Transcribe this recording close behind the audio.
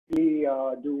basically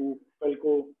do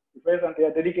Pelco repairs, and they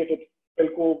are dedicated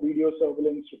Pelco video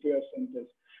surveillance repair centers.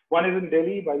 One is in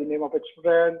Delhi by the name of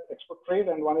Expert Trade,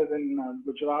 and one is in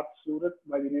Gujarat, Surat,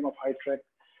 by the name of High-Tech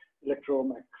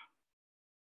Electromech.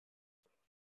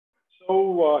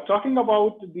 So talking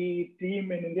about the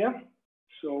team in India,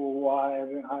 so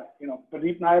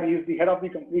Pradeep Nair, he is the head of the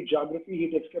complete geography.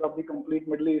 He takes care of the complete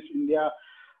Middle East, India,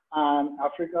 and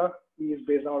Africa. He is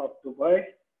based out of Dubai.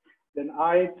 Then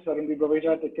I, Sarandeep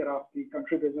Baveja, take care of the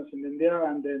country business in India.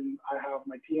 And then I have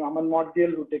my team, Aman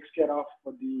Modgil, who takes care of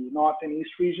the North and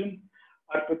East region.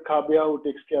 Arpit Khabia, who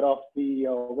takes care of the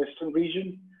Western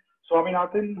region.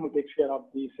 Swaminathan, who takes care of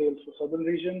the sales for Southern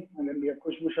region. And then we have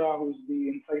Khushbu Shah, who's the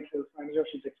inside sales manager.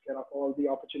 She takes care of all the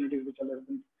opportunities which are less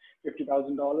than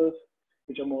 $50,000,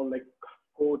 which are more like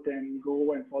quote and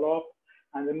go and follow up.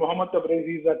 And then Mohammed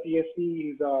Tabrezi is our TSC.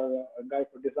 He's our guy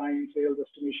for design, sales,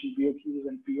 estimation, BOQs,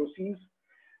 and POCs.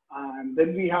 And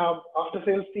then we have after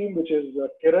sales team, which is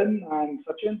Kiran and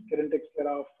Sachin. Kiran takes care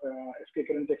of,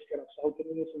 SK Kiran takes care of South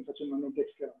and West, and Sachin Manu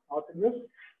takes care of North and West.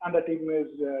 And the team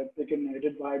is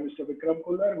headed by Mr. Vikram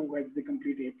Kullar, who heads the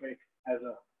complete APEC as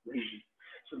a region.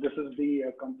 So this is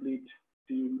the complete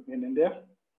team in India.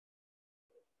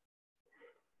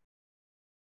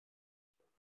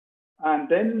 And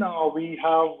then we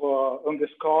have on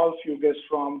this call few guests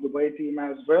from Dubai team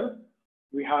as well.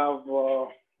 We have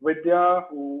Vidya,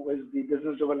 who is the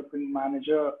business development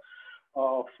manager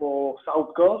for South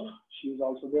Gulf. She's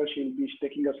also there. She'll be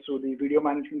taking us through the video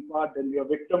management part. Then we have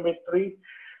Victor Mitri,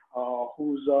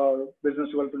 who's our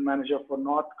business development manager for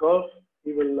North Gulf.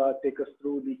 He will take us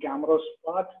through the cameras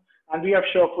part. And we have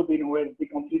Shafuddin, who is the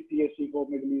complete TSC for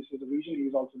Middle East as a region.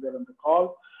 He's also there on the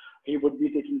call. He would be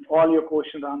taking all your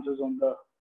questions and answers on the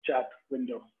chat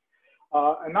window.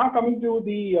 And now coming to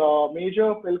the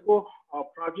major Pelco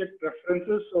project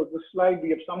references. So this slide,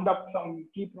 we have summed up some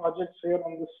key projects here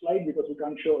on this slide because we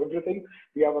can't show everything.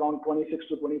 We have around 26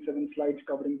 to 27 slides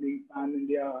covering the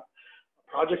pan-India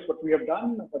projects what we have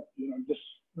done. But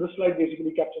this slide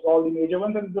basically captures all the major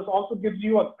ones, and this also gives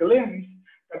you a glimpse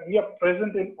that we are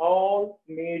present in all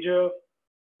major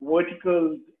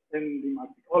verticals in the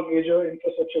market, all major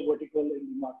infrastructure vertical in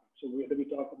the market. So whether we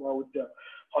talk about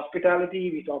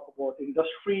hospitality, we talk about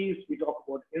industries, we talk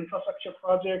about infrastructure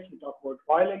projects, we talk about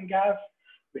oil and gas,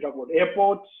 we talk about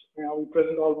airports, we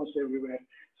present almost everywhere.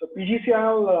 So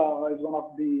PGCIL is one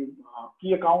of the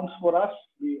key accounts for us.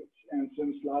 And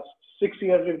since last 6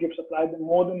 years, we've supplied them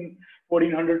more than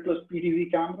 1,400 plus PTZ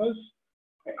cameras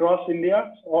across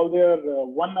India. So all their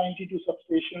 192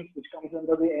 substations, which comes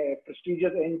under the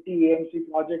prestigious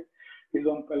NT-AMC project, is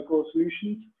on Pelco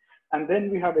Solutions. And then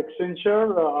we have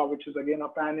Accenture, which is again a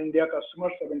pan-India customer,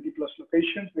 70 plus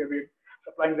locations, where we're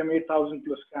supplying them 8,000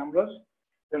 plus cameras.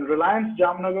 Then Reliance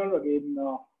Jamnagar, again,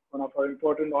 one of our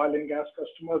important oil and gas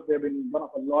customers. They've been one of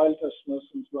our loyal customers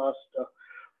since last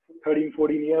 13,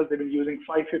 14 years. They've been using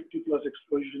 550 plus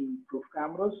explosion-proof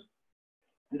cameras.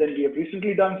 And then we have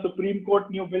recently done Supreme Court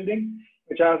new building,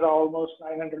 which has almost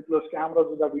 900 plus cameras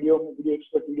with our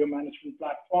Videoxpert video management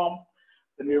platform.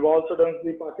 Then we've also done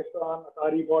the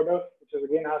Pakistan-Atari border, which is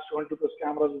again has 200 plus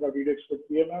cameras with our Videoxpert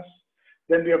VMS.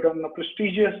 Then we have done a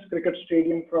prestigious cricket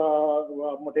stadium for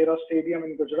Motera Stadium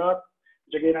in Gujarat,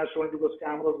 which again has 200 plus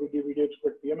cameras with the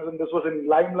Videoxpert VMS. And this was in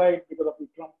limelight because of the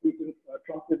Trump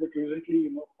visit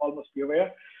recently, all must be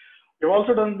aware. We've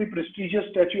also done the prestigious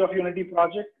Statue of Unity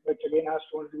project, which again has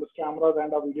 200 plus cameras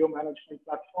and a video management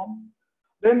platform.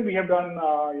 Then we have done,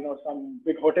 some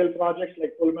big hotel projects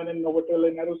like Pullman and Novotel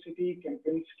in Aero City,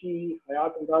 Kempinski,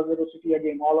 Hyatt and Raz Aero City.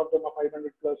 Again, all of them are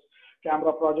 500 plus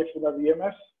camera projects with our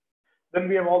VMS. Then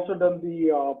we have also done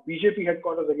the BJP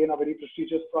headquarters, again, a very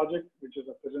prestigious project, which is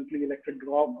a presently elected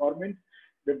government.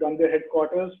 We've done their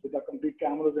headquarters with a complete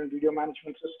cameras and video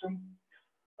management system.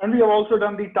 And we have also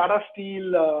done the Tata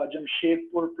Steel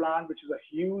Jamshedpur plant, which is a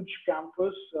huge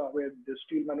campus where the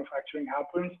steel manufacturing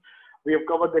happens. We have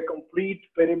covered the complete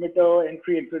perimeter,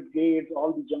 entry, exit gates,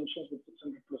 all the junctions with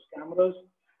 600 plus cameras.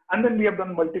 And then we have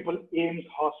done multiple AIMS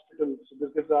hospitals. So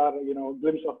this gives our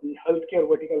glimpse of the healthcare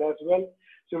vertical as well.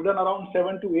 So we've done around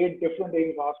 7 to 8 different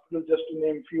AIMS hospitals, just to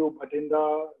name few: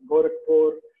 Bhatinda,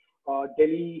 Gorakhpur,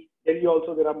 Delhi. Delhi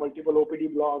also there are multiple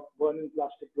OPD blocks, burn-in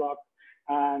plastic blocks.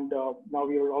 And now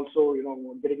we are also,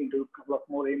 getting into a couple of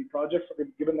more AIM projects. So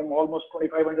we've given them almost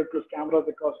 2,500 plus cameras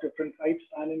across different sites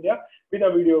in India with a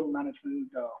video management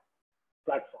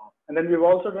platform. And then we've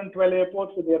also done 12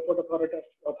 airports with the Airport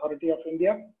Authority of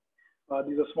India.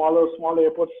 These are small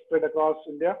airports spread across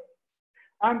India.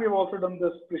 And we've also done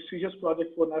this prestigious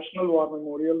project for National War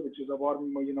Memorial, which is a war,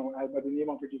 by the name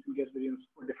of it, you can guess the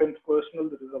for defense personnel.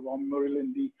 This is a war memorial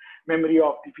in the memory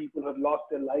of the people who have lost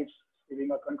their lives saving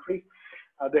our country.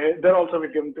 They're also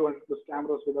given to us those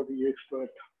cameras with a Videoxpert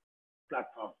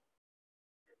platform.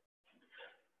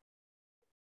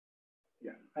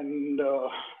 Yeah, and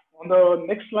on the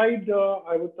next slide,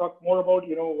 I would talk more about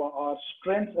our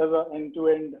strengths as an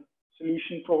end-to-end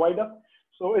solution provider.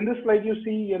 So in this slide, you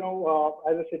see, as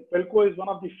I said, Pelco is one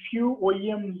of the few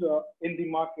OEMs in the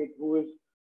market who is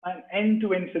an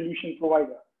end-to-end solution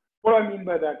provider. What do I mean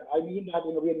by that? I mean that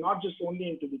we are not just only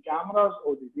into the cameras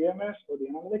or the VMS or the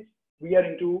analytics. We are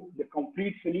into the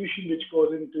complete solution, which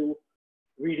goes into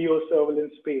video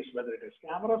surveillance space, whether it is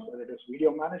cameras, whether it is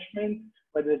video management,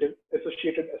 whether it is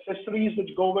associated accessories which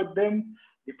go with them,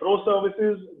 the pro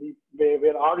services,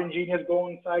 where our engineers go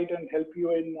on site and help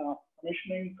you in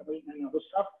commissioning and other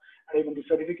stuff, and even the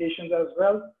certifications as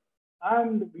well.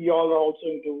 And we all are also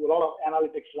into a lot of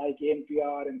analytics like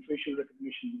ANPR and facial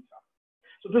recognition and stuff.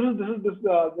 So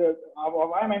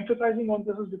why I'm emphasizing on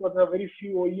this is because there are very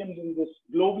few OEMs in this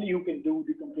globally who can do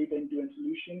the complete end-to-end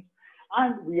solutions,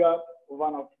 and we are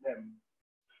one of them.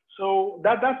 So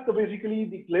that's basically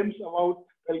the glimpse about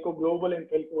Pelco Global and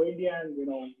Pelco India, and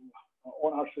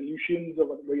on our solutions,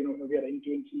 we are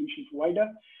end-to-end solution provider.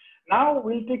 Now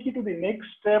we'll take you to the next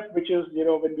step, which is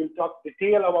when we'll talk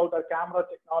detail about our camera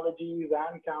technologies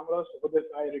and cameras. For this,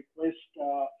 I request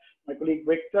my colleague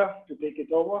Victor to take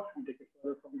it over and take it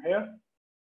further from here.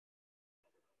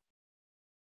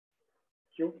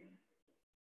 Thank you.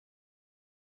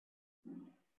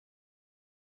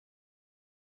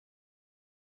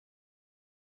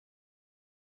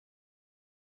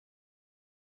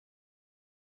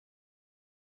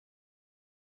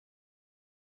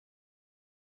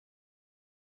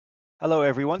 Hello,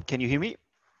 everyone. Can you hear me?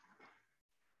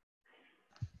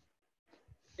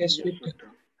 Yes, Victor.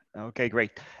 Okay,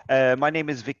 great. My name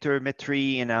is Victor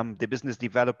Mitri, and I'm the Business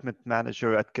Development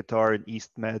Manager at Qatar and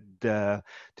EastMed.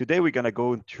 Today, we're going to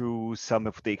go through some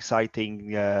of the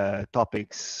exciting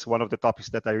topics. One of the topics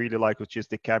that I really like, which is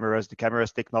the cameras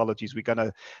technologies. We're going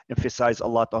to emphasize a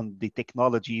lot on the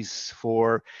technologies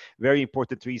for very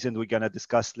important reasons we're going to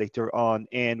discuss later on.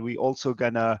 And we also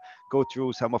going to go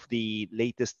through some of the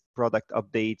latest product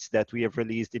updates that we have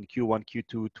released in Q1,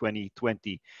 Q2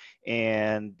 2020.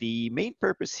 And the main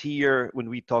purpose here when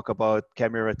we talk about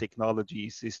camera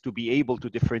technologies is to be able to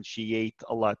differentiate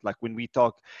a lot. Like when we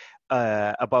talk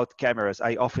about cameras,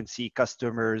 I often see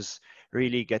customers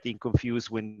really getting confused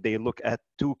when they look at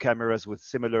two cameras with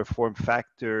similar form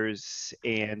factors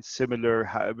and similar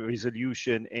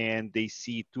resolution, and they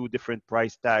see two different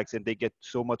price tags, and they get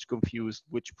so much confused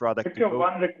which product If you have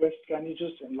one request, can you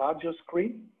just enlarge your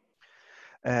screen?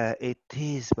 It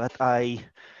is, but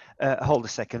hold a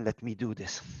second, let me do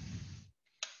this.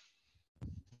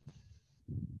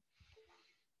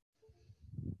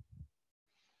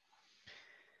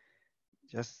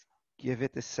 Just give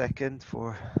it a second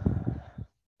for,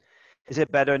 is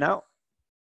it better now?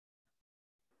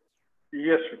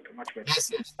 Yes, Victor, much better.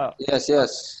 Yes, yes. Oh.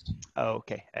 Yes.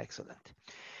 Okay, excellent.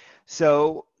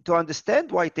 So to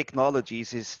understand why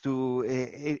technologies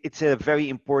it's a very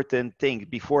important thing.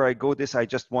 Before I go this, I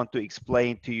just want to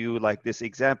explain to you like this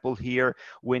example here.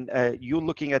 When you're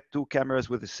looking at two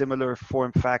cameras with similar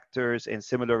form factors and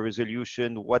similar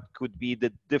resolution, what could be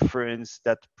the difference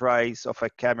that price of a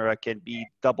camera can be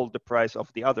double the price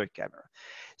of the other camera?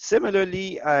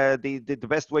 Similarly, the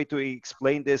best way to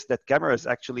explain this, that cameras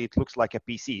actually, it looks like a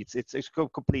PC. It's a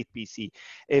complete PC.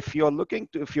 If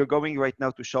you're going right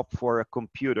now to shop for a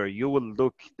computer, you will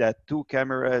look at two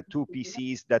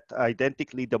PCs that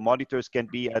identically the monitors can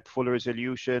be at full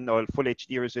resolution or full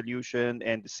HD resolution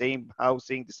and the same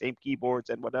housing, the same keyboards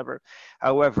and whatever.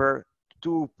 However,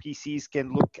 two PCs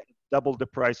can look double the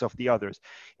price of the others.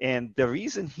 And the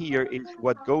reason here is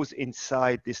what goes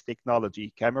inside this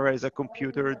technology. Camera is a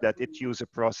computer that it uses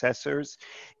processors,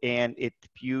 and it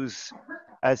uses,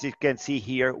 as you can see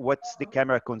here, what's the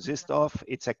camera consist of?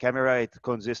 It's a camera, it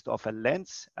consists of a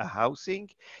lens, a housing,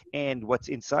 and what's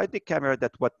inside the camera,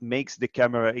 that what makes the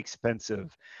camera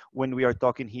expensive. When we are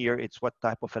talking here, it's what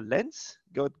type of a lens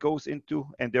it goes into,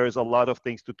 and there's a lot of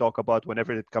things to talk about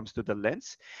whenever it comes to the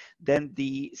lens. Then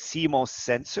the CMOS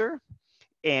sensor,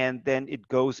 and then it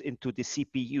goes into the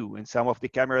CPU, and some of the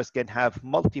cameras can have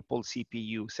multiple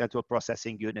CPU, central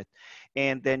processing unit.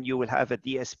 And then you will have a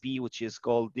DSP, which is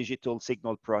called digital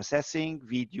signal processing,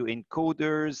 video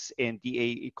encoders, and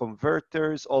DA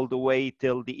converters, all the way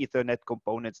till the Ethernet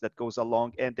components that goes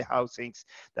along, and the housings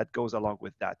that goes along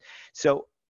with that. So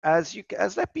as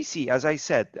a PC, as I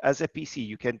said, as a PC,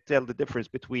 you can tell the difference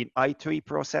between i3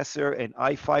 processor and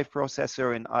i5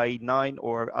 processor and i9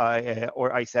 or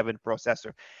i7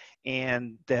 processor,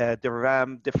 and the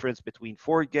RAM difference between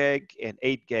 4 gig and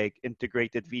 8 gig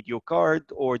integrated video card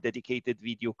or dedicated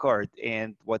video card,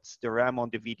 and what's the RAM on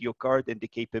the video card and the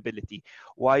capability.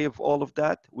 Why of all of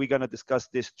that? We're gonna discuss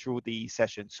this through the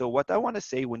session. So what I want to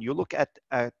say, when you look at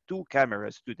two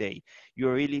cameras today,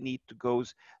 you really need to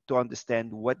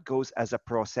understand what goes as a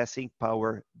processing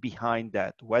power behind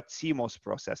that, what CMOS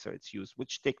processor it's used,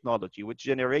 which technology, which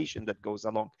generation that goes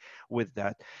along with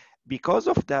that. Because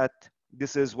of that,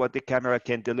 this is what the camera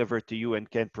can deliver to you and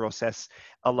can process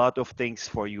a lot of things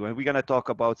for you. And we're going to talk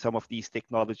about some of these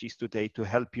technologies today to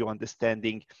help you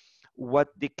understanding what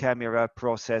the camera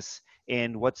process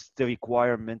and what's the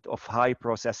requirement of high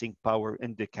processing power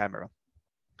in the camera.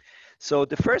 So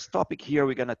the first topic here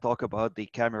we're going to talk about the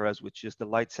cameras, which is the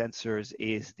light sensors,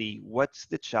 is what's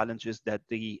the challenges that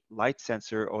the light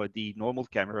sensor or the normal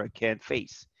camera can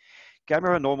face.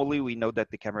 Camera, normally we know that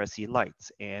the camera see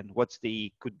lights, and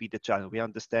could be the challenge. We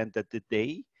understand that the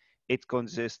day, it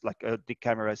consists like the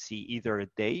camera see either a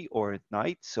day or at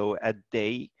night. So at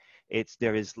day,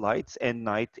 there is lights, and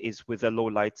night is with a low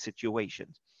light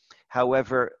situation.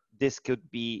 However, this could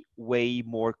be way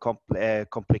more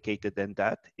complicated than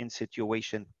that. In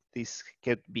situation, this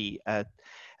could be a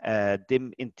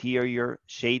dim interior,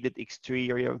 shaded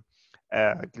exterior,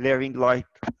 glaring light,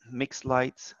 mixed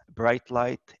lights, bright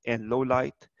light, and low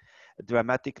light,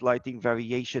 dramatic lighting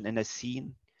variation in a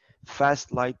scene,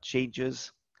 fast light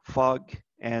changes, fog,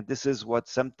 and this is what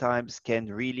sometimes can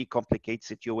really complicate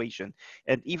situation.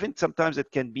 And even sometimes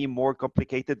it can be more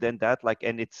complicated than that,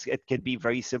 and it can be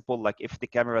very simple, like if the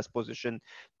camera is positioned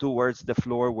towards the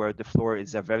floor, where the floor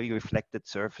is a very reflected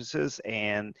surfaces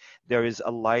and there is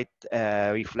a light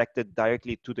reflected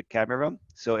directly to the camera.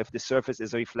 So if the surface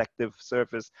is a reflective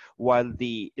surface while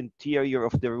the interior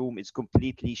of the room is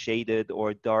completely shaded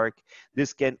or dark,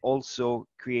 this can also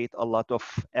create a lot of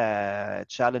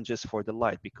challenges for the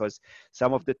light, because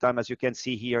some of the time, as you can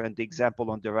see here in the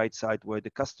example on the right side, where the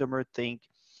customer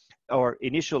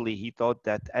initially he thought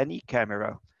that any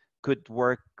camera could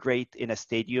work great in a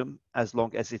stadium as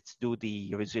long as it's do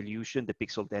the resolution, the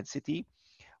pixel density.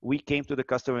 We came to the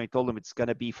customer and told them it's going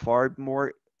to be far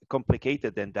more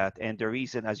complicated than that. And the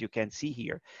reason, as you can see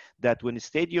here, that when a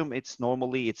stadium, it's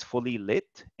fully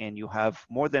lit and you have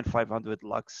more than 500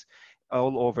 lux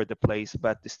all over the place.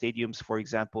 But the stadiums, for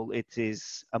example, it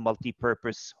is a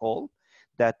multi-purpose hall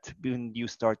that when you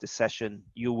start a session,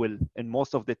 and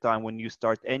most of the time when you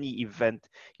start any event,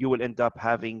 you will end up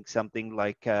having something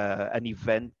like an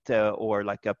event or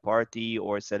like a party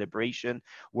or a celebration,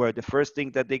 where the first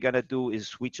thing that they're gonna do is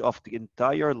switch off the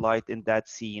entire light in that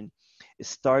scene,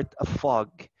 start a fog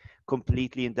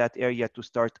completely in that area to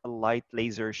start a light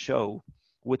laser show,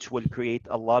 which will create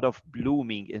a lot of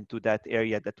blooming into that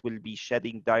area that will be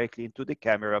shedding directly into the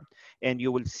camera. And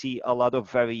you will see a lot of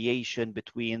variation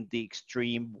between the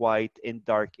extreme white and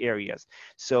dark areas.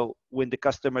 So when the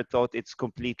customer thought it's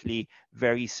completely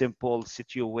very simple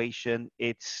situation,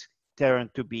 it's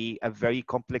turned to be a very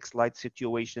complex light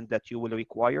situation that you will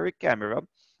require a camera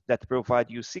that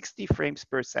provide you 60 frames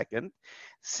per second.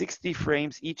 60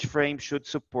 frames, each frame should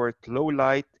support low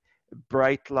light,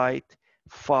 bright light,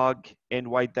 fog, and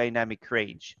wide dynamic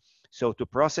range. So to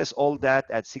process all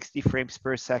that at 60 frames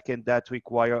per second, that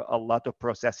require a lot of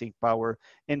processing power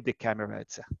in the camera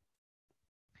itself.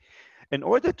 In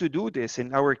order to do this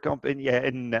in our company,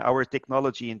 in our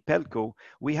technology in Pelco,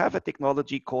 we have a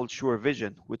technology called Sure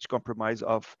Vision, which comprises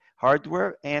of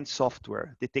hardware and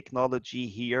software. The technology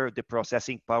here, the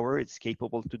processing power, it's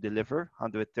capable to deliver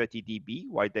 130 dB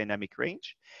wide dynamic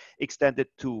range, extended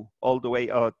to all the way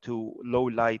to low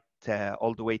light,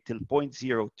 all the way till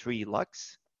 0.03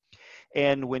 lux.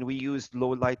 And when we use low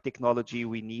light technology,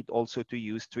 we need also to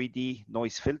use 3D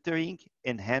noise filtering,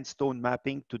 enhanced tone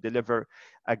mapping to deliver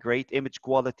a great image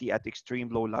quality at extreme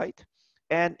low light,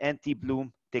 and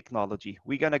anti-bloom technology.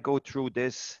 We're gonna go through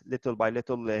this little by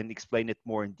little and explain it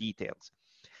more in details.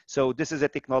 So this is a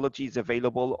technology is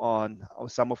available on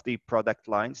some of the product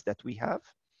lines that we have.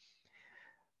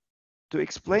 To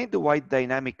explain the wide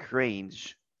dynamic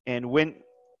range and when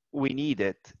we need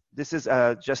it, This is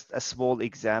just a small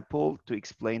example to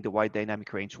explain the wide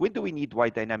dynamic range. When do we need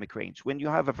wide dynamic range? When you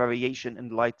have a variation in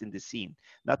light in the scene.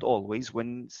 Not always.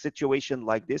 When situation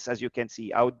like this, as you can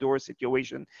see, outdoor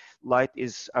situation, light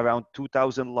is around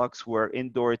 2000 lux, where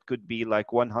indoor it could be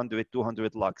like 100,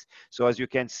 200 lux. So as you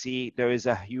can see, there is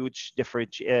a huge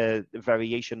different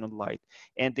variation in light.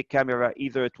 And the camera,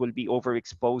 either it will be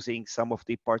overexposing some of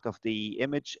the part of the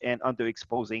image and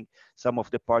underexposing some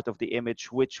of the part of the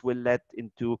image, which will lead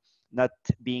into not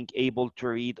being able to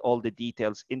read all the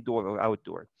details indoor or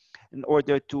outdoor. In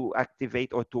order to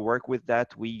activate or to work with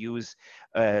that, we use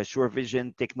Sure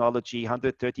Vision technology,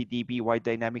 130 dB wide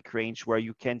dynamic range, where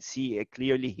you can see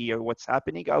clearly here what's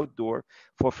happening outdoor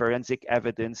for forensic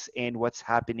evidence and what's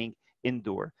happening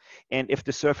indoor. And if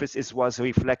the surface was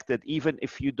reflected, even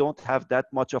if you don't have that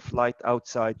much of light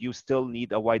outside, you still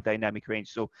need a wide dynamic range.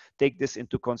 So take this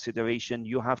into consideration.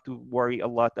 You have to worry a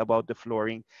lot about the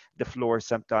floor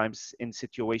sometimes in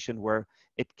situation where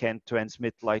it can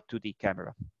transmit light to the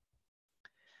camera.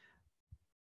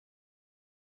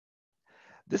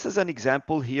 This is an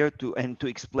example here to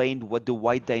explain what the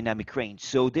wide dynamic range.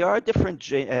 So there are different,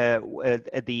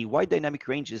 the wide dynamic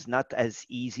range is not as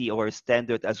easy or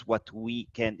standard as what we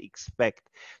can expect.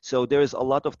 So there's a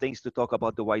lot of things to talk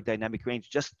about the wide dynamic range,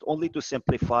 just only to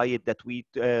simplify it that we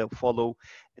follow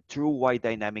true wide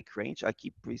dynamic range. I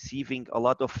keep receiving a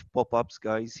lot of pop-ups,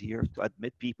 guys, here to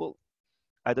admit people.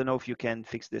 I don't know if you can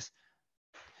fix this.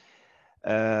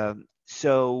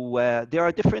 There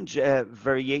are different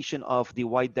variation of the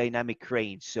wide dynamic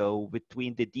range. So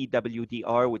between the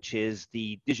DWDR, which is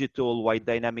the digital wide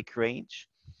dynamic range,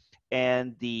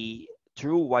 and the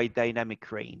true wide dynamic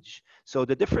range. So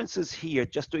the differences here,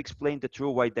 just to explain the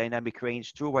true wide dynamic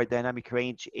range,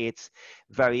 it's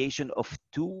variation of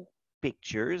two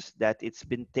pictures that it's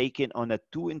been taken on a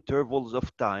two intervals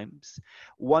of times,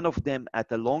 one of them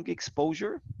at a long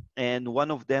exposure and one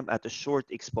of them at a short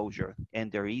exposure.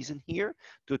 And the reason here,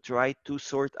 to try to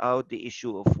sort out the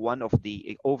issue of one of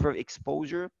the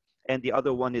overexposure and the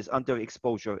other one is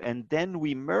underexposure. And then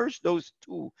we merge those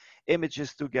two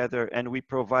images together and we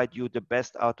provide you the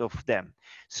best out of them.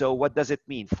 So what does it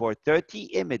mean? For 30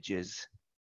 images,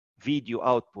 video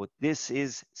output, this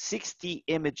is 60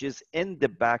 images in the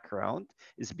background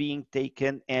is being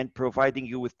taken and providing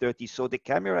you with 30. So the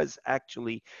camera is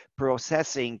actually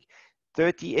processing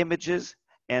 30 images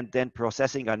and then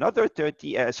processing another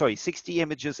 60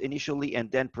 images initially,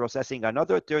 and then processing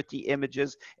another 30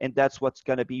 images, and that's what's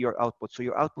gonna be your output. So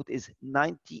your output is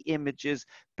 90 images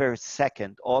per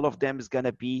second. All of them is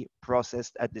gonna be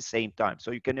processed at the same time.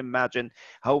 So you can imagine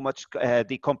how much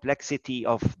the complexity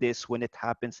of this when it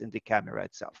happens in the camera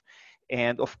itself.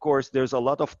 And of course, there's a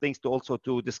lot of things to also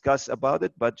to discuss about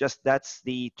it, but just that's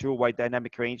the true wide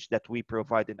dynamic range that we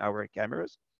provide in our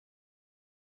cameras.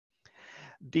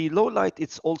 The low light,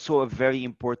 it's also a very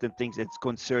important thing that's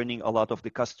concerning a lot of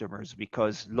the customers,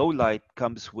 because low light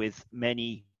comes with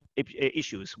many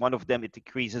issues. One of them, it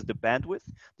decreases the bandwidth.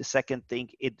 The second thing,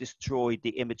 it destroys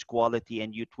the image quality,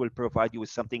 and it will provide you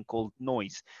with something called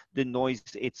noise. The noise,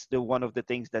 it's the one of the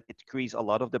things that it decreases a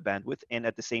lot of the bandwidth, and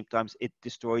at the same time, it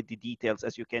destroys the details,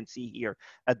 as you can see here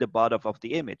at the bottom of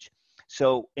the image.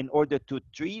 So in order to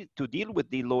deal with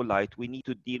the low light, we need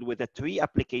to deal with the three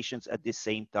applications at the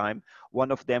same time.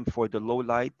 One of them for the low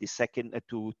light, the second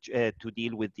to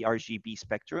deal with the RGB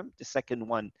spectrum, the second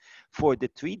one for the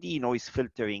 3D noise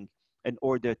filtering in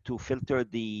order to filter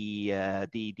the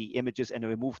images and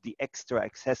remove the extra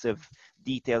excessive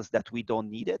details that we don't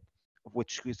need it,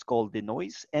 which is called the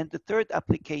noise. And the third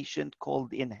application called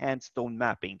the enhanced tone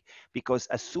mapping, because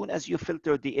as soon as you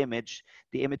filter the image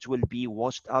will be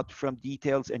washed out from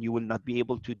details and you will not be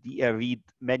able to read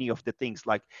many of the things,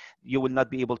 like you will not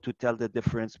be able to tell the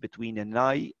difference between an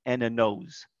eye and a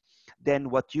nose. Then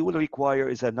what you will require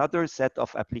is another set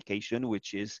of application,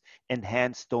 which is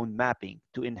enhanced tone mapping,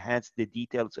 to enhance the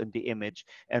details in the image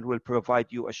and will provide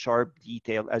you a sharp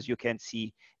detail, as you can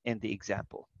see in the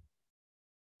example.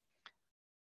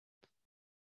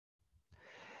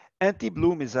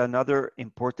 Anti-bloom is another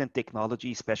important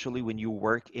technology, especially when you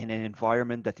work in an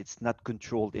environment that it's not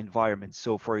controlled environment.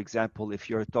 So for example, if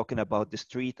you're talking about the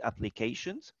street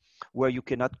applications, where you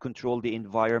cannot control the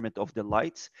environment of the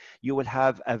lights, you will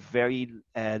have a very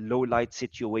low light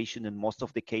situation in most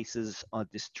of the cases on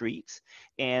the streets.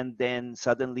 And then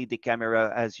suddenly the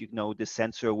camera, as you know, the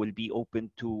sensor will be open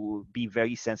to be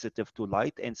very sensitive to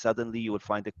light. And suddenly you will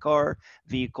find a car,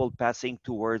 vehicle passing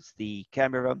towards the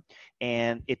camera,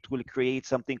 and it will create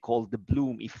something called the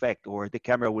bloom effect, or the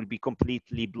camera will be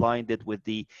completely blinded with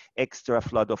the extra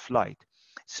flood of light.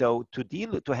 So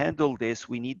to handle this,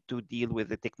 we need to deal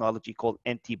with a technology called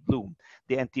anti-bloom.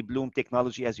 The anti-bloom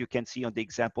technology, as you can see on the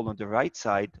example on the right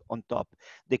side on top,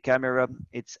 the camera,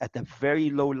 it's at a very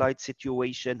low light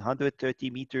situation, 130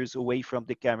 meters away from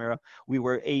the camera. We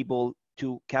were able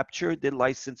to capture the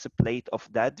license plate of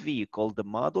that vehicle, the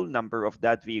model number of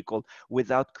that vehicle,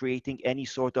 without creating any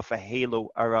sort of a halo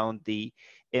around the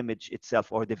image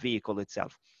itself or the vehicle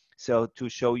itself. So to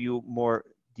show you more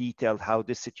detailed how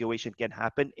this situation can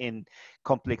happen in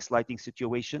complex lighting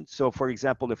situations. So for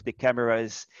example, if the camera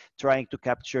is trying to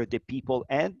capture the people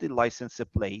and the license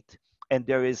plate, and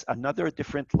there is another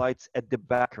different lights at the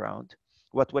background,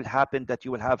 what will happen that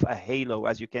you will have a halo,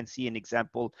 as you can see an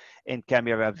example in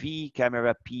camera V,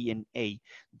 camera P, and A.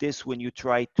 This, when you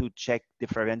try to check the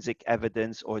forensic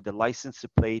evidence or the license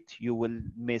plate, you will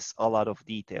miss a lot of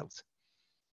details.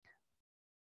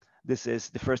 This is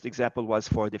the first example was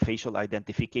for the facial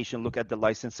identification. Look at the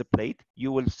license plate.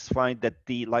 You will find that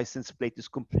the license plate is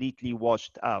completely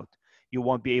washed out. You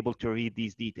won't be able to read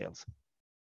these details.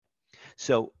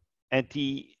 So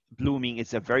anti-blooming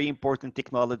is a very important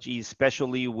technology,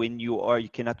 especially when you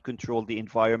cannot control the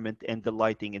environment and the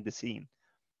lighting in the scene.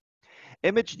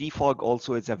 Image defog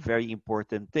also is a very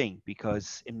important thing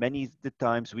because in many of the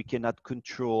times we cannot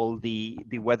control the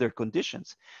weather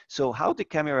conditions. So how the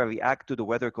camera react to the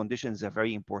weather conditions is a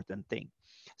very important thing.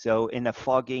 So in a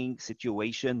fogging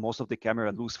situation, most of the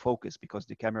camera lose focus because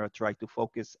the camera try to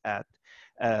focus at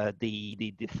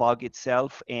the fog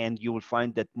itself, and you will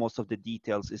find that most of the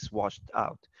details is washed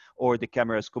out or the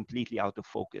camera is completely out of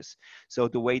focus. So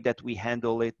the way that we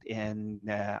handle it in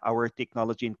our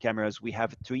technology in cameras, we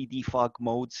have 3D fog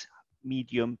modes,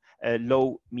 medium,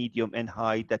 low, medium, and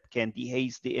high that can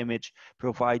dehaze the image,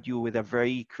 provide you with a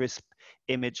very crisp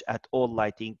image at all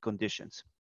lighting conditions.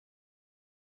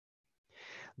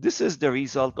 This is the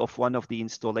result of one of the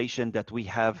installation that we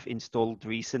have installed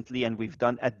recently, and we've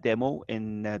done a demo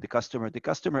in the customer. The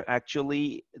customer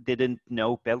actually didn't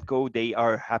know Pelco. They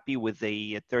are happy with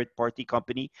a third-party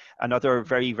company, another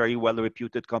very, very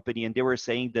well-reputed company, and they were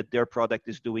saying that their product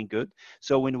is doing good.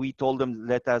 So when we told them,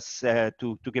 let us,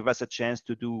 to give us a chance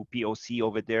to do POC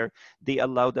over there, they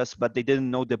allowed us, but they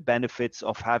didn't know the benefits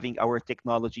of having our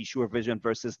technology, SureVision,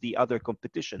 versus the other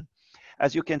competition.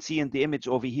 As you can see in the image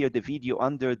over here, the video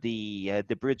under the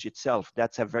bridge itself,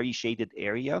 that's a very shaded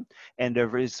area, and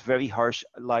there is very harsh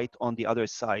light on the other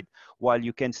side, while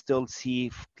you can still see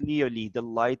clearly the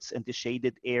lights in the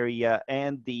shaded area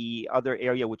and the other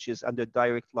area which is under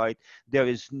direct light. There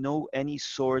is no any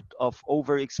sort of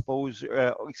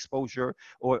overexposure exposure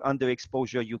or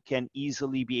underexposure. You can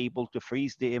easily be able to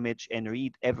freeze the image and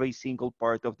read every single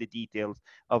part of the details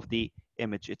of the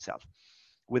image itself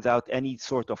without any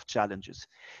sort of challenges.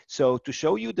 So to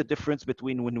show you the difference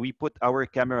between when we put our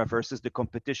camera versus the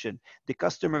competition, the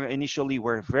customer initially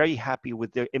were very happy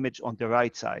with their image on the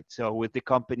right side. So with the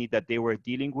company that they were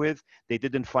dealing with, they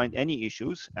didn't find any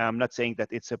issues. I'm not saying that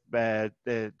it's a bad,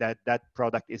 that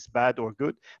product is bad or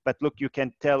good, but look, you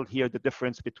can tell here the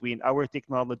difference between our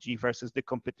technology versus the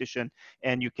competition,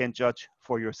 and you can judge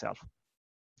for yourself.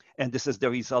 And this is the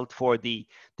result for the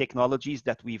technologies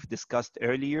that we've discussed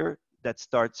earlier that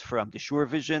starts from the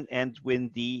SureVision and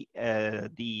when the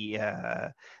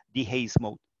haze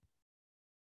mode.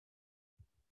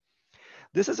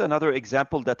 This is another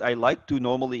example that I like to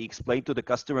normally explain to the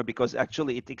customer because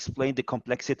actually it explained the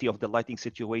complexity of the lighting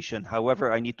situation.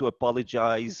 However, I need to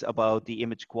apologize about the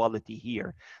image quality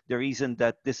here. The reason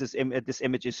that this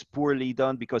image is poorly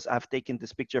done because I've taken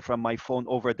this picture from my phone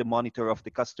over the monitor of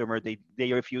the customer.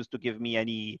 They refuse to give me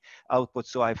any output,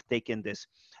 so I've taken this.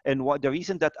 And the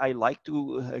reason that I like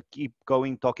to keep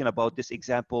going talking about this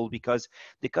example because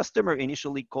the customer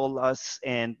initially called us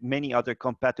and many other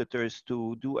competitors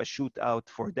to do a shootout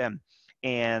for them.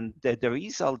 And the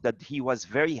result that he was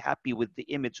very happy with the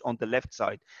image on the left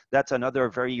side. That's another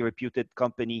very reputed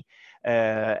company.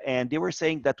 And they were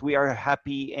saying that we are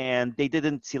happy, and they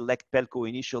didn't select Pelco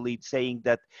initially, saying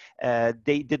that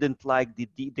they didn't like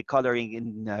the coloring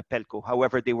in Pelco.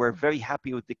 However, they were very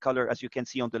happy with the color. As you can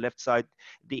see on the left side,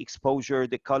 the exposure,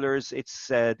 the colors, it's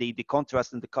the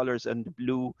contrast in the colors and the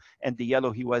blue and the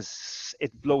yellow,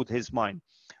 it blew his mind.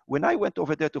 When I went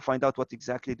over there to find out what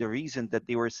exactly the reason that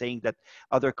they were saying that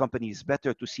other companies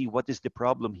better, to see what is the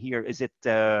problem here. Is it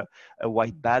a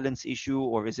white balance issue,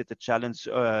 or is it a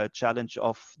challenge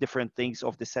of different things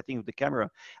of the setting of the camera?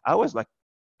 I was like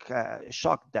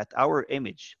shocked that our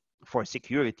image for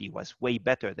security was way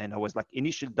better. Then I was like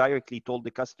initially directly told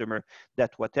the customer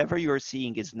that whatever you're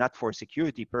seeing is not for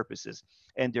security purposes.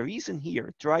 And the reason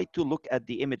here, try to look at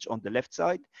the image on the left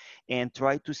side and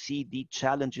try to see the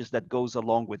challenges that goes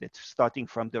along with it, starting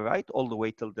from the right all the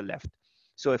way till the left.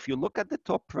 So if you look at the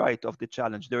top right of the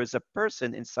challenge, there is a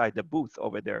person inside the booth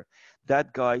over there.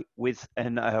 That guy with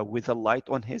a light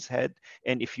on his head.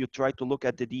 And if you try to look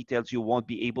at the details, you won't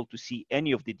be able to see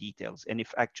any of the details. And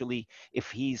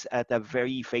if he's at a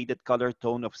very faded color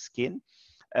tone of skin,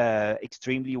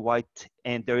 extremely white,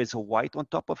 and there is a white on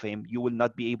top of him, you will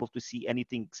not be able to see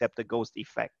anything except a ghost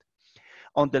effect.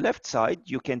 On the left side,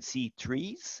 you can see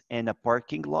trees and a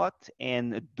parking lot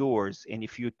and doors. And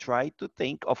if you try to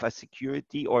think of a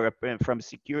security or from a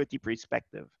security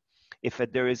perspective, if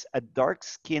there is a dark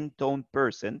skin tone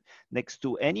person next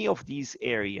to any of these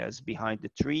areas behind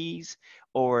the trees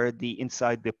or the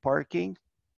inside the parking,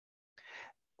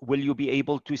 will you be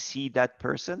able to see that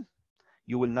person?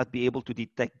 You will not be able to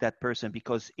detect that person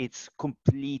because it's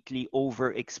completely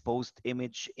overexposed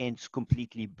image and it's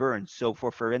completely burned. So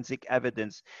for forensic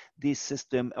evidence, this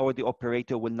system or the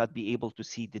operator will not be able to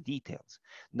see the details.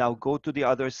 Now go to the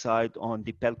other side on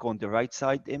the Pelco on the right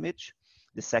side image,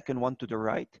 the second one to the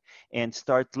right, and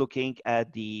start looking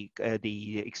at the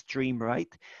extreme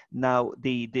right. Now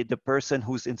the person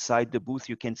who's inside the booth,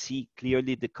 you can see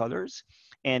clearly the colors.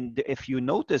 And if you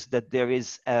notice that there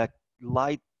is a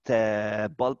light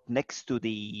bulb next to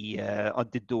the on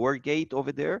the door gate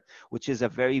over there, which is a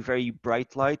very, very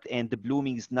bright light, and the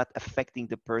blooming is not affecting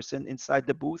the person inside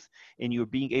the booth, and you're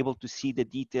being able to see the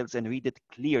details and read it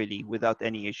clearly without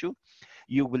any issue.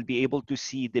 You will be able to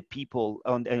see the people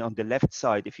on the left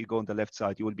side. If you go on the left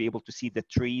side, you will be able to see the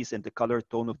trees and the color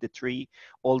tone of the tree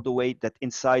all the way that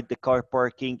inside the car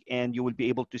parking, and you will be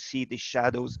able to see the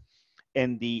shadows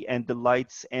and the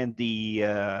lights and the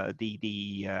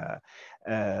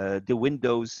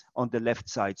windows on the left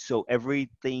side. So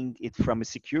everything, from a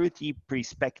security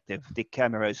perspective, the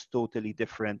camera is totally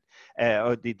different,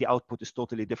 or the output is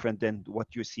totally different than what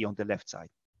you see on the left side.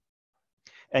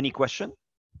 Any question?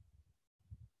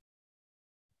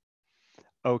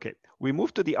 Okay, we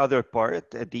move to the other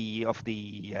part of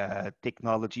the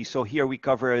technology. So here we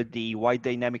cover the wide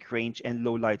dynamic range and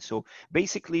low light. So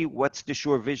basically, what's the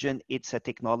Sure Vision? It's a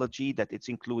technology that it's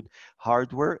include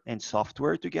hardware and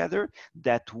software together,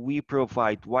 that we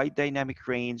provide wide dynamic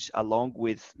range along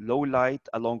with low light,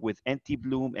 along with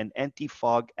anti-bloom and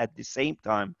anti-fog at the same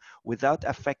time, without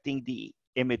affecting the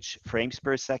image frames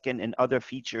per second and other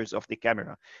features of the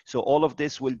camera. So all of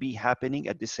this will be happening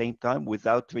at the same time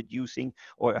without reducing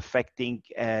or affecting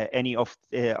any of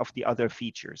the other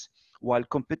features. While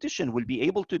competition will be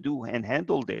able to do and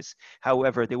handle this,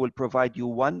 however, they will provide you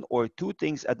one or two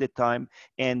things at a time,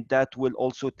 and that will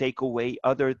also take away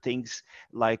other things.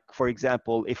 Like, for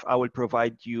example, if I will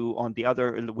provide you on the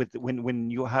other, when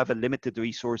you have a limited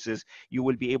resources, you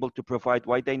will be able to provide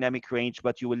wide dynamic range,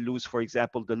 but you will lose, for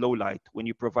example, the low light. When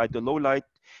you provide the low light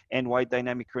and wide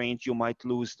dynamic range, you might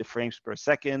lose the frames per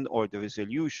second or the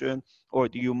resolution, or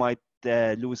you might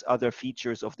lose other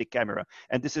features of the camera.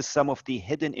 And this is some of the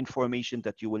hidden information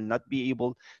that you will not be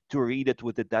able to read it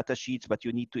with the data sheets, but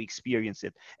you need to experience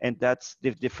it. And that's the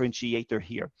differentiator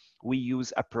here. We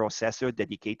use a processor,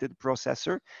 dedicated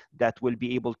processor, that will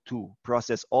be able to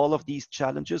process all of these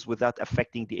challenges without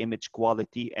affecting the image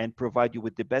quality and provide you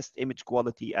with the best image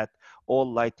quality at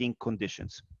all lighting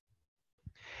conditions.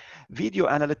 Video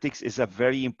analytics is a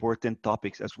very important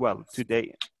topic as well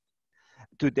today.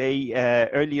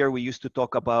 Earlier we used to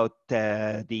talk about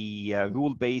the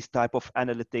rule-based type of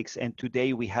analytics, and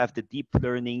today we have the deep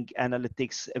learning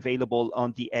analytics available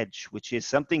on the edge, which is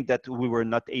something that we were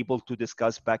not able to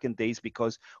discuss back in days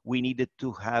because we needed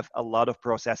to have a lot of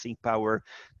processing power.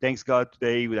 Thanks God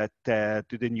today that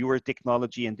to the newer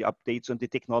technology and the updates on the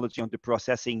technology on the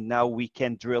processing, now we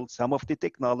can drill some of the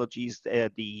technologies,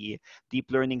 the deep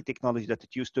learning technology that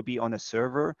it used to be on a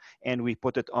server, and we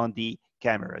put it on the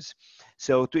cameras.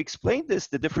 So to explain this,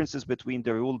 the differences between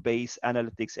the rule-based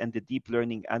analytics and the deep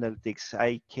learning analytics,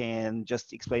 I can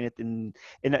just explain it in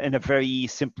a very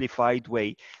simplified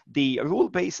way. The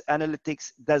rule-based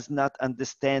analytics does not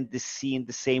understand the scene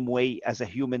the same way as a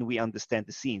human we understand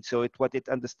the scene. So what it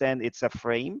understands, it's a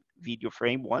frame, video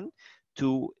frame 1,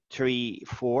 2, 3,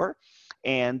 4.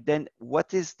 And then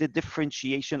what is the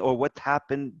differentiation, or what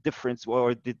happened difference,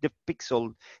 or the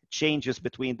pixel changes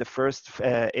between the first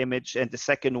image and the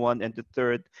second one and the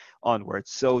third onwards.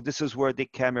 So this is where the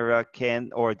camera can,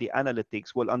 or the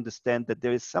analytics will understand that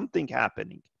there is something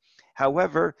happening.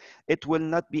 However, it will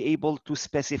not be able to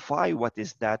specify what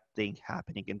is that thing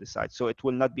happening in the site. So it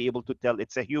will not be able to tell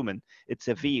it's a human, it's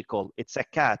a vehicle, it's a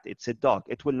cat, it's a dog.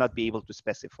 It will not be able to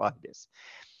specify this.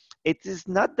 It is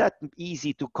not that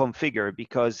easy to configure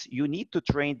because you need to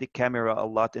train the camera a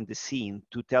lot in the scene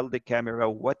to tell the camera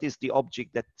what is the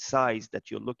object, that size that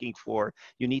you're looking for.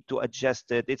 You need to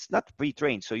adjust it. It's not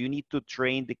pre-trained, so you need to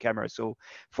train the camera. So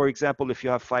for example, if you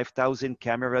have 5,000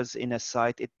 cameras in a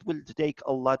site, it will take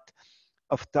a lot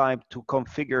of time to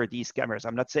configure these cameras.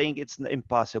 I'm not saying it's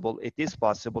impossible. It is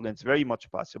possible, and it's very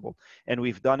much possible. And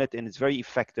we've done it, and it's very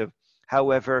effective.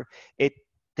 However, it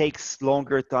takes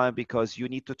longer time because you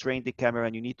need to train the camera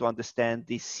and you need to understand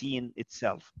the scene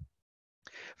itself.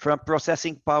 From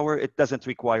processing power, it doesn't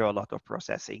require a lot of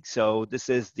processing. So this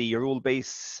is the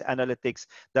rule-based analytics.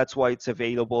 That's why it's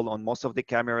available on most of the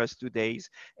cameras today.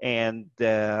 And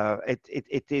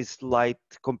it is light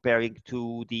comparing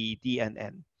to the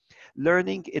DNN.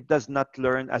 Learning, it does not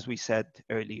learn, as we said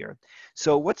earlier.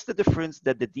 So what's the difference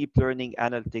that the deep learning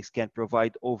analytics can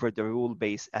provide over the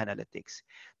rule-based analytics?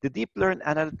 The deep learn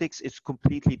analytics is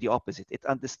completely the opposite. It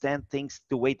understands things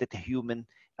the way that a human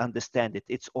understand it.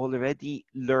 It's already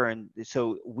learned.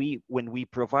 So when we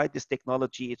provide this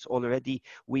technology, it's already,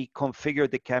 we configure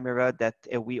the camera that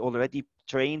we already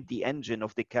trained the engine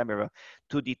of the camera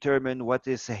to determine what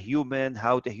is a human,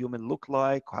 how the human look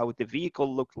like, how the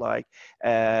vehicle look like.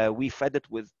 We fed it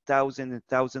with thousands and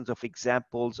thousands of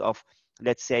examples of,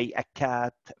 let's say, a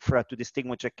cat, to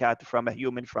distinguish a cat from a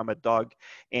human, from a dog,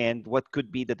 and what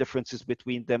could be the differences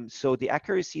between them. So the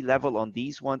accuracy level on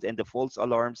these ones and the false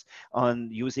alarms on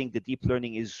using the deep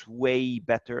learning is way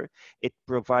better. It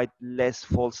provides less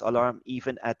false alarm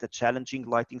even at a challenging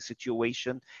lighting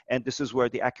situation. And this is where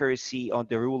the accuracy on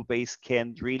the rule base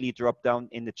can really drop down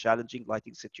in the challenging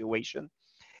lighting situation.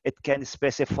 It can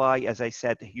specify, as I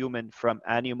said, human from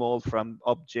animal, from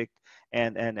object,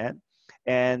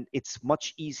 and it's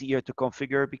much easier to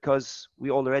configure because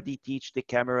we already teach the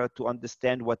camera to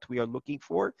understand what we are looking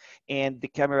for, and the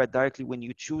camera directly, when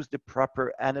you choose the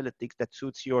proper analytics that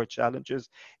suits your challenges,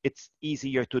 it's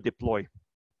easier to deploy.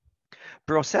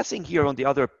 Processing here on the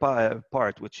other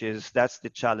part, which is, that's the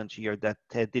challenge here, that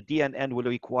the DNN will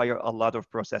require a lot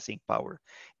of processing power.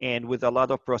 And with a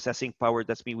lot of processing power,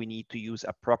 that's mean we need to use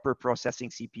a proper processing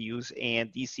CPUs,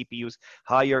 and these CPUs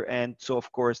higher end. So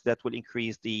of course, that will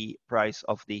increase the price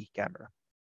of the camera.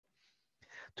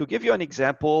 To give you an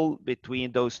example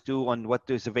between those two on what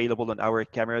is available on our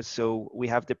cameras, so we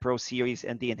have the Pro series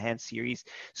and the Enhanced series.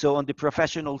 So on the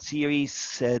Professional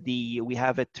series, we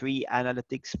have a 3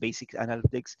 analytics, basic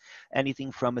analytics,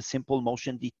 anything from a simple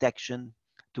motion detection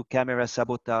to camera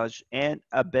sabotage, and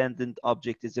abandoned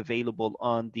object is available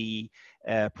on the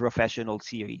Professional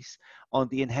series. On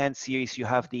the Enhanced series, you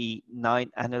have the 9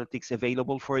 analytics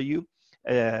available for you.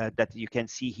 That you can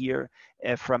see here,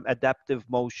 from adaptive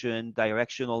motion,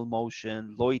 directional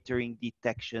motion, loitering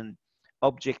detection,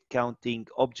 object counting,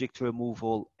 object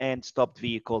removal, and stopped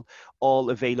vehicle,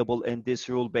 all available in this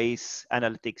rule-based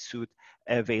analytics suite,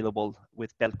 available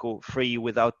with Pelco, free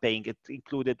without paying. It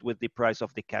included with the price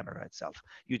of the camera itself.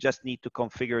 You just need to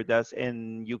configure this,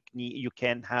 and you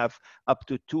can have up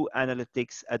to 2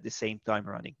 analytics at the same time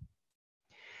running.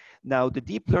 Now, the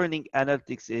deep learning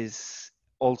analytics is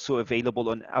also available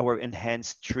on our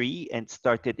enhanced tree and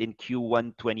started in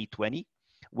Q1 2020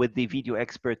 with the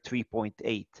Videoxpert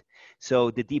 3.8.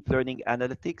 So the deep learning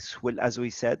analytics will, as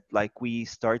we said, like we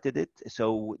started it.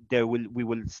 So we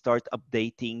will start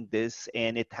updating this,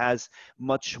 and it has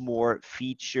much more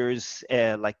features,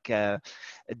 like a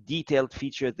detailed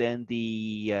feature than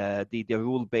the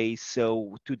rule base.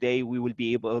 So today we will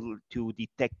be able to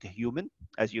detect a human,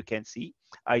 as you can see,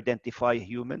 identify a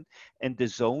human and the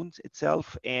zones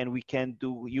itself, and we can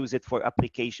use it for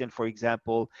application, for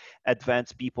example,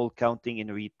 advanced people counting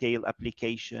in retail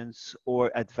applications,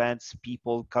 or advanced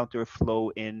people counter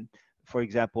flow in, for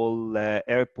example,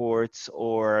 airports,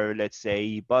 or let's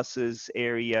say buses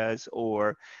areas,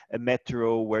 or a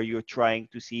metro where you're trying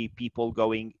to see people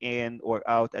going in or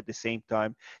out at the same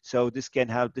time. So this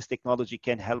technology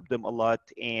can help them a lot,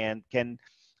 and can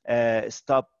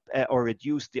stop or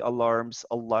reduce the alarms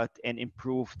a lot, and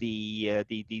improve the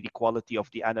quality of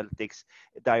the analytics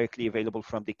directly available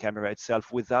from the camera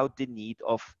itself, without the need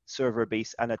of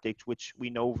server-based analytics, which we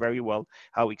know very well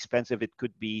how expensive it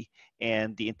could be,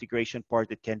 and the integration part,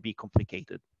 it can be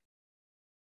complicated.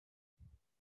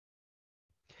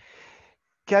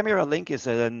 camera link is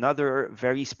another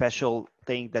very special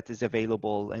thing that is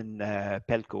available in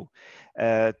Pelco.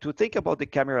 To think about the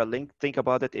camera link, think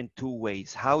about it in two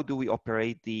ways. How do we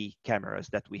operate the cameras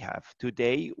that we have?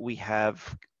 Today, we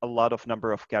have a lot of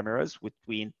number of cameras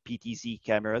between PTZ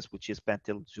cameras, which is pan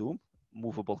tilt zoom,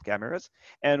 movable cameras,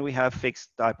 and we have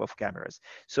fixed type of cameras.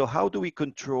 So how do we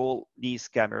control these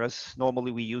cameras?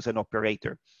 Normally, we use an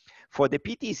operator. For the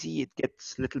PTZ, it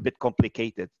gets a little bit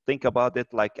complicated. Think about it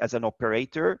like as an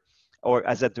operator or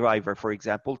as a driver, for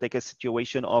example. Take a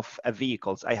situation of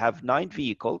vehicles. I have 9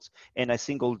 vehicles and a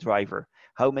single driver.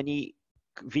 How many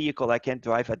vehicle I can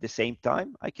drive at the same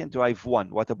time? I can drive 1.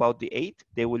 What about the 8?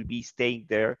 They will be staying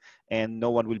there and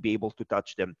no one will be able to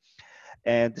touch them.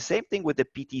 And the same thing with the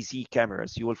PTZ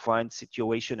cameras. You will find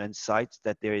situation and sites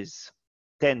that there is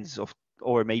tens of,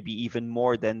 or maybe even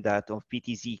more than that, of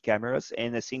PTZ cameras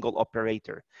and a single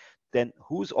operator. Then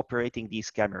who's operating these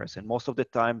cameras? And most of the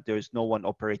time, there's no one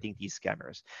operating these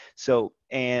cameras. So,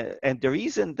 and the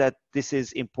reason that this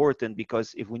is important,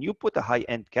 because if when you put a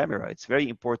high-end camera, it's very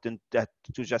important that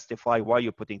to justify why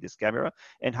you're putting this camera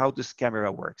and how this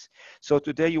camera works. So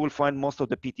today you will find most of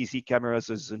the PTZ cameras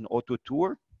as an auto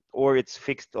tour, or it's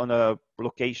fixed on a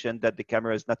location that the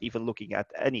camera is not even looking at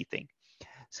anything.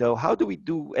 So how do we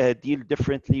deal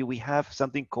differently? We have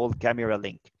something called camera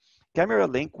link. Camera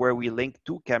link, where we link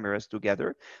 2 cameras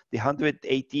together, the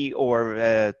 180 or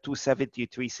 270,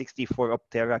 364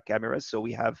 Optera cameras. So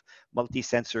we have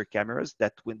multi-sensor cameras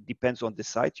that depends on the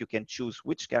site, you can choose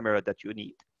which camera that you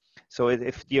need. So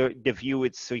if the view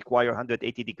it's require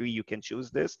 180 degree, you can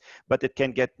choose this, but it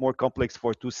can get more complex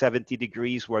for 270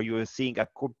 degrees where you're seeing a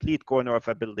complete corner of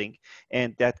a building,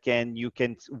 and that you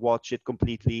can watch it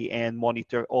completely and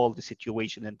monitor all the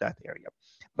situation in that area.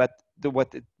 But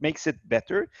what it makes it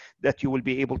better, that you will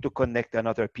be able to connect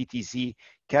another PTZ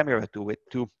camera to it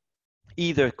to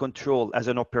either control as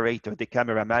an operator the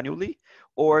camera manually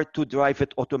or to drive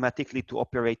it automatically to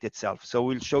operate itself. So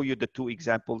we'll show you the 2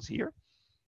 examples here.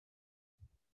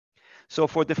 So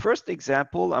for the first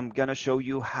example, I'm going to show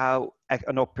you how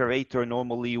an operator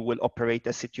normally will operate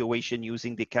a situation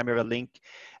using the camera link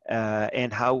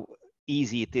and how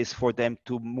easy it is for them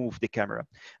to move the camera.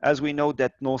 As we know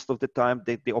that most of the time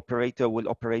the operator will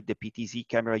operate the PTZ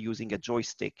camera using a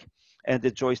joystick. And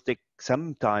the joystick,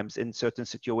 sometimes in certain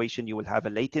situations, you will have a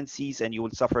latencies and you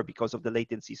will suffer because of the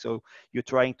latency. So you're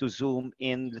trying to zoom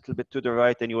in a little bit to the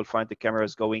right and you will find the camera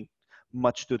is going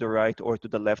much to the right or to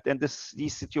the left, and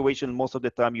these situations most of the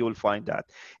time you will find that,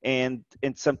 and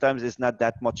sometimes it's not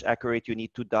that much accurate. You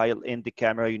need to dial in the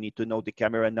camera, you need to know the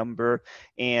camera number,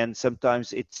 and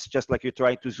sometimes it's just like you're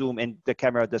trying to zoom and the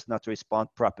camera does not respond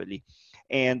properly.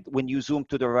 And when you zoom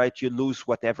to the right, you lose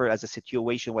whatever as a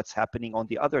situation what's happening on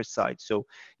the other side. So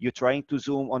you're trying to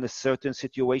zoom on a certain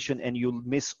situation and you'll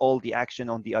miss all the action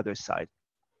on the other side.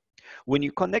 When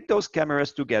you connect those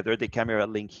cameras together, the camera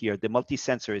link here, the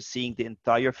multi-sensor is seeing the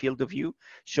entire field of view,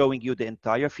 showing you the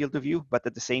entire field of view, but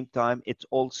at the same time, it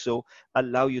also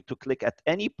allows you to click at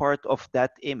any part of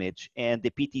that image, and the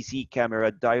PTZ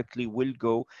camera directly will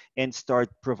go and start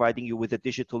providing you with a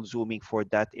digital zooming for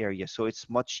that area. So it's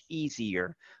much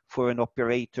easier for an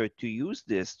operator to use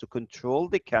this to control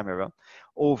the camera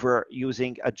over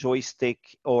using a joystick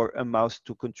or a mouse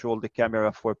to control the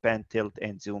camera for pan, tilt,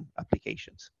 and zoom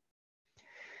applications.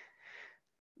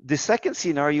 The second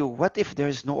scenario, what if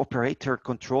there's no operator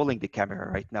controlling the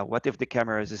camera right now? What if the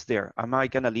camera is there? Am I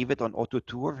gonna leave it on auto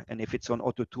tour? And if it's on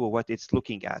auto tour, what it's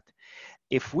looking at?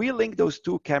 If we link those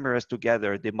 2 cameras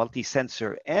together, the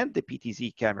multi-sensor and the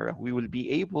PTZ camera, we will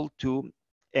be able to,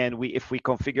 and if we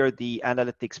configure the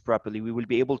analytics properly, we will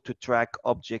be able to track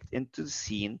object into the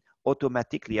scene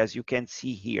automatically, as you can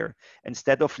see here.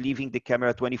 Instead of leaving the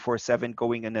camera 24/7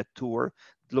 going on a tour,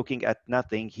 looking at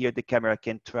nothing, here the camera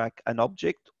can track an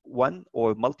object, one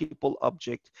or multiple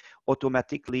object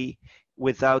automatically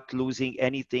without losing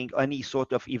anything, any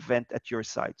sort of event at your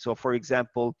site. So for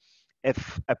example,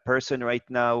 if a person right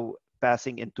now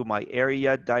passing into my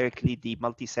area, directly the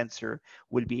multi-sensor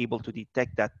will be able to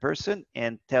detect that person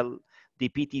and tell the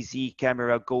PTZ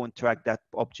camera go and track that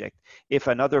object. If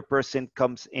another person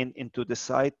comes into the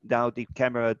site, now the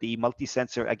camera, the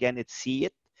multi-sensor, again, it see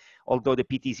it, although the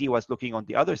PTZ was looking on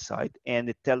the other side, and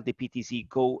it tell the PTZ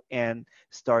go and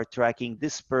start tracking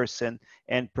this person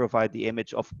and provide the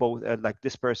image of both, like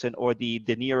this person or the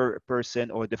nearer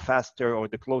person or the faster or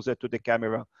the closer to the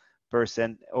camera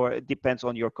person, or it depends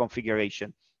on your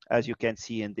configuration, as you can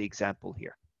see in the example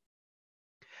here.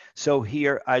 So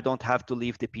here, I don't have to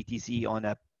leave the PTZ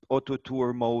auto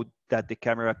tour mode that the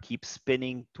camera keeps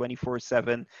spinning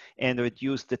 24/7 and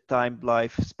reduce the time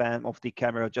lifespan of the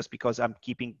camera just because I'm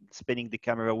keeping spinning the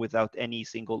camera without any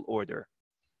single order.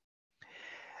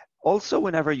 Also,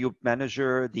 whenever you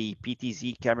measure the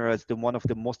PTZ cameras, one of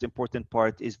the most important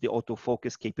part is the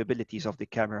autofocus capabilities of the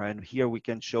camera. And here we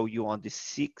can show you on the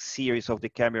 6 series of the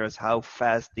cameras how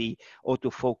fast the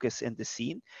autofocus in the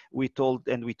scene. We told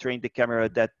and we trained the camera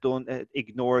that don't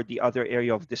ignore the other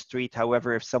area of the street.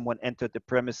 However, if someone entered the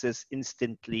premises,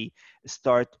 instantly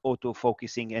start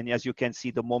autofocusing. And as you can see,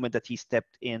 the moment that he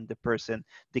stepped in,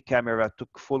 the camera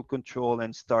took full control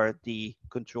and start the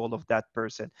control of that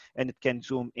person. And it can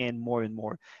zoom in more and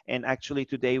more. And actually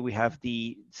today we have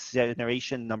the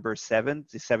generation number 7,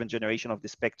 the 7th generation of the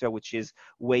Spectra, which is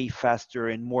way faster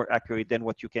and more accurate than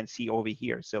what you can see over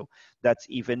here. So that's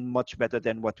even much better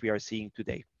than what we are seeing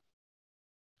today.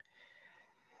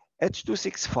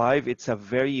 H.265, it's a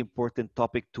very important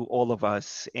topic to all of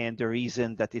us. And the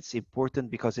reason that it's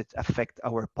important because it affects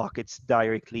our pockets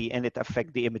directly and it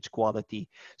affects the image quality.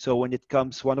 So when it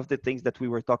comes, one of the things that we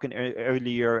were talking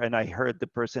earlier, and I heard the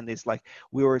person is like,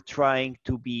 we were trying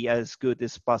to be as good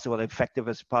as possible, effective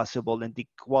as possible in the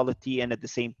quality and at the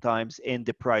same times in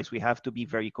the price. We have to be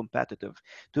very competitive.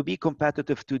 To be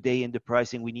competitive today in the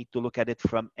pricing, we need to look at it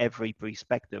from every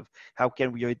perspective. How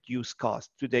can we reduce cost?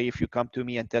 Today, if you come to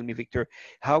me and tell me, Victor,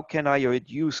 how can I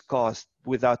reduce cost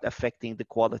without affecting the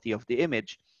quality of the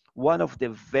image? One of the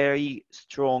very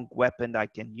strong weapon I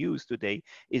can use today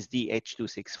is the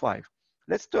H.265.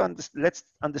 Let's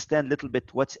understand a little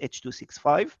bit what's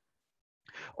H.265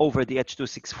 over the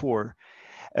H.264.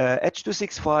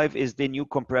 H.265 is the new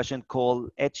compression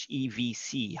called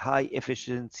HEVC, High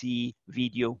Efficiency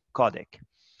Video Codec.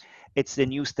 It's the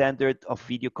new standard of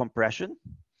video compression.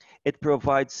 It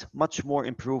provides much more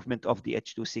improvement of the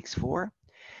H.264.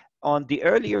 On the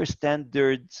earlier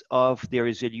standards of the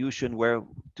resolution, where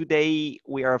today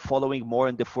we are following more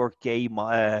in the 4K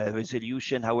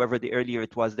resolution. However, the earlier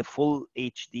it was the full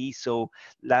HD. So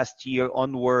last year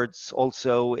onwards,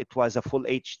 also it was a full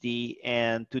HD.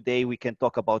 And today we can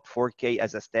talk about 4K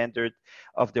as a standard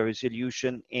of the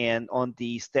resolution. And on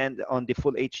the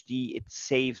full HD, it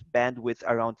saves bandwidth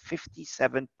around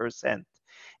 57%.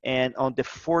 And on the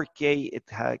 4K, it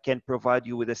can provide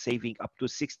you with a saving up to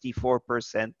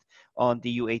 64% on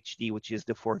the UHD, which is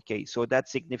the 4K. So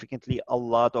that's significantly a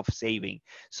lot of saving.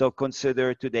 So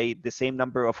consider today the same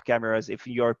number of cameras. If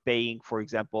you're paying, for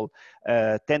example,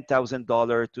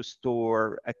 $10,000 to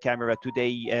store a camera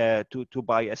today, to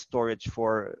buy a storage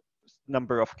for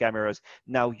number of cameras,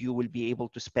 now you will be able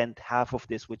to spend half of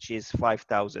this, which is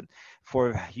 5,000 for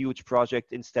a huge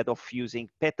project. Instead of using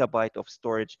petabyte of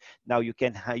storage, now you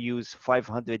can use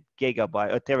 500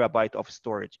 gigabyte or terabyte of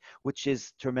storage, which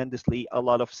is tremendously a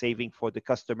lot of saving for the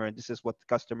customer. And this is what the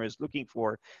customer is looking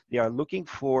for. They are looking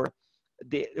for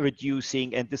the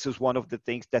reducing, and this is one of the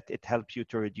things that it helps you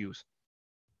to reduce.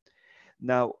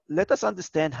 Now, let us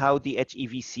understand how the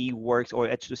HEVC works, or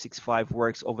H.265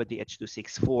 works over the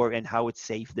H.264, and how it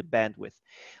saves the bandwidth.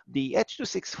 The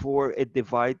H.264, it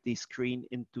divides the screen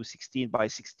into 16 by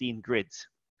 16 grids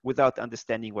without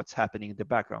understanding what's happening in the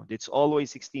background. It's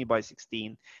always 16 by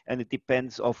 16, and it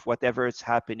depends of whatever is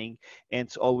happening, and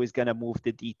it's always gonna move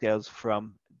the details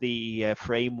from the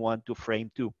frame 1 to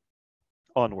frame 2.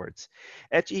 Onwards.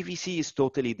 HEVC is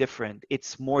totally different.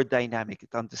 It's more dynamic.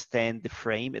 It understands the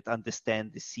frame, it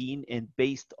understands the scene, and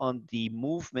based on the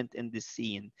movement in the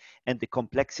scene and the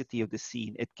complexity of the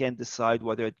scene, it can decide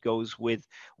whether it goes with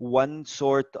one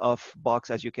sort of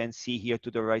box, as you can see here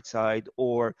to the right side,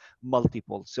 or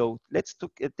multiple. So let's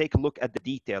take a look at the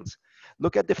details.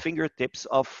 Look at the fingertips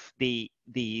of the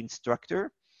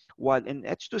instructor. While in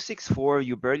H.264,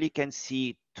 you barely can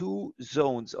see 2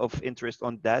 zones of interest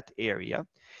on that area.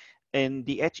 In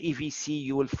the HEVC,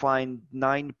 you will find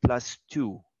 9 plus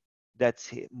 2.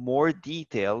 That's more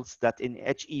details that in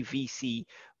HEVC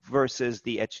versus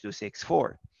the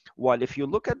H.264. While if you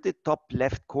look at the top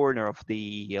left corner of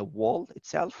the wall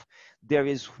itself, there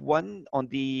is one on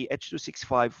the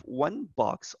H.265, one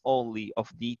box only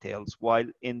of details, while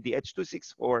in the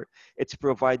H.264, it's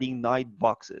providing 9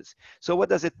 boxes. So what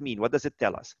does it mean? What does it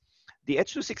tell us? The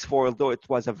H.264, although it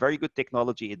was a very good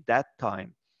technology at that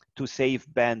time to save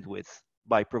bandwidth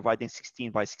by providing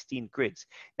 16 by 16 grids,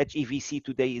 HEVC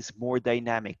today is more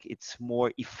dynamic, it's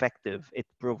more effective, it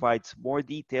provides more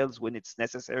details when it's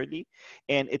necessary,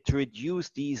 and it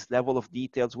reduces these level of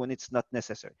details when it's not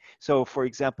necessary. So for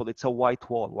example, it's a white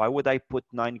wall. Why would I put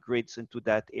 9 grids into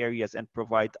that areas and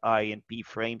provide I and P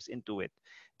frames into it?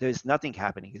 There's nothing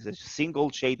happening. It's a single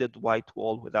shaded white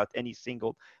wall without any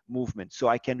single movement. So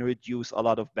I can reduce a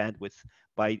lot of bandwidth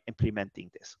by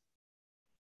implementing this.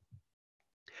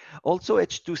 Also,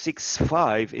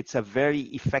 H.265, it's a very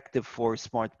effective for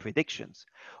smart predictions.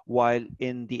 While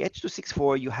in the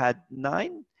H.264, you had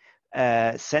 9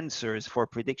 sensors for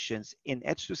predictions. In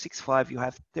H.265, you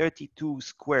have 32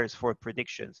 squares for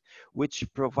predictions, which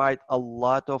provide a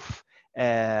lot of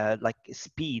like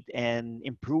speed and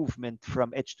improvement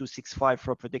from H.265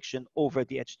 for prediction over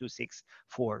the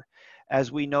H.264.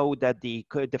 As we know that the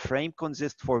frame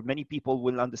consists, for many people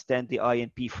will understand the I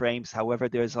and P frames. However,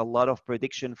 there's a lot of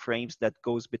prediction frames that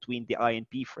goes between the I and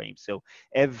P frames. So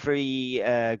every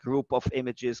group of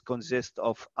images consists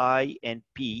of I and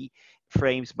P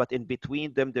frames, but in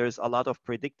between them, there's a lot of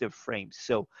predictive frames.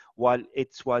 So while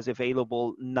it was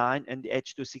available 9 in the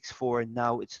H.264,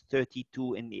 now it's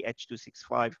 32 in the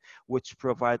H.265, which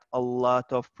provide a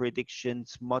lot of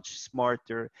predictions much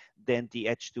smarter than the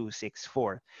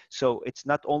H.264. So it's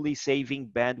not only saving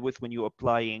bandwidth when you're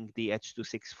applying the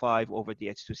H.265 over the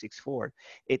H.264,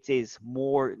 it is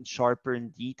more sharper in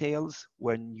details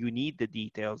when you need the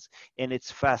details, and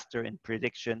it's faster in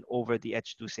prediction over the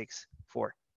H.264.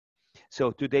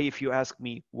 So today, if you ask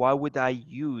me, why would I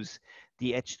use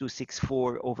the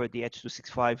H.264 over the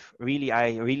H.265? Really,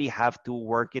 I really have to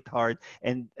work it hard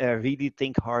and really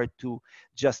think hard to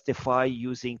justify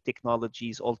using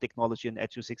technologies, all technology in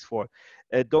H.264.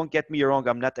 Don't get me wrong,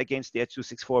 I'm not against the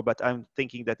H.264, but I'm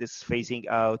thinking that it's phasing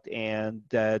out and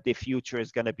the future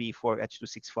is going to be for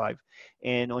H.265.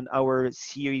 And on our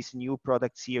series, new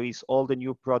product series, all the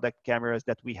new product cameras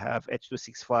that we have,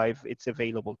 H.265, it's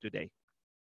available today.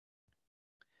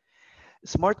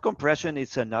 Smart compression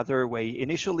is another way.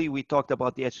 Initially, we talked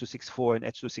about the H.264 and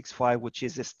H.265, which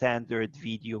is a standard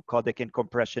video codec and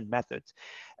compression method.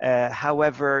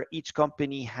 However, each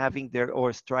company having their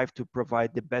or strive to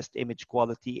provide the best image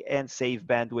quality and save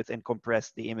bandwidth and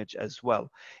compress the image as well.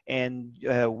 And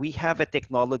we have a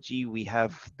technology, we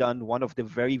have done one of the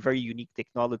very, very unique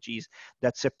technologies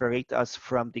that separate us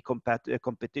from the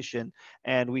competition,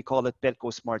 and we call it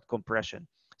Pelco Smart Compression.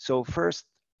 So first,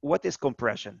 what is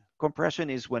compression? Compression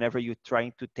is whenever you're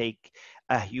trying to take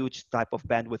a huge type of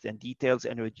bandwidth and details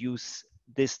and reduce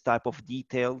this type of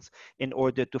details in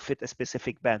order to fit a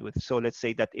specific bandwidth. So let's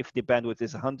say that if the bandwidth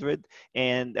is 100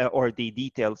 and or the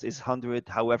details is 100,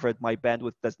 however, my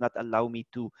bandwidth does not allow me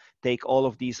to take all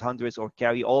of these hundreds or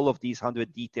carry all of these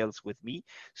 100 details with me.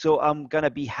 So I'm gonna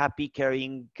be happy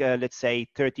carrying, let's say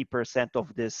 30%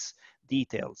 of this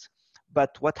details.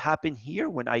 But what happened here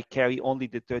when I carry only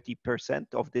the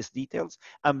 30% of these details,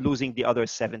 I'm losing the other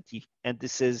 70. And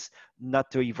this is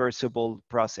not a reversible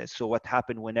process. So what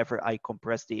happened whenever I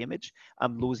compress the image,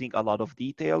 I'm losing a lot of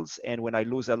details. And when I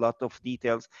lose a lot of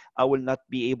details, I will not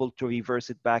be able to reverse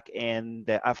it back. And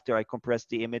after I compress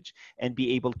the image and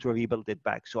be able to rebuild it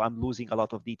back. So I'm losing a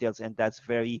lot of details, and that's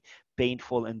very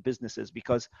painful in businesses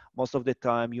because most of the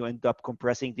time you end up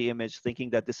compressing the image thinking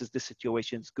that this is the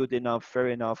situation, it's good enough, fair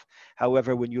enough.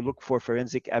 However, when you look for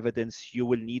forensic evidence, you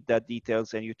will need that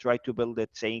details and you try to build it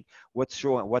saying, what's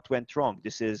wrong, what went wrong?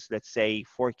 This is, let's say,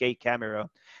 4K camera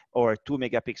or 2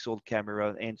 megapixel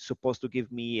camera and supposed to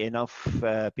give me enough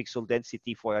pixel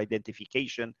density for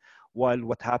identification. While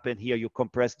what happened here, you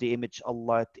compress the image a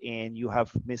lot and you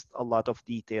have missed a lot of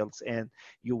details and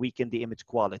you weaken the image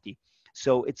quality.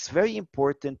 So it's very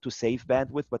important to save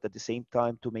bandwidth, but at the same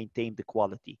time to maintain the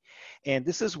quality. And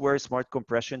this is where smart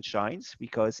compression shines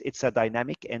because it's a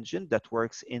dynamic engine that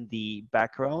works in the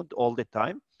background all the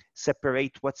time,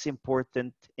 separate what's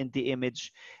important in the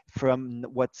image from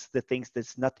what's the things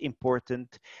that's not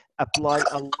important, apply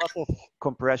a lot of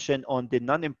compression on the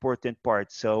non-important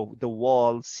parts. So the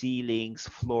walls, ceilings,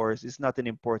 floors is not an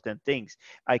important things.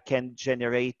 I can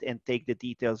generate and take the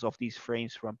details of these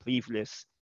frames from previous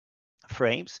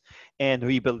frames and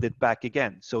rebuild it back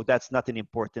again. So that's not an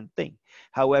important thing.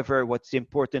 However, what's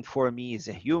important for me is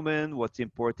a human. What's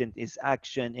important is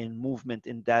action and movement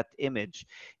in that image.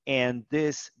 And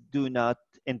this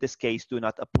in this case, do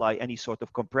not apply any sort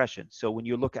of compression. So when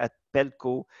you look at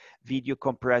Pelco video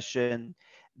compression,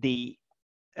 the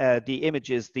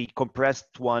images, the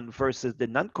compressed one versus the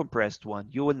non-compressed one,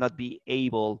 you will not be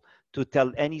able to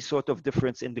tell any sort of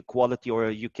difference in the quality, or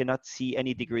you cannot see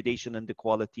any degradation in the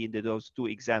quality in those two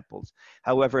examples.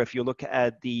 However, if you look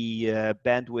at the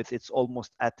bandwidth, it's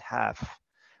almost at half.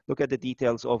 Look at the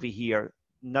details over here.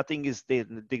 Nothing is the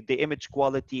image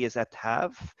quality is at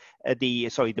half. The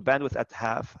bandwidth at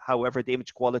half. However, the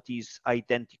image quality is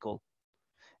identical.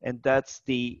 And that's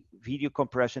the video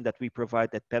compression that we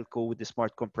provide at Pelco with the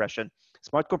smart compression.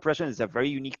 Smart compression is a very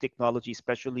unique technology,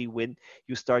 especially when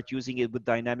you start using it with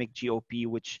dynamic GOP,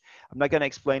 which I'm not going to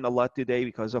explain a lot today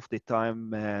because of the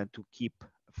time to keep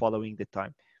following the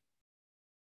time.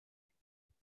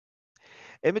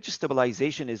 Image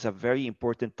stabilization is a very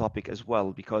important topic as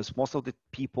well, because most of the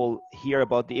people hear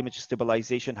about the image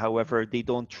stabilization, however, they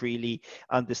don't really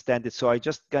understand it. So I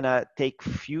just gonna take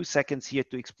few seconds here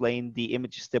to explain the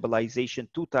image stabilization,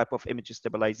 two type of image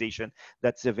stabilization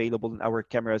that's available in our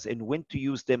cameras, and when to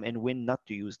use them and when not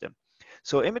to use them.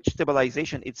 So image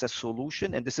stabilization, it's a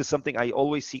solution, and this is something I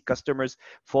always see customers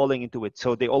falling into it.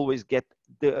 So they always get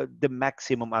the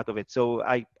maximum out of it. So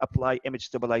I apply image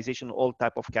stabilization on all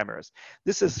type of cameras.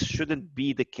 This shouldn't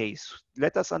be the case.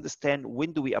 Let us understand,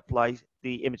 when do we apply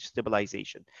the image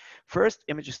stabilization. First,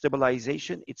 image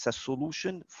stabilization, it's a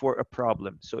solution for a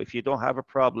problem. So if you don't have a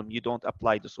problem, you don't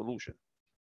apply the solution.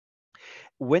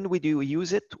 When we do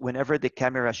use it? Whenever the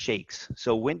camera shakes.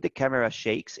 So when the camera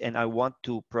shakes and I want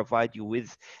to provide you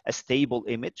with a stable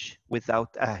image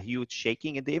without a huge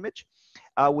shaking in the image,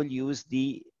 I will use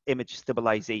the image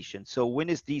stabilization. So when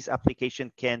is these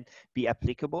application can be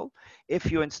applicable?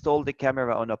 If you install the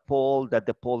camera on a pole that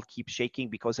the pole keeps shaking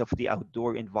because of the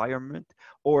outdoor environment,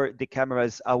 or the camera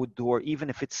is outdoor, even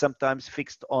if it's sometimes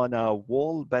fixed on a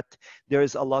wall, but there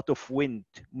is a lot of wind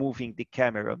moving the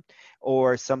camera,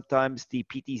 or sometimes the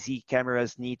PTZ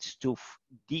cameras needs to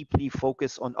deeply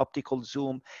focus on optical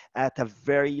zoom at a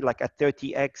very like a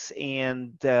 30x,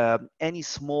 and any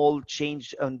small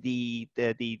change on the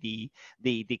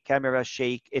camera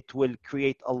shake, it will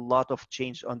create a lot of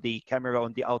change on the camera,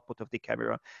 on the output of the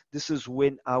camera. This is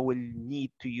when I will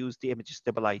need to use the image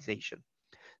stabilization.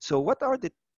 So what are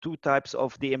the two types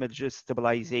of the image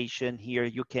stabilization here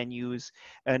you can use?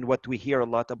 And what we hear a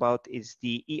lot about is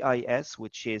the EIS,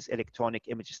 which is electronic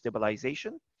image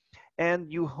stabilization.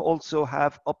 And you also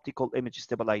have optical image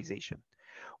stabilization,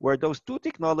 where those two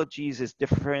technologies is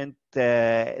different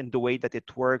in the way that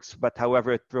it works, but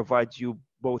however, it provides you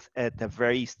both at a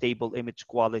very stable image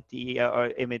quality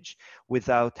or image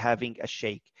without having a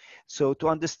shake. So to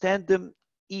understand them,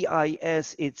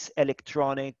 EIS, it's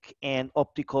electronic, and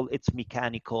optical, it's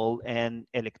mechanical and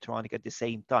electronic at the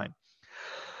same time.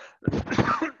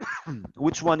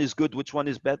 Which one is good? Which one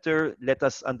is better? Let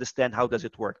us understand how does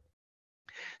it work.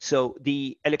 So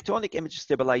the electronic image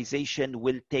stabilization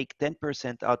will take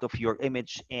 10% out of your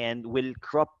image and will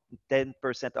crop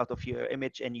 10% out of your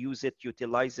image and use it,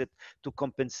 utilize it to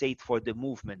compensate for the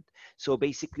movement. So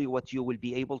basically what you will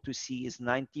be able to see is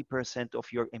 90% of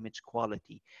your image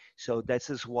quality. So this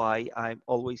is why I'm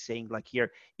always saying, like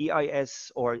here,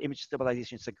 EIS or image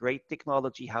stabilization is a great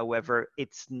technology. However,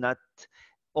 it's not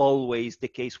always the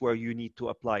case where you need to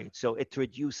apply it. So it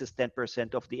reduces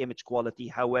 10% of the image quality.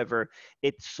 However,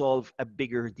 it solves a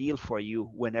bigger deal for you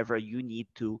whenever you need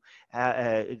to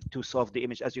solve the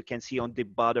image, as you can see on the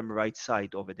bottom right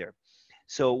side over there.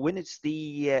 So when it's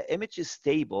the image is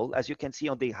stable, as you can see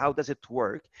on the how does it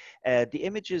work, the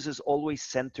images is always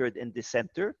centered in the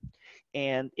center.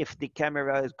 And if the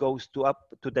camera goes to up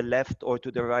to the left or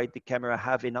to the right, the camera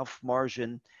have enough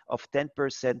margin of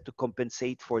 10% to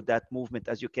compensate for that movement,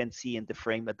 as you can see in the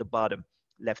frame at the bottom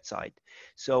left side.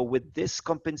 So with this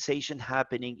compensation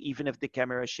happening, even if the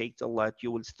camera shakes a lot,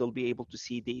 you will still be able to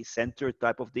see the center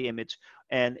type of the image,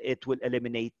 and it will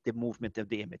eliminate the movement of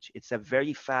the image. It's a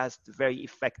very fast, very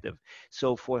effective.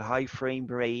 So for high frame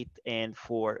rate and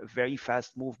for very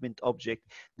fast movement object,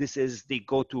 this is the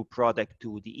go-to product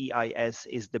too. The EIS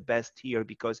is the best here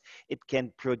because it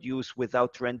can produce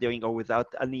without rendering or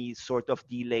without any sort of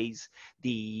delays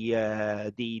the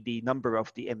number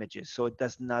of the images. So it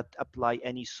does not apply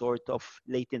any sort of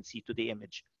latency to the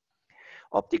image.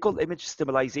 Optical image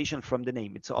stabilization, from the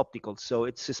name, it's optical. So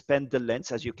it suspend the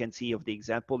lens, as you can see of the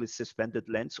example, it's suspended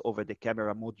lens over the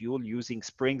camera module using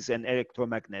springs and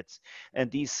electromagnets.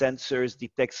 And these sensors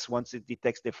detects, once it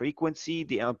detects the frequency,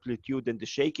 the amplitude and the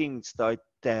shaking, start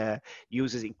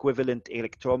uses equivalent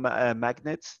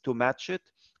electromagnets to match it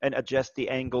and adjust the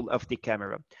angle of the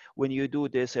camera. When you do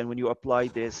this and when you apply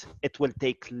this, it will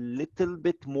take little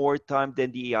bit more time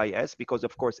than the EIS because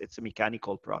of course it's a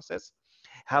mechanical process.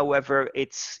 However,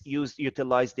 it's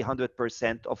utilize the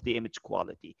 100% of the image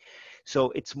quality.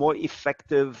 So it's more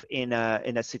effective in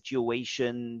a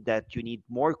situation that you need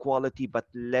more quality, but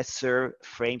lesser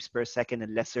frames per second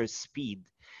and lesser speed.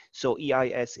 So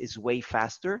EIS is way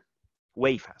faster,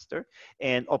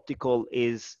 and optical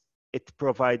is, it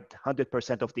provide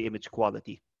 100% of the image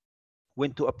quality.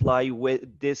 When to apply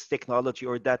with this technology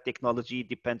or that technology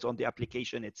depends on the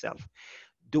application itself.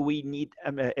 Do we need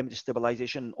image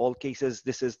stabilization in all cases?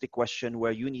 This is the question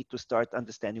where you need to start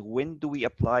understanding when do we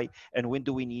apply and when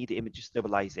do we need image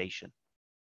stabilization.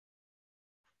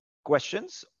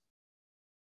 Questions?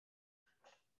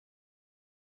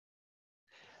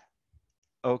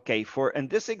 Okay, in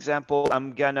this example,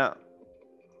 I'm gonna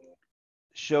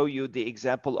show you the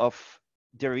example of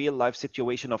the real life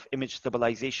situation of image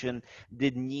stabilization,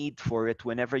 the need for it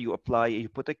whenever you apply, you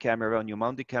put a camera and you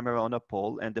mount the camera on a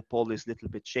pole and the pole is a little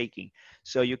bit shaking.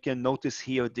 So you can notice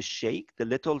here the shake, the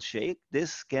little shake.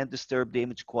 This can disturb the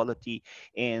image quality.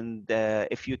 And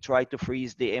if you try to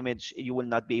freeze the image, you will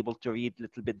not be able to read a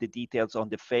little bit the details on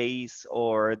the face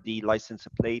or the license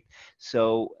plate.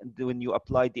 So when you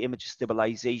apply the image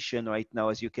stabilization right now,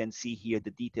 as you can see here,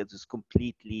 the details is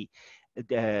completely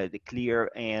the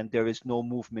clear and there is no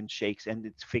movement shakes, and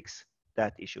it's fixed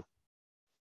that issue.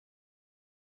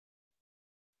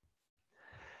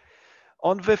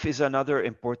 ONVIF is another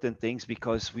important thing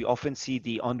because we often see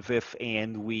the ONVIF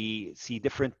and we see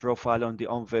different profile on the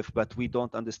ONVIF, but we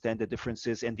don't understand the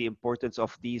differences and the importance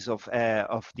of these of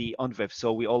the ONVIF.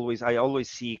 So I always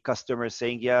see customers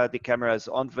saying, yeah, the camera is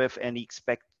ONVIF, and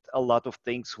expect a lot of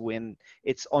things when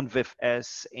it's ONVIF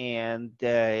S, and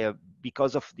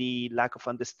because of the lack of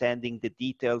understanding the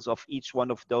details of each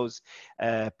one of those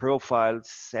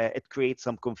profiles, it creates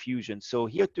some confusion. So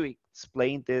here to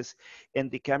explain this, in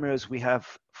the cameras we have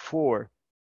 4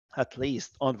 at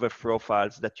least ONVIF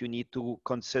profiles that you need to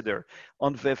consider.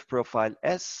 ONVIF profile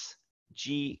S,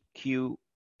 G, Q,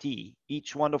 T.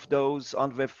 Each one of those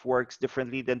ONVIF works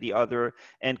differently than the other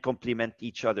and complement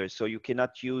each other. So you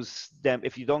cannot use them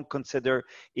if you don't consider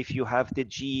if you have the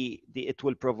G, it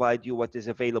will provide you what is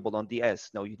available on the S.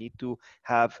 No, you need to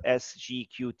have S, G,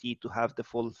 Q, T to have the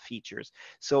full features.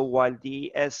 So while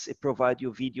the S provide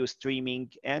you video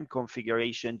streaming and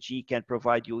configuration, G can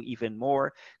provide you even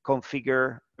more: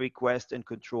 configure, request, and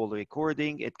control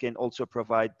recording. It can also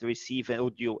provide receive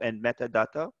audio and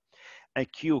metadata. A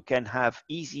Q can have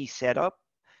easy setup,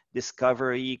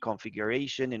 discovery,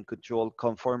 configuration, and control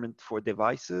conformant for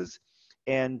devices.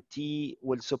 And T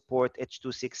will support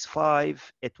H.265.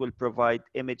 It will provide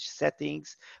image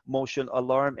settings, motion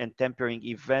alarm, and tempering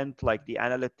event like the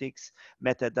analytics,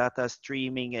 metadata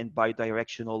streaming, and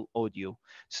bidirectional audio.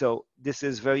 So this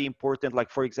is very important.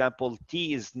 Like, for example,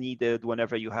 T is needed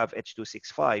whenever you have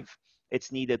H.265.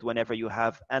 It's needed whenever you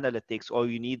have analytics or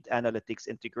you need analytics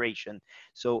integration.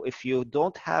 So if you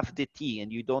don't have the T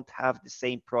and you don't have the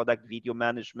same product video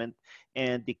management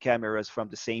and the cameras from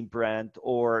the same brand,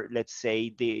 or let's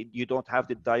say you don't have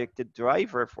the directed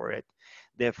driver for it,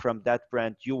 from that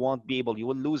brand, you won't be able, you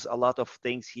will lose a lot of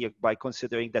things here by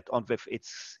considering that ONVIF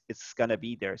it's gonna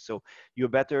be there. So you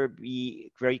better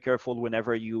be very careful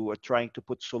whenever you are trying to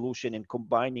put solution in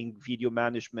combining video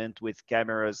management with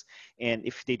cameras, and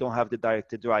if they don't have the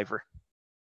directed driver.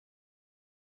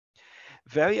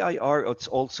 VARI-IR, it's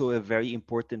also a very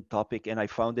important topic, and I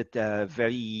found it a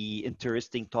very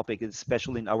interesting topic,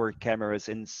 especially in our cameras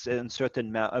and in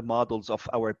certain models of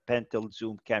our Pentel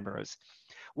zoom cameras.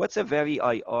 What's a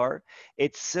VARI-IR?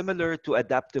 It's similar to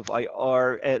adaptive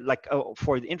IR.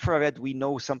 For the infrared, we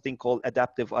know something called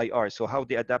adaptive IR. So how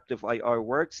the adaptive IR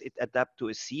works, it adapts to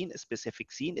a scene, a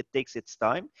specific scene. It takes its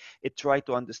time. It tries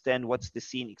to understand what's the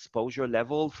scene exposure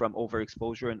level from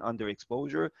overexposure and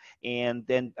underexposure, and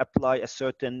then apply a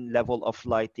certain level of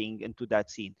lighting into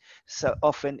that scene. So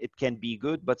often it can be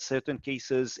good, but certain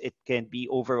cases it can be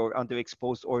over or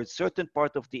underexposed, or a certain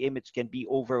part of the image can be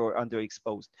over or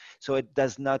underexposed. So it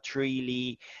does not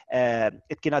really,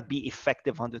 it cannot be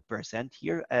effective 100%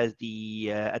 here as the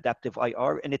adaptive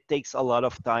IR, and it takes a lot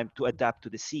of time to adapt to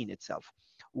the scene itself.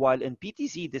 While in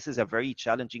PTZ, this is a very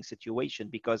challenging situation,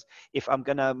 because if I'm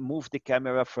gonna move the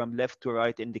camera from left to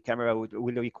right and the camera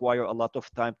will require a lot of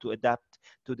time to adapt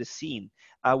to the scene,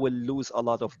 I will lose a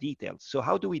lot of details. So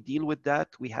how do we deal with that?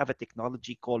 We have a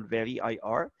technology called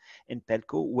VARI-IR in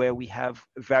Pelco, where we have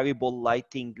variable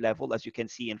lighting level, as you can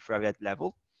see, infrared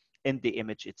level in the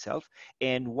image itself.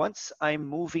 And once I'm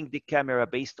moving the camera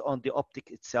based on the optic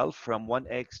itself from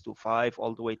 1x to 5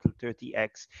 all the way to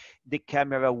 30x, the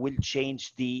camera will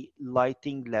change the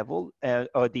lighting level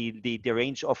or the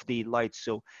range of the lights.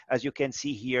 So as you can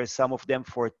see here, some of them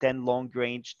for 10 long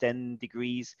range, 10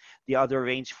 degrees, the other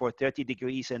range for 30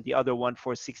 degrees, and the other one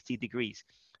for 60 degrees.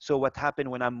 So what happened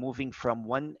when I'm moving from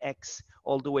 1x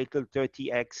all the way to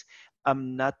 30x,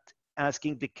 I'm not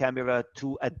asking the camera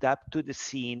to adapt to the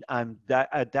scene. I'm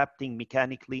adapting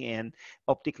mechanically and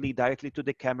optically directly to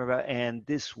the camera, and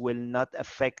this will not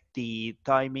affect the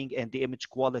timing and the image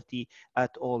quality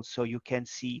at all. So you can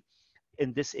see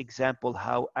in this example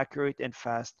how accurate and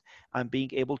fast I'm being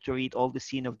able to read all the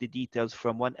scene of the details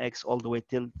from 1x all the way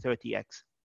till 30x.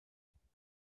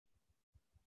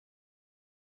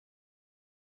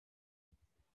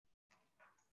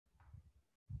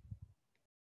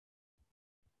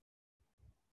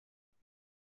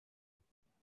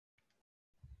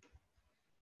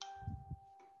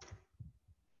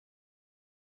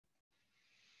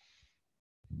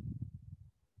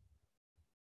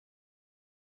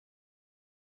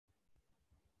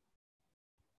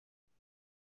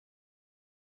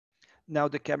 Now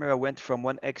the camera went from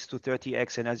 1x to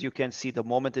 30x, and as you can see, the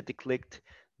moment that it clicked,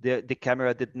 the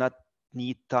camera did not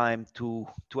need time to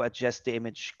adjust the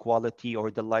image quality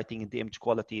or the lighting in the image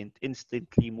quality, and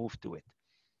instantly moved to it.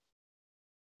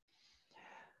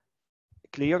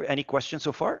 Clear? Any questions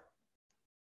so far?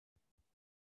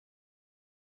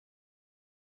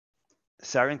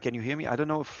 Saren, can you hear me? I don't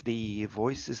know if the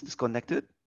voice is disconnected.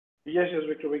 Yes,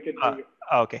 Victor, we can hear you.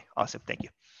 Okay, awesome, thank you.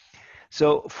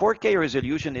 So 4K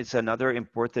resolution is another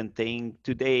important thing.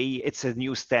 Today, it's a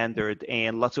new standard,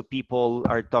 and lots of people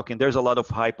are talking. There's a lot of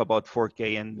hype about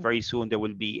 4K, and very soon there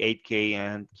will be 8K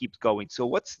and keeps going. So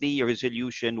what's the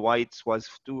resolution? Why it was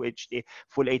full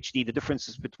HD, the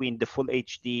differences between the full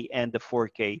HD and the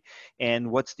 4K, and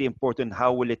what's the important,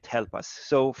 how will it help us?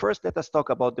 So first, let us talk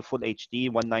about the full HD,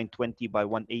 1920 by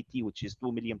 180, which is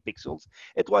 2 million pixels.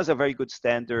 It was a very good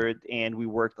standard, and we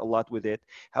worked a lot with it.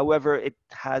 However, it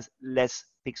has less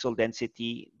pixel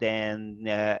density than,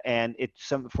 and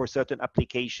for certain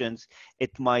applications, it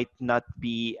might not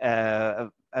be a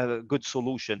good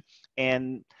solution.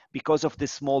 And because of the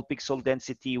small pixel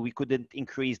density, we couldn't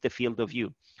increase the field of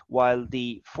view. While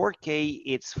the 4K,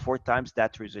 it's 4 times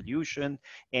that resolution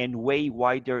and way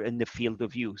wider in the field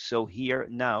of view. So here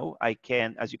now I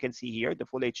can, as you can see here, the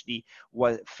full HD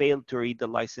failed to read the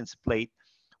license plate,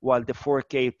 while the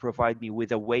 4K provide me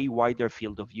with a way wider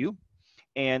field of view.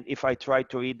 And if I try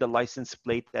to read the license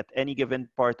plate at any given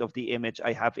part of the image,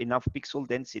 I have enough pixel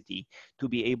density to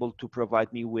be able to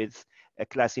provide me with a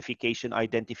classification,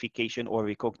 identification, or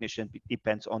recognition. It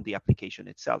depends on the application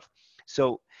itself.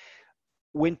 So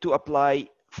when to apply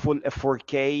full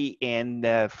 4K,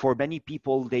 and for many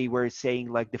people, they were saying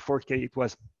like the 4K,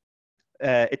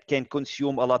 it can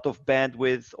consume a lot of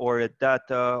bandwidth or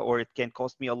data, or it can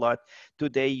cost me a lot.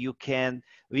 Today, you can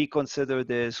reconsider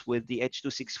this with the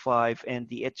H.265 and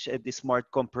the smart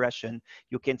compression.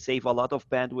 You can save a lot of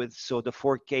bandwidth. So the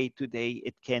 4K today,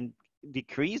 it can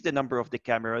decrease the number of the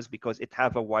cameras because it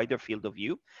have a wider field of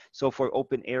view. So for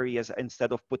open areas,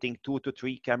 instead of putting 2 to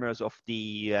 3 cameras of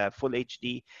the full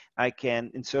HD, I can,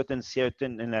 in certain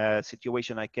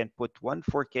situation, I can put one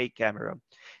 4K camera.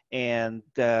 And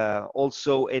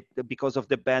also, because of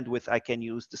the bandwidth, I can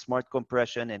use the smart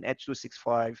compression and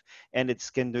H.265, and it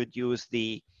can reduce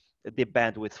the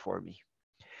bandwidth for me.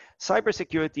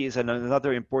 Cybersecurity is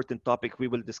another important topic. We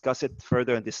will discuss it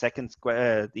further in the second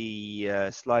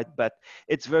slide, but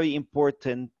it's very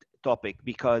important topic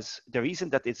because the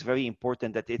reason that it's very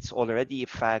important, that it's already a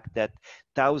fact that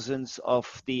thousands of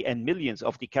and millions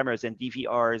of the cameras and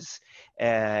DVRs,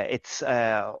 it's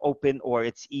open, or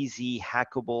it's easy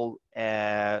hackable,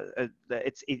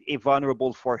 it's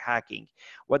vulnerable for hacking.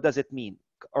 What does it mean?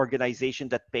 Organization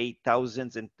that pay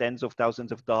thousands and tens of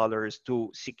thousands of dollars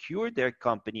to secure their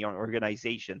company or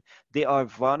organization, they are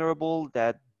vulnerable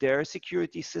that their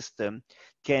security system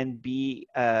can be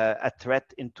a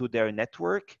threat into their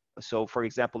network. So for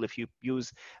example, if you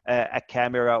use a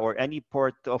camera or any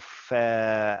part of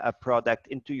a product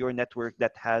into your network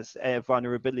that has a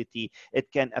vulnerability, it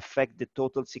can affect the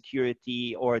total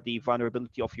security or the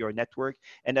vulnerability of your network.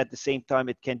 And at the same time,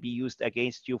 it can be used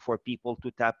against you for people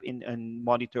to tap in and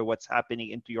monitor what's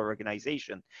happening into your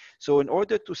organization. So in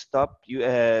order to stop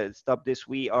this,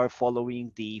 we are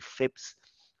following the FIPS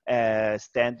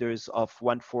standards of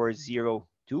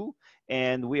 1402,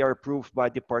 and we are approved by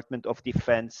Department of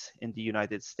Defense in the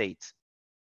United States.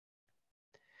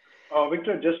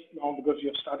 Victor, just now, because you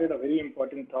have started a very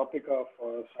important topic of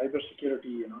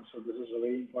cybersecurity, so this is a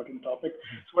very important topic.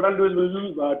 So what I'll do is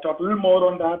we'll talk a little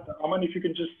more on that. Aman, if you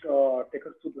can just take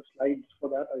us through the slides for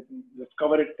that, I think let's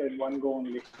cover it in one go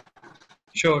only.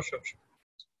 Sure.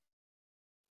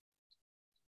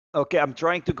 Okay, I'm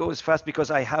trying to go as fast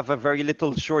because I have a very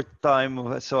little short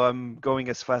time, so I'm going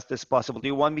as fast as possible. Do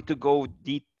you want me to go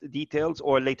details,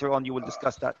 or later on you will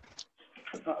discuss that?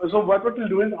 So what we'll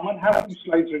do is, Aman has some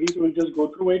slides ready, so we'll just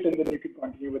go through it, and then you can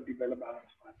continue with the weather balance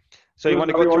part. So you want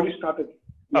to go through? We already started.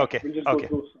 Yeah, okay. We'll just go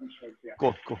through some slides. Yeah.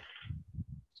 Cool.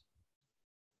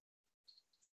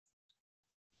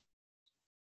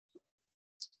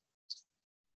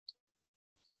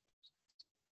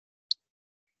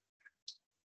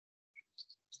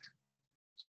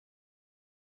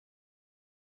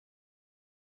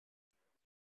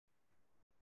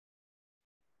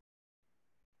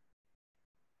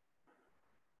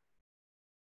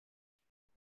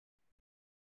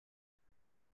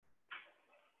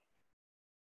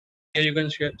 Here you can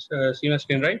see my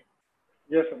screen, right?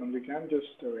 Yes, Aman, we can just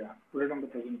put it on the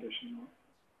presentation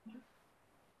now.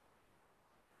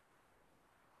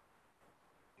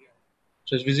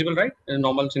 So it's visible, right? A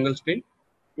normal single screen.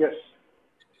 Yes.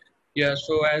 Yeah,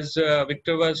 so as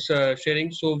Victor was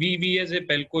sharing, so we as a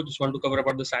Pelco just want to cover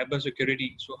about the cyber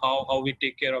security. So how we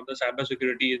take care of the cyber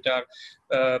security is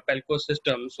our Pelco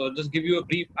system. So just give you a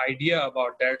brief idea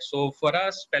about that. So for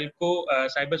us, Pelco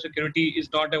cyber security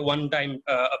is not a one-time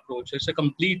approach. It's a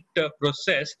complete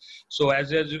process. So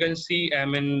as you can see, I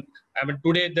mean,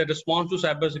 today the response to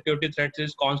cybersecurity threats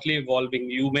is constantly evolving.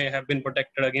 You may have been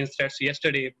protected against threats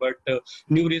yesterday, but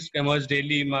new risks emerge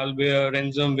daily, malware,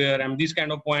 ransomware, and these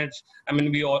kind of points. I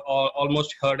mean, we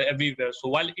almost heard everywhere. So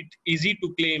while it's easy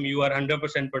to claim you are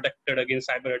 100% protected against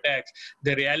cyber attacks,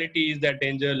 the reality is that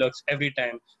danger lurks every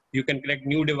time. You can connect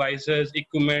new devices,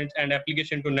 equipment, and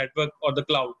application to network or the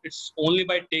cloud. It's only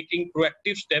by taking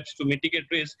proactive steps to mitigate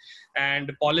risk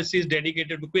and policies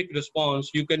dedicated to quick response,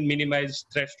 you can minimize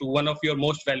threats to one of your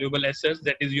most valuable assets,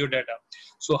 that is your data.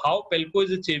 So how Pelco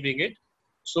is achieving it?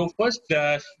 So first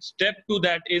step to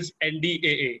that is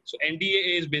NDAA. So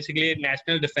NDAA is basically a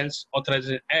National Defense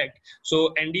Authorization Act.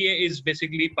 So NDAA is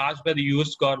basically passed by the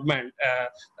US government.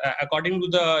 According to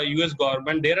the US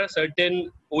government, there are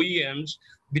certain OEMs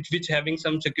which having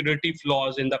some security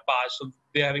flaws in the past. So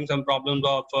they're having some problems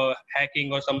of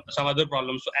hacking or some other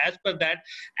problems. So as per that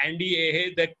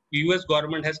NDAA, the US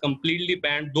government has completely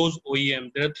banned those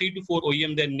OEMs. There are 3 to 4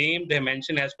 OEMs, their name they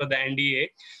mention as per the NDAA.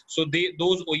 So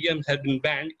those OEMs have been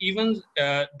banned. Even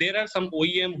there are some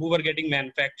OEM who were getting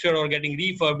manufactured or getting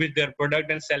refurbished their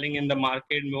product and selling in the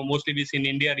market, mostly we see in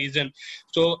India region.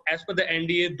 So as per the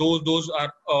NDA,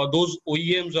 those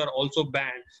OEMs are also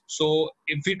banned. So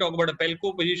if we talk about a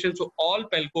Pelco position, so all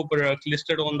Pelco products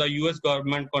listed on the US government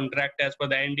contract as per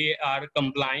the NDA are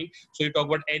complying. So you talk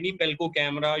about any Pelco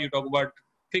camera, you talk about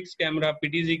fixed camera,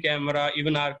 PTZ camera,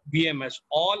 even our VMS,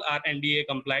 all are NDA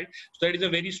compliant. So that is a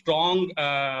very strong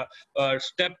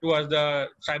step towards the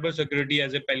cyber security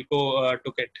as a Pelco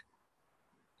took it.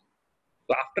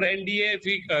 So after NDA,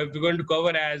 if we're going to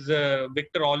cover, as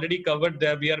Victor already covered,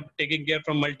 there we are taking care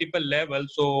from multiple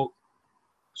levels.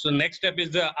 So next step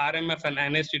is the RMF and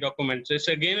NST documents. So it's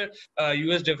again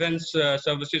US Defense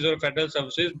Services or Federal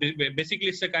Services. Basically,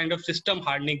 it's a kind of system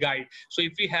hardening guide. So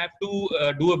if we have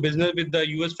to do a business with the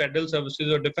US Federal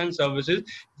Services or Defense Services,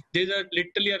 there's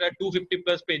literally a 250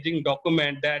 plus paging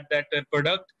document that a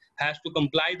product has to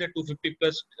comply the 250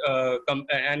 plus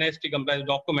NST compliance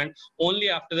document. Only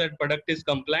after that product is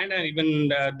compliant, and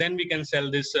even then we can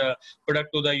sell this product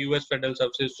to the US Federal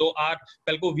Services. So our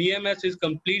Pelco VMS is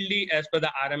completely as per the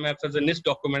RMF as a NIST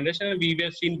documentation, and we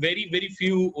have seen very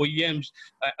few OEMs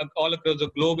all across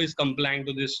the globe is complying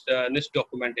to this NIST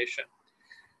documentation.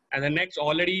 And the next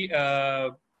already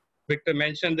Victor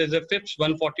mentioned there's a FIPS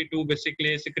 142,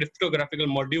 basically it's a cryptographical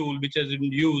module which has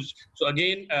been used. So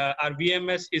again, our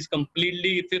VMS is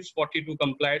completely FIPS 42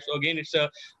 compliant. So again, it's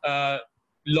a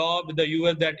law with the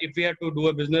US that if we have to do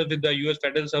a business with the US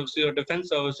Federal Services or Defense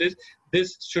Services,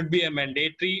 this should be a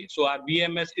mandatory. So our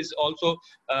VMS is also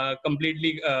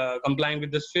completely complying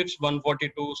with this FIPS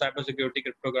 142 cybersecurity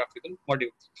cryptographical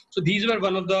module. So these were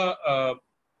one of the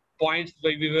points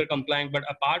where we were complying. But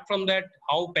apart from that,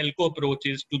 how Pelco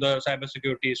approaches to the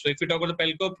cybersecurity. So if you talk about the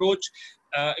Pelco approach,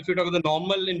 if you talk about the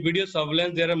normal in video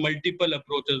surveillance, there are multiple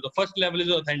approaches. The first level is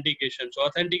authentication. So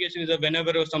authentication is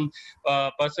whenever some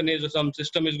person is or some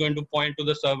system is going to point to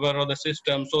the server or the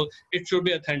system, so it should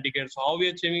be authenticated. So how we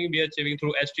are achieving? We are achieving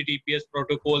through HTTPS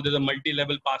protocol. There's a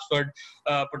multi-level password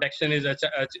protection is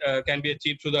can be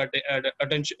achieved through the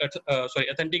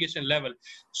authentication level.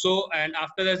 So and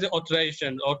after that, the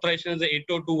authorization is the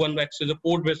 8021X, is a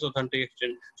port-based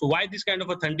authentication. So why this kind of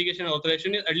authentication and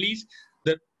authorization is at least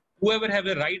the whoever have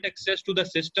the right access to the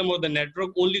system or the network,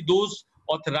 only those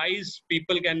authorized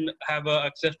people can have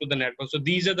access to the network. So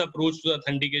these are the approach to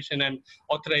authentication and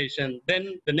authorization.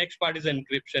 Then the next part is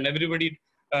encryption. Everybody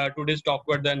today's talk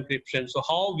about the encryption. So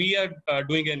how we are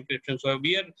doing encryption? So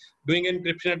we are doing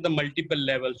encryption at the multiple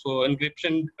levels. So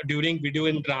encryption during video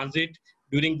in transit,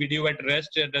 during video at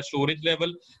rest at the storage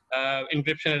level,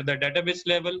 encryption at the database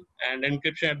level, and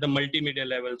encryption at the multimedia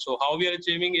level. So how we are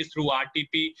achieving is through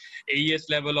RTP, AES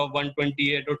level of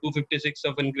 128 or 256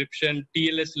 of encryption,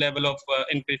 TLS level of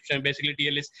encryption. Basically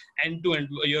TLS end-to-end,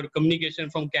 your communication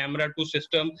from camera to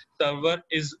system server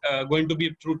is going to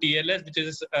be through TLS, which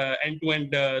is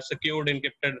end-to-end secured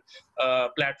encrypted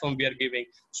platform we are giving.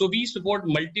 So we support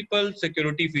multiple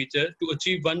security features to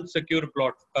achieve one secure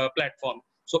platform.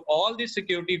 So all these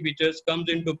security features comes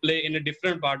into play in a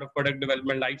different part of product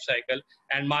development lifecycle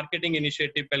and marketing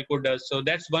initiative Pelco does. So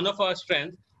that's one of our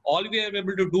strengths. All we are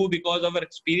able to do because of our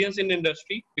experience in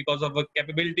industry, because of the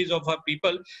capabilities of our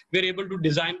people, we're able to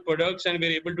design products and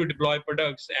we're able to deploy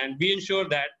products. And we ensure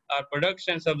that our products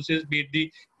and services meet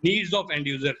the needs of end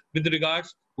user with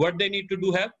regards what they need to do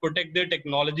have, protect their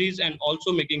technologies, and also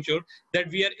making sure that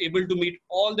we are able to meet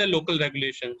all the local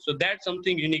regulations. So that's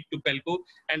something unique to Pelco,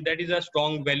 and that is a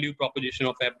strong value proposition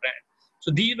of our brand. So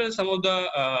these were some of the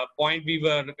points we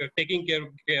were taking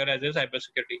care as a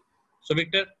cybersecurity. So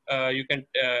Victor, you can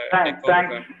take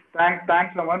forward.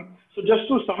 Thanks, Aman. So just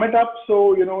to sum it up,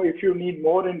 so if you need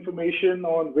more information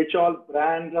on which all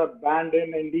brands are banned in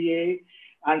NDA,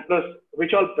 and plus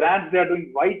which all brands they are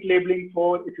doing white labeling for,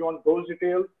 if you want those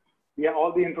details, yeah,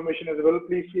 all the information is available.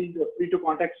 Please feel free to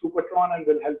contact Supertron, and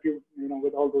we'll help you,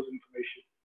 with all those information.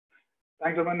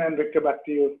 Thanks, Aman, and Victor, back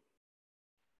to you.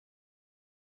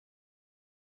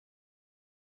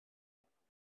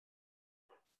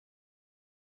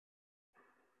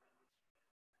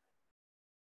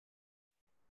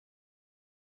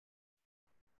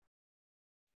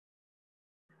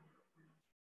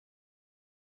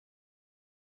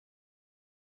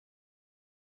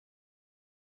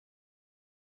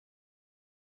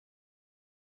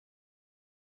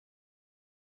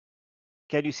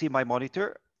 Can you see my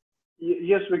monitor?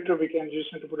 Yes, Victor, we can.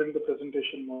 Just need to put it in the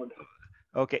presentation mode.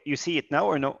 Okay, you see it now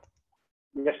or no?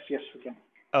 Yes, we can.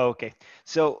 Okay,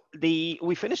 so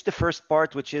we finished the first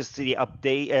part, which is the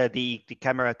update, the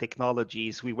camera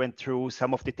technologies. We went through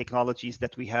some of the technologies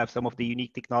that we have, some of the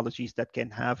unique technologies that can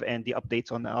have, and the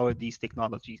updates on these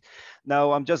technologies.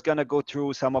 Now I'm just gonna go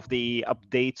through some of the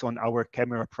updates on our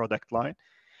camera product line.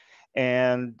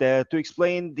 And to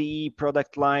explain the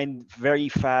product line very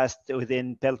fast,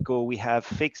 within Pelco, we have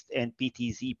fixed and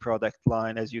PTZ product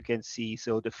line, as you can see.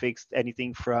 So the fixed,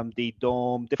 anything from the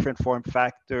dome, different form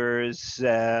factors,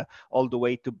 all the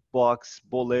way to box,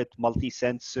 bullet,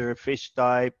 multi-sensor, fish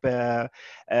type,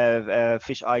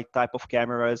 fish eye type of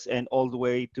cameras, and all the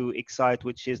way to Excite,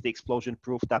 which is the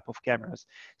explosion-proof type of cameras.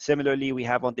 Similarly, we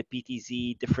have on the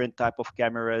PTZ different type of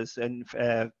cameras and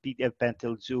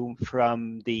pentel zoom,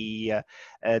 from the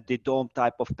dome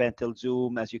type of pentel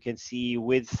zoom, as you can see,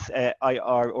 with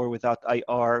IR or without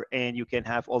IR, and you can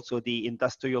have also the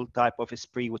industrial type of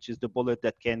Esprit, which is the bullet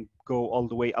that can go all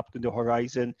the way up to the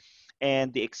horizon,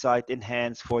 and the Excite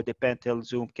Enhance for the pentel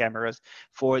zoom cameras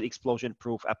for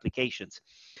explosion-proof applications.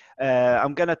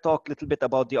 I'm gonna talk a little bit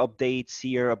about the updates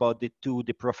here, about the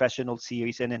professional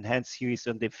series and enhanced series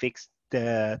on the fixed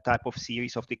type of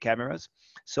series of the cameras.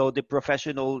 So the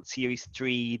professional series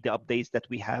 3, the updates that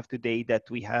we have today, that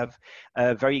we have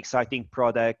a very exciting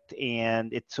product,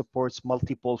 and it supports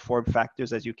multiple form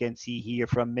factors, as you can see here,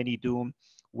 from mini doom,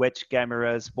 wedge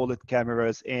cameras, bullet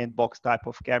cameras, and box type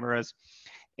of cameras.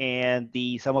 And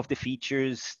some of the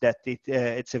features that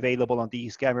it's available on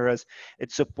these cameras: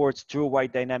 it supports true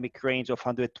wide dynamic range of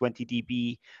 120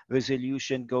 dB.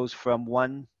 Resolution goes from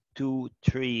 1, 2,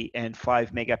 3, and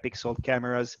 5 megapixel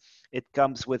cameras. It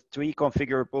comes with 3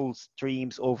 configurable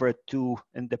streams over 2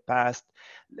 in the past.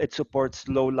 It supports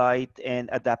low light and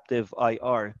adaptive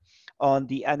IR. On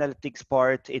the analytics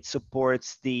part, it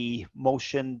supports the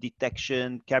motion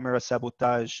detection, camera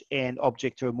sabotage, and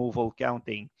object removal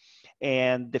counting.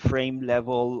 And the frame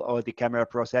level or the camera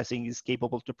processing is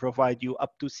capable to provide you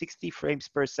up to 60 frames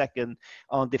per second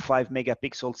on the 5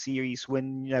 megapixel series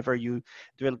whenever you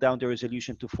drill down the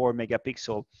resolution to 4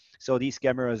 megapixel. So these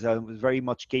cameras are very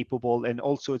much capable, and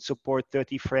also it supports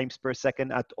 30 frames per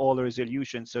second at all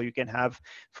resolutions. So you can have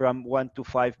from 1 to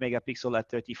 5 megapixel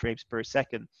at 30 frames per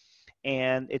second.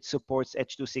 And it supports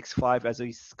H.265, as we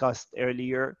discussed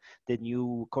earlier, the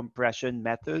new compression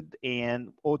method,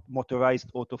 and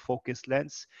motorized autofocus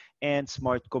lens, and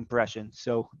smart compression.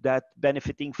 So that,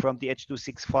 benefiting from the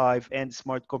H.265 and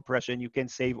smart compression, you can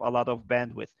save a lot of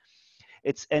bandwidth.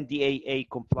 It's NDAA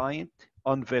compliant,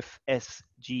 ONVIF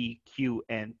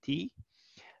SGQNT.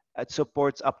 It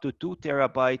supports up to 2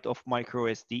 terabyte of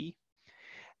micro SD.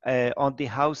 On the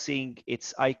housing,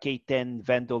 it's IK10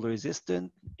 vandal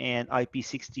resistant and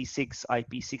IP66,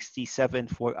 IP67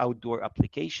 for outdoor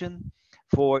application.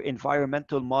 For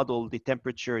environmental model, the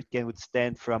temperature, it can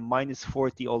withstand from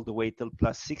 -40 all the way till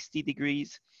 +60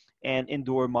 degrees, and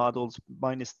indoor models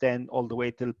 -10 all the way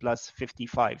till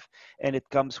 +55. And it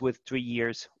comes with 3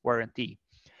 years warranty.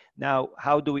 Now,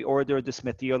 how do we order this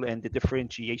material and the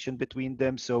differentiation between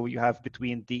them? So you have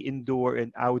between the indoor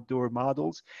and outdoor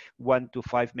models, 1 to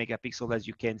 5 megapixel, as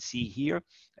you can see here,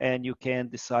 and you can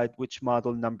decide which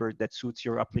model number that suits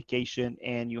your application,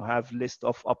 and you have list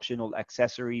of optional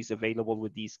accessories available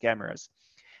with these cameras.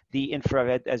 The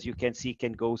infrared, as you can see,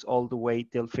 can goes all the way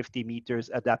till 50 meters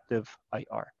adaptive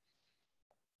IR.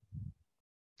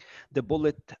 The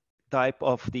bullet type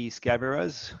of these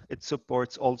cameras. It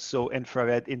supports also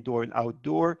infrared indoor and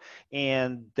outdoor,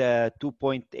 and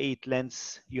 2.8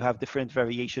 lens. You have different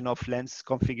variation of lens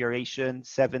configuration: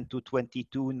 7 to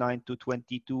 22, 9 to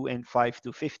 22, and 5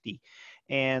 to 50.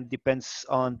 And depends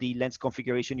on the lens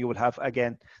configuration, you will have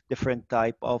again different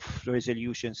type of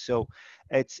resolution. So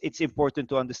it's important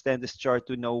to understand this chart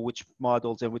to know which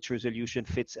models and which resolution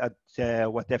fits at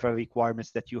whatever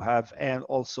requirements that you have, and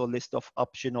also list of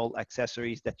optional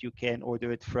accessories that you can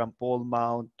order it from pole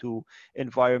mount to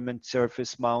environment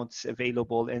surface mounts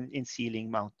available and in ceiling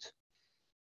mount.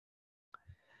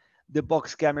 The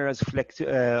box cameras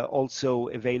also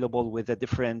available with a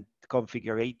different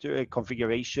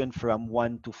configuration from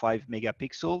 1 to 5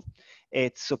 megapixel.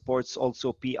 It supports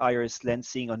also P-iris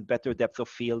lensing on better depth of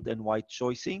field and white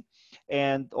choicing,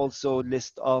 and also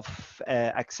list of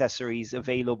accessories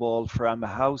available from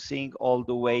housing all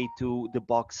the way to the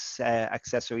box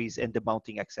accessories and the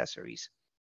mounting accessories.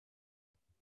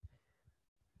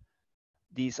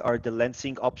 These are the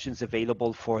lensing options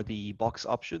available for the box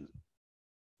option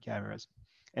cameras.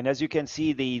 And as you can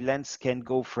see, the lens can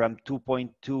go from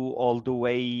 2.2 all the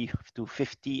way to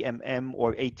 50 mm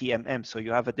or 80 mm. So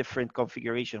you have a different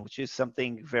configuration, which is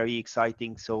something very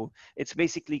exciting. So it's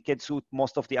basically can suit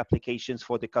most of the applications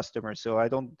for the customer. So I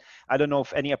don't know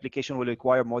if any application will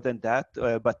require more than that,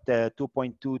 but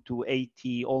 2.2 to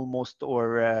 80 almost,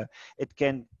 or it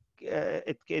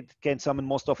can summon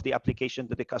most of the application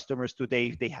that the customers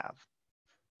today they have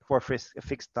for a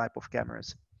fixed type of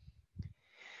cameras.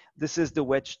 This is the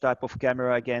wedge type of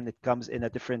camera. Again, it comes in a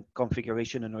different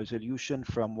configuration and resolution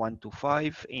from 1 to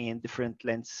 5 and different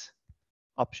lens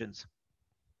options.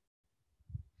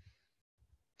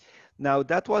 Now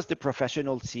that was the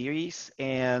professional series,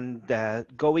 and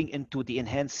going into the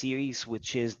enhanced series,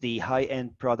 which is the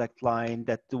high-end product line,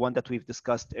 the one that we've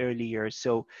discussed earlier.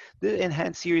 So the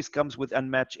enhanced series comes with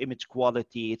unmatched image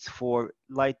quality. It's for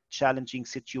light challenging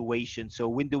situations. So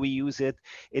when do we use it?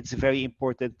 It's a very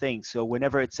important thing. So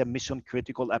whenever it's a mission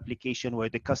critical application where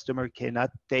the customer cannot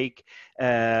take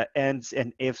ands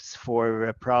and ifs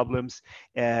for problems,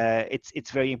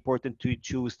 it's very important to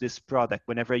choose this product.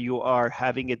 Whenever you are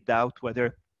having a doubt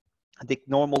whether the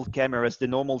normal cameras, the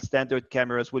normal standard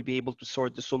cameras will be able to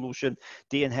sort the solution,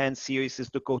 the enhanced series is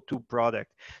the go-to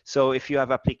product. So if you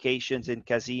have applications in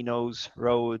casinos,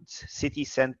 roads, city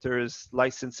centers,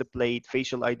 license plate,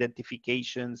 facial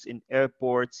identifications in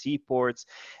airports, seaports,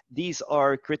 these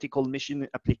are critical mission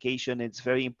application. It's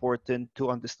very important to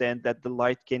understand that the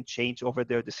light can change over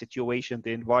there, the situation,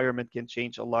 the environment can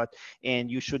change a lot,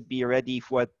 and you should be ready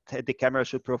for what the camera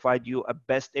should provide you a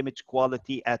best image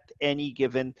quality at any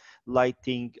given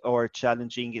lighting or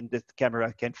challenging in the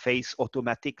camera can face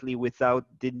automatically without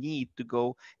the need to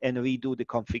go and redo the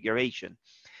configuration.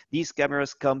 These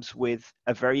cameras comes with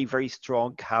a very, very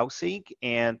strong housing,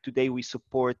 and today we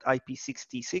support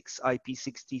IP66,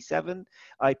 IP67,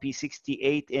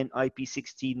 IP68, and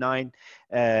IP69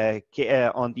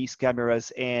 on these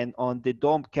cameras. And on the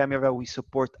dome camera, we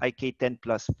support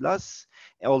IK10++,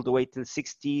 all the way till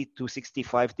 60 to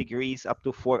 65 degrees, up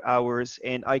to 4 hours,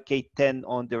 and IK10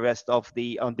 on the rest of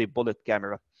on the bullet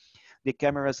camera. The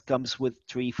cameras comes with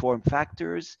 3 form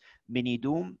factors: mini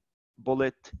dome,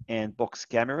 bullet, and box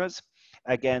cameras.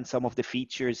 Again, some of the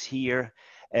features here,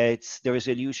 it's the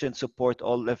resolution support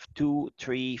all of 2,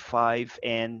 3, 5,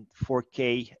 and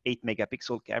 4K 8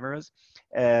 megapixel cameras.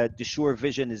 The Sure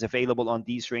Vision is available on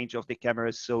these range of the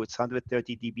cameras, so it's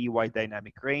 130 dB wide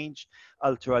dynamic range,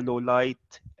 ultra low light,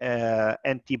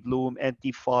 anti-bloom,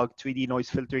 anti-fog, 3D noise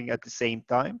filtering at the same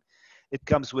time. It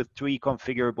comes with 3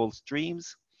 configurable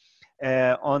streams.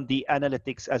 On the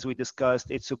analytics, as we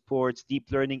discussed, it supports deep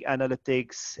learning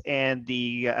analytics and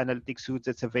the analytics suite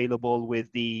that's available with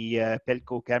the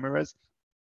Pelco cameras.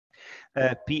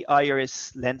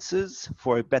 P-iris lenses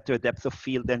for better depth of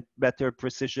field and better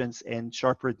precisions and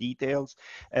sharper details.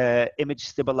 Image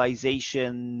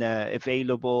stabilization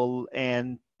available,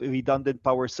 and redundant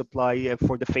power supply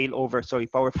for the failover,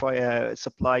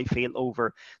 supply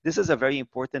failover. This is a very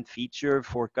important feature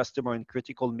for customer and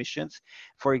critical missions.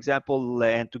 For example,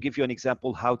 and to give you an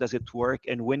example, how does it work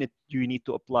and when you need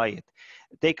to apply it?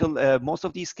 Most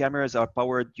of these cameras are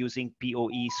powered using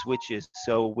PoE switches.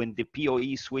 So when the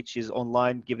PoE switch is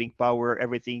online giving power,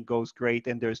 everything goes great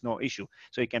and there's no issue.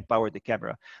 So you can power the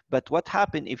camera. But what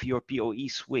happens if your PoE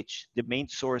switch, the main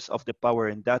source of the power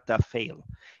and data, fail?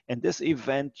 In this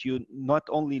event, you not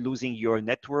only losing your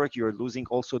network, you're losing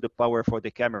also the power for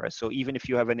the camera. So even if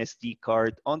you have an SD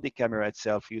card on the camera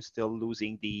itself, you're still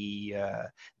losing the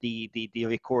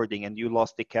recording, and you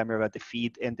lost the camera, the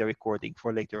feed, and the recording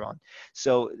for later on.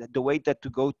 So the way that to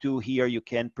go to here, you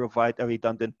can provide a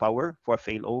redundant power for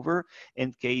failover.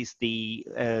 In case the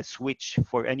switch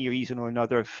for any reason or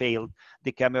another failed,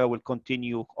 the camera will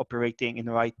continue operating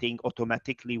and writing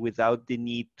automatically without the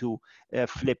need to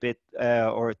flip it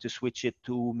or to switch it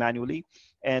to manually.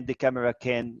 And the camera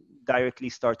can directly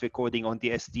start recording on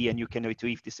the SD, and you can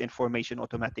retrieve this information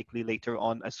automatically later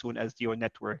on as soon as your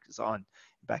network is on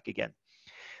back again.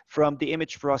 From the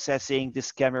image processing,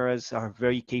 these cameras are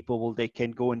very capable. They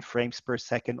can go in frames per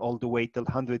second all the way till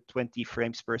 120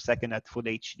 frames per second at full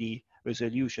HD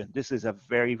resolution. This is a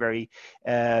very, very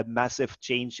massive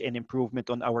change and improvement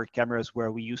on our cameras,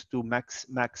 where we used to max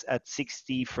at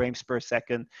 60 frames per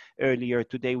second earlier.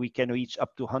 Today, we can reach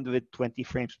up to 120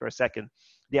 frames per second.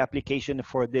 The application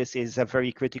for this is a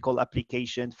very critical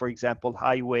application. For example,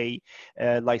 highway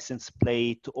license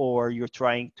plate, or you're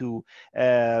trying to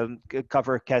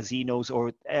cover casinos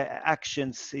or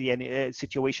actions in a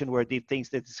situation where the things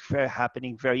that is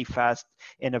happening very fast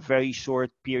in a very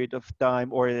short period of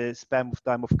time, or a span of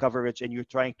time of coverage, and you're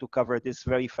trying to cover this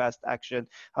very fast action.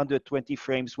 120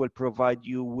 frames will provide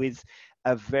you with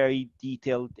a very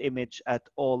detailed image at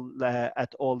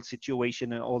all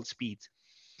situation and all speeds.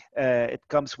 It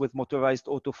comes with motorized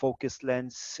autofocus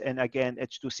lens, and again,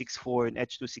 H.264 and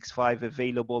H.265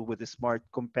 available with the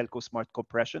Pelco smart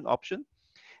compression option.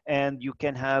 And you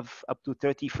can have up to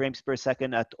 30 frames per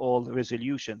second at all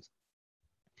resolutions.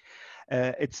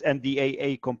 It's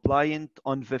NDAA compliant,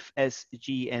 ONVIF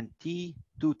SGNT,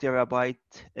 2 terabyte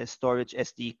storage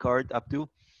SD card up to.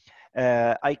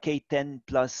 IK10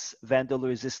 plus vandal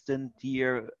resistant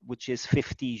here, which is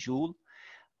 50 joule.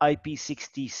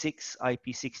 IP66,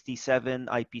 IP67,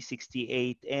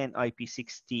 IP68, and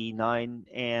IP69,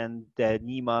 and the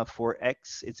NEMA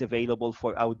 4X. It's available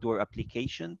for outdoor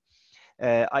application.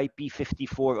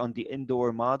 IP54 on the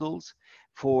indoor models.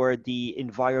 For the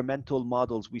environmental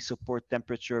models, we support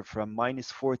temperature from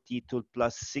 -40 to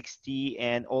 +60,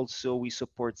 and also we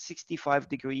support 65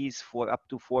 degrees for up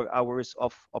to 4 hours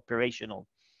of operational.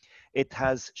 It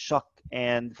has shock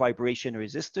and vibration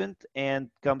resistant and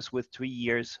comes with 3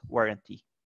 years warranty.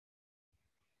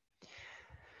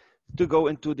 To go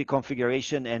into the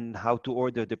configuration and how to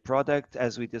order the product,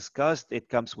 as we discussed, it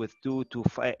comes with 2 to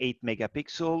 8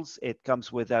 megapixels. It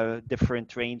comes with a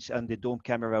different range on the dome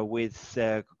camera with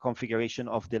configuration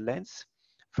of the lens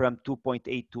from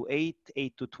 2.8 to 8,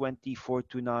 8 to 20, 4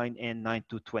 to 9, and 9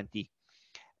 to 20.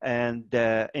 And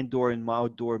indoor and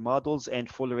outdoor models, and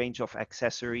full range of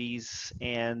accessories.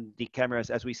 And the cameras,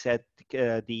 as we said,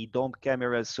 the dome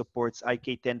cameras supports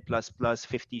IK10 plus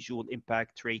 50 joule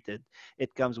impact rated.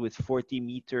 It comes with 40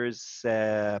 meters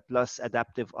plus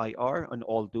adaptive IR on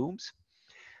all domes.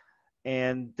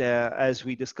 And as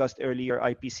we discussed earlier,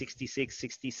 IP66,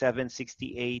 67,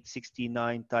 68,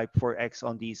 69 type 4X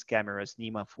on these cameras,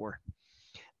 NEMA 4.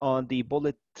 On the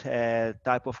bullet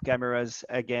type of cameras,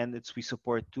 again, we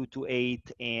support 2 to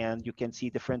 8, and you can see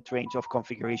different range of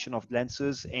configuration of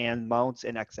lenses and mounts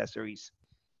and accessories.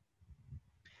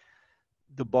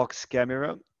 The box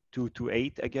camera, 2 to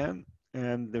 8 again.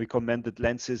 And the recommended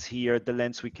lenses here, the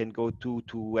lens we can go to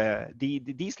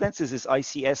these lenses is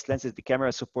ICS lenses. The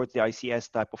camera supports the ICS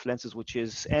type of lenses, which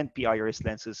is NP-IRS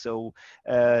lenses. So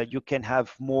you can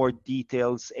have more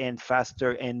details and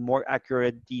faster and more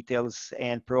accurate details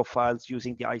and profiles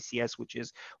using the ICS, which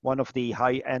is one of the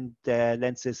high-end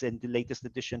lenses in the latest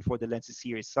edition for the lenses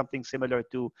series. Something similar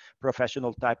to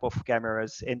professional type of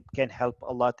cameras, and can help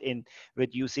a lot in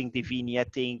reducing the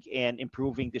vignetting and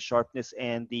improving the sharpness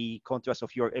and the contrast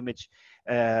of your image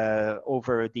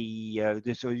over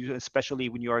especially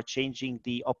when you are changing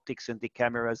the optics and the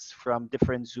cameras from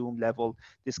different zoom level.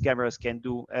 These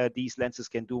lenses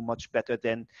can do much better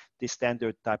than the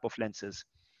standard type of lenses.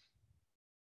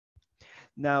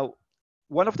 Now,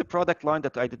 one of the product line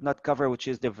that I did not cover, which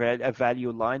is the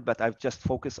value line, but I've just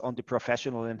focused on the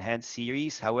professional enhanced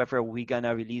series. However, we're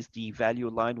gonna release the value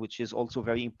line, which is also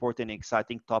very important and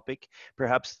exciting topic.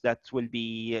 Perhaps that will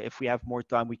be, if we have more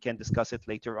time, we can discuss it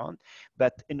later on.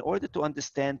 But in order to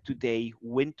understand today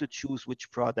when to choose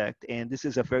which product, and this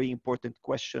is a very important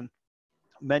question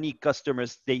many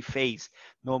customers they face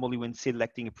normally when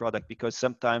selecting a product, because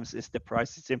sometimes it's the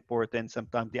price is important,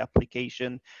 sometimes the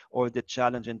application or the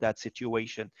challenge in that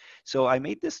situation. So I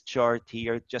made this chart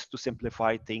here just to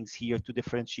simplify things here, to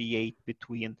differentiate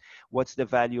between what's the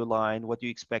value line, what do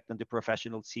you expect on the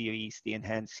professional series, the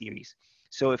enhanced series.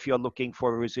 So if you're looking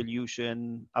for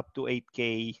resolution up to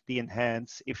 8K, the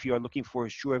enhance, if you're looking for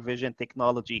sure vision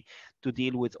technology to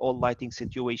deal with all lighting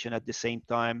situation at the same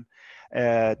time,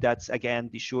 that's again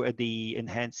the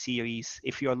enhanced series.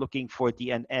 If you're looking for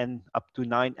DNN up to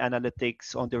 9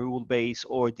 analytics on the rule base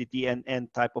or the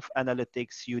DNN type of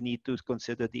analytics, you need to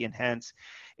consider the enhanced.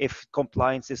 If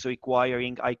compliance is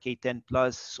requiring IK10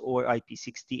 plus or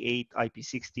IP68,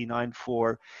 IP69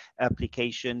 for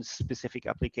applications, specific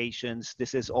applications,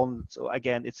 this is also,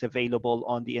 again, it's available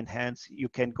on the enhanced. You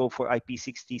can go for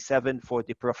IP67 for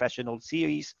the professional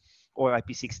series or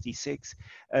IP66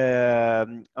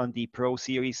 on the Pro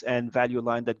series, and value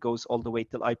line that goes all the way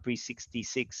till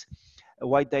IP66. A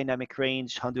wide dynamic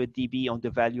range, 100 dB on the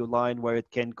value line, where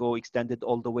it can go extended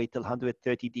all the way till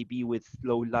 130 dB with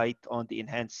low light on the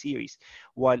enhanced series,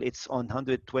 while it's on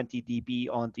 120 dB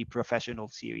on the professional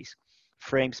series.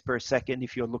 Frames per second,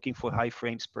 if you're looking for high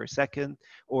frames per second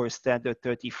or standard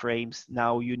 30 frames,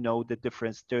 now you know the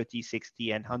difference, 30,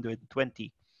 60, and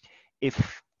 120.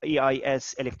 If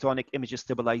EIS, electronic image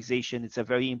stabilization, it's a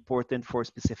very important for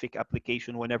specific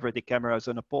application whenever the camera is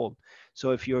on a pole.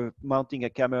 So if you're mounting a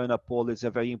camera on a pole, it's a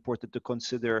very important to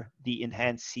consider the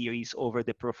enhanced series over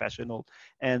the professional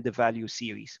and the value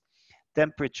series.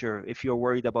 Temperature, if you're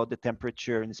worried about the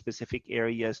temperature in specific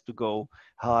areas, to go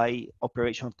high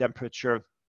operational temperature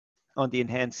on the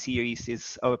enhanced series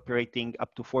is operating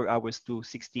up to 4 hours to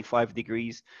 65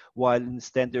 degrees, while in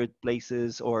standard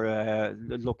places or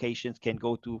locations can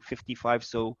go to 55.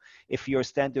 So if your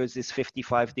standards is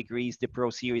 55 degrees, the Pro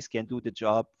series can do the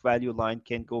job. Value line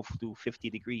can go to 50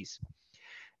 degrees.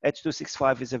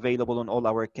 H.265 is available on all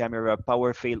our camera.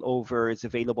 Power failover is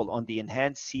available on the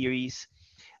enhanced series.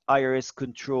 Iris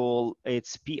control,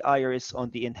 it's P-Iris on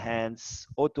the enhance,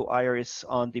 auto iris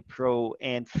on the Pro,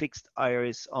 and fixed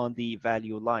iris on the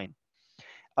value line.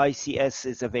 ICS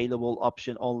is available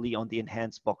option only on the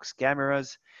enhanced box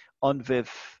cameras. OnVIF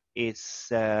is,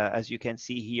 as you can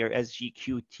see here,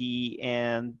 SGQT,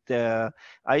 and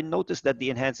I noticed that the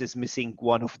enhance is missing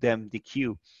one of them, the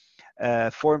Q.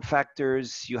 Form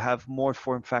factors, you have more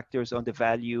form factors on the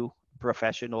value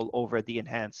professional over the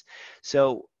enhanced.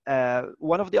 So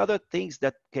one of the other things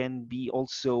that can be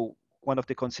also one of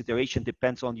the consideration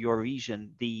depends on your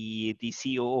region, the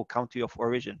COO, country of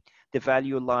origin. The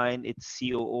value line, it's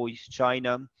COO is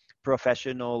China,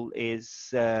 professional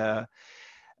is, I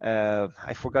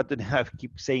forgot the name, I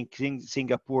keep saying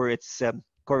Singapore, it's,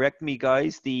 correct me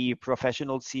guys, the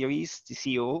professional series, the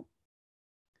COO.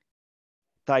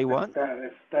 Taiwan?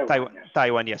 Taiwan, yes.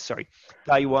 Taiwan, yes, sorry.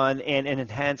 Taiwan, and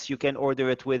enhanced, you can order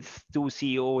it with 2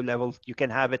 COO levels. You can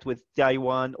have it with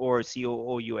Taiwan or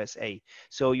COO USA.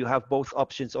 So you have both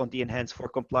options on the enhanced for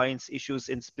compliance issues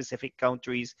in specific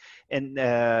countries. And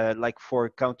like for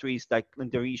countries like in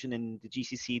the region in the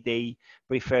GCC, they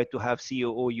prefer to have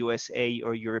COO USA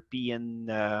or European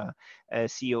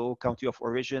COO, country of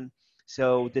origin.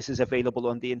 So this is available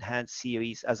on the enhanced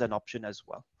series as an option as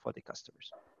well for the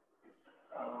customers.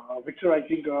 Victor, I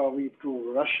think we have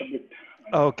to rush a bit.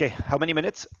 Okay, how many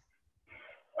minutes?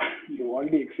 You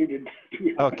already exceeded.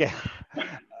 Okay.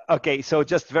 Okay, so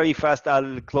just very fast,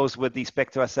 I'll close with the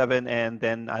Spectra 7 and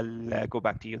then I'll go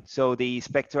back to you. So the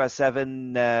Spectra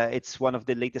 7, it's one of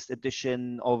the latest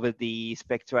edition over the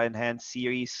Spectra Enhanced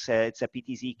series. It's a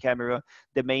PTZ camera.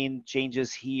 The main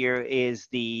changes here is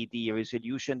the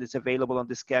resolution that's available on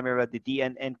this camera, the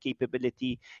DNN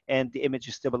capability, and the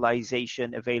image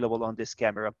stabilization available on this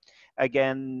camera.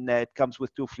 Again, it comes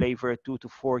with 2 flavor, 2 to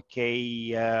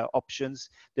 4K options.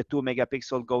 The 2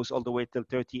 megapixel goes all the way till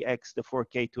 30x, the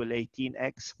 4K to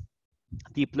 18x.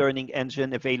 Deep learning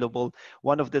engine available.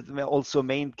 One of the also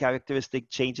main characteristic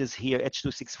changes here,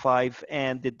 H.265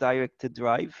 and the direct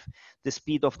drive. The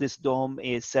speed of this dome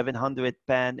is 700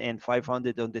 pan and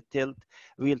 500 on the tilt.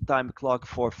 Real-time clock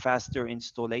for faster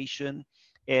installation.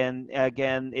 And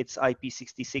again, it's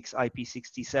IP66,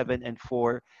 IP67, and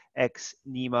 4X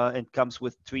NEMA, and comes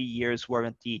with 3 years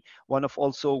warranty. One of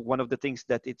the things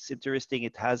that it's interesting,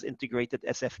 it has integrated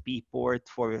SFP port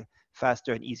for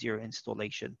faster and easier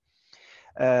installation.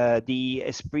 The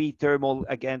Esprit thermal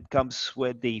again comes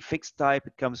with the fixed type.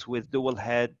 It comes with dual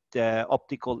head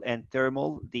optical and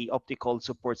thermal. The optical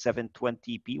supports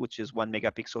 720p, which is 1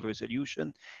 megapixel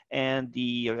resolution, and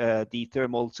the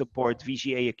thermal supports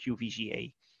VGA,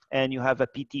 QVGA. And you have a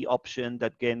PT option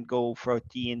that can go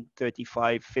 14,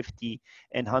 35, 50,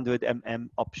 and 100 mm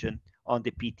option on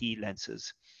the PT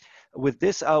lenses. With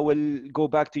this, I will go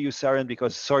back to you, Saran,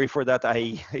 because sorry for that,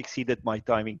 I exceeded my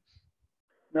timing.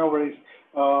 No worries.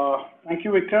 Thank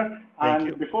you, Victor. Thank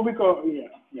you. Before we go,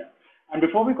 And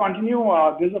before we continue,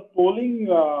 there's a polling,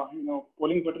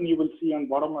 polling button you will see on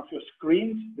bottom of your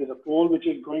screens. There's a poll which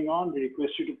is going on. We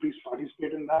request you to please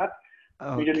participate in that.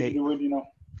 Okay. Do it,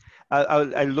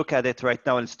 I'll look at it right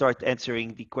now and start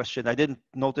answering the question. I didn't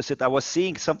notice it. I was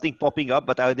seeing something popping up,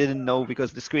 but I didn't know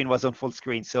because the screen was on full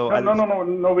screen. So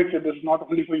no, Victor. This is not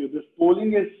only for you. This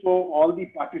polling is for all the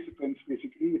participants.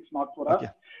 Basically, it's not for us.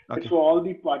 Okay. It's for all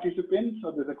the participants.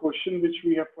 So there's a question which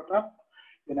we have put up.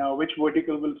 Which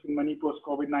vertical will spend money post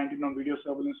COVID-19 on video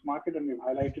surveillance market, and we've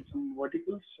highlighted some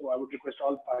verticals. So I would request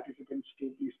all participants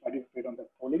to please participate on that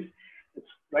polling. It's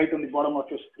right on the bottom of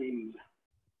your screen.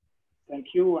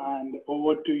 Thank you, and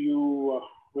over to you,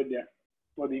 Vidya,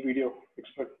 for the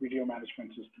Videoxpert video management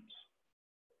systems.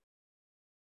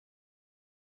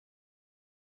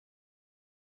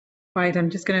 Right, I'm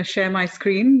just going to share my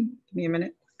screen. Give me a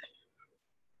minute.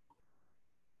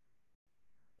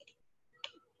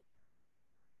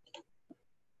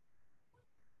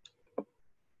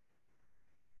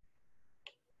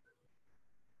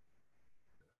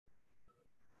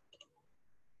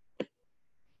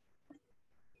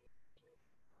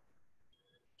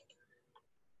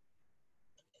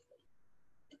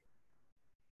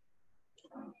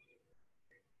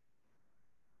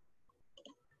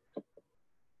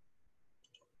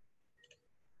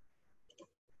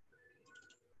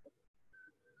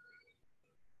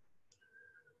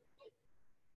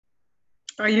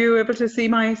 Are you able to see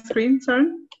my screen,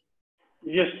 Saran?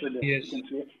 Yes, Vidya. Yes. You can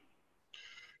see it.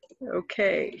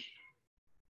 Okay.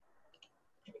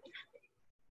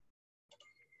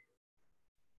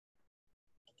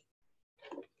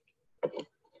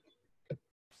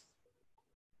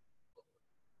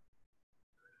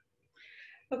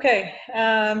 Okay.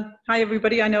 Hi,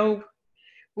 everybody. I know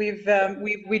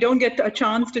we don't get a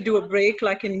chance to do a break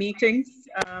like in meetings,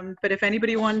 but if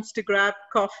anybody wants to grab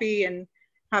coffee and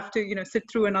have to sit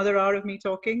through another hour of me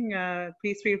talking,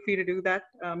 please feel free to do that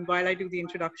while I do the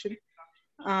introduction.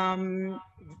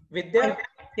 Vidya,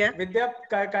 yeah. Vidya,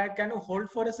 can you hold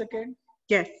for a second?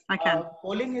 Yes, I can.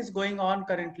 Polling is going on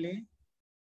currently.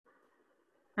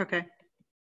 Okay.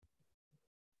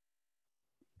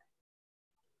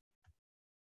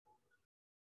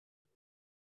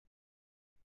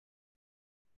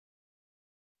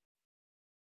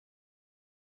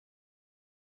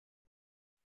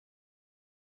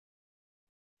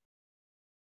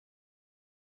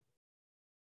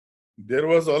 There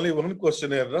was only one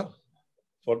question here, no?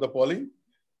 For the polling.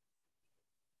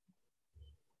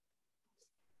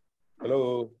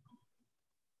 Hello.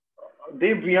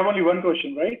 Dave, we have only one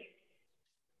question, right?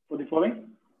 For the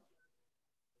polling?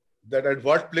 That at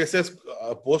what places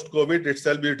post-COVID it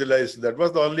shall be utilized? That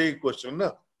was the only question,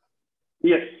 no?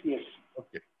 Yes.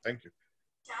 Okay, thank you.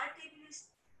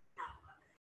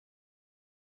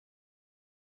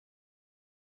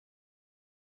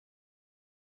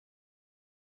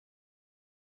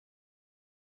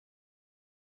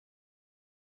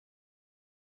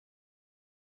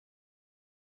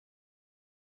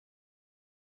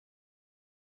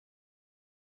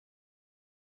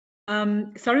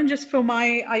 Saran, just for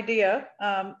my idea,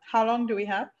 how long do we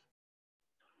have?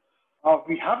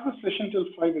 We have the session till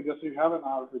 5, I guess. We have an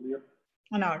hour with you.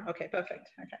 An hour. Okay, perfect.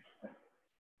 Okay.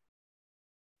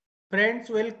 Friends,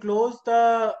 will close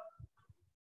the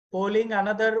polling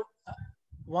another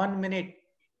 1 minute.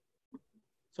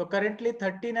 So currently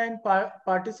 39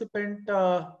 participants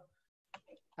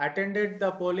attended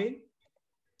the polling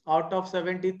out of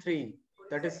 73.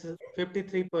 That is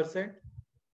 53%.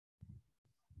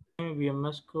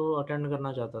 VMS को attend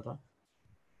करना चाहता था,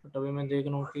 but अभी मैं देख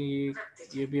रहा हूँ कि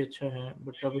ये भी अच्छा है,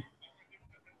 बट अभी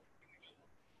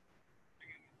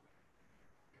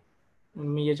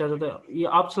मैं ये चाहता था, ये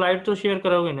आप स्लाइड तो शेयर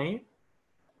करोगे नहीं?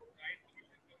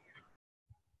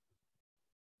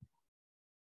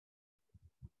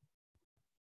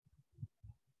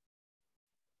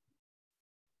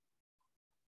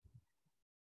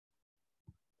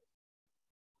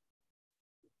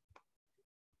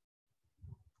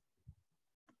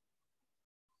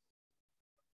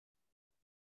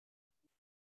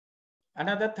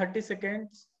 Another 30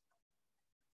 seconds.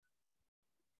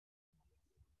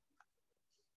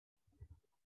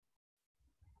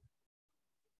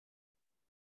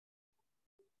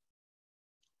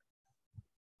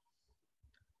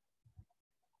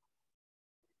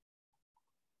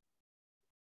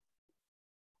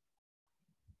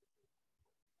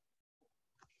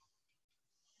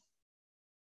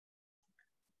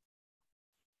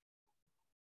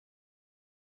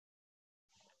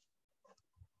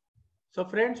 So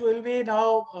friends, will be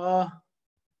now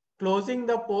closing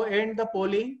the end the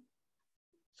polling.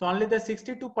 So only the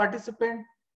 62 participants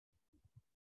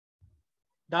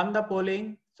done the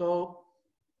polling. So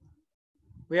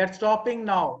we are stopping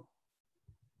now.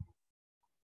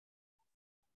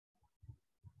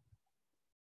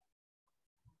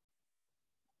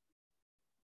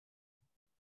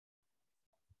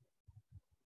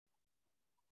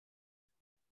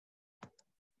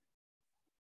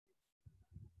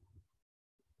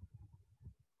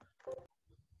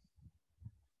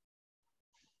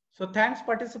 So thanks,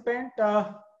 participant.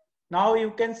 Now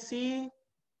you can see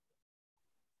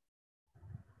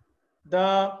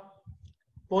the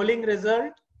polling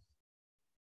result.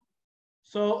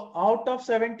 So out of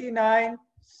 79,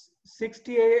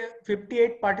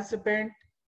 58 participants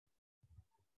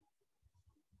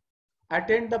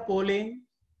attend the polling,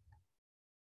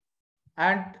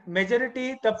 and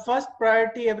majority, the first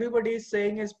priority everybody is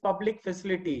saying is public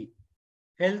facility,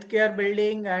 healthcare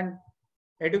building and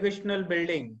educational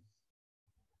building.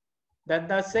 Then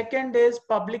the second is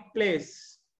public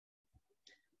place.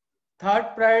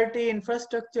 Third priority,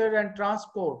 infrastructure and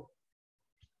transport.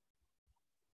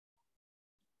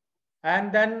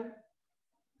 And then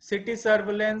city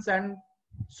surveillance and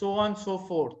so on and so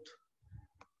forth.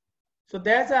 So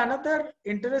there's another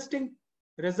interesting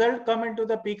result come into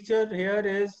the picture here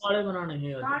is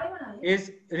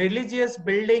religious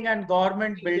building and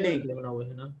government building.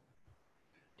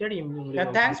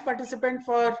 Yeah, thanks participant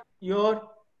for your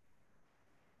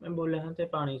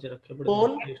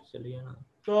poll.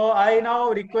 So I now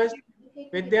request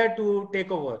Vidya to take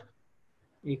over.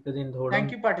 Thank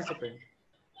you, participant.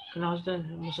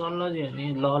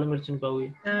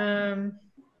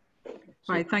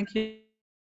 Right, thank you.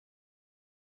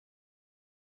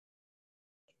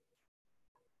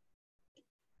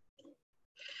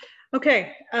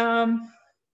 Okay. I'm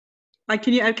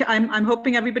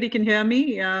hoping everybody can hear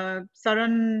me.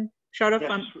 Saran, Sharaf,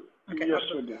 Yes. Okay. Yes,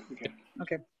 Vidya, we can.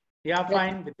 Okay. Yeah,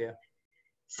 fine, Vidya.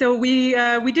 So we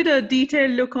did a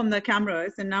detailed look on the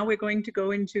cameras, and now we're going to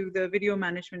go into the video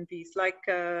management piece. Like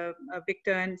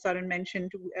Victor and Saran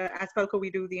mentioned, as Pelco, we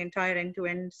do the entire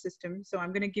end-to-end system. So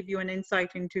I'm going to give you an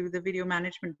insight into the video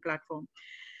management platform.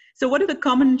 So what are the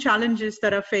common challenges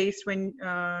that are faced when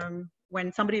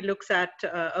somebody looks at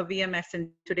a VMS in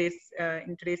today's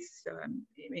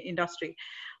industry?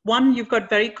 One, you've got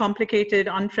very complicated,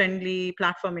 unfriendly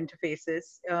platform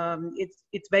interfaces.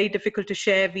 It's very difficult to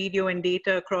share video and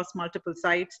data across multiple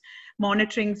sites.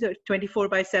 Monitoring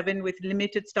 24/7 with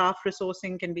limited staff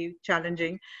resourcing can be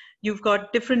challenging. You've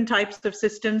got different types of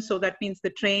systems, so that means the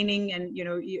training and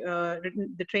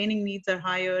the training needs are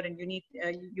higher, and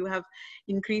you have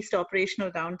increased operational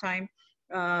downtime.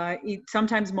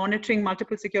 Sometimes monitoring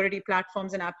multiple security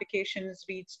platforms and applications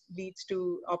leads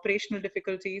to operational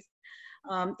difficulties.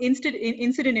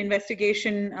 Incident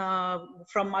investigation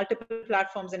from multiple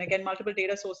platforms and again multiple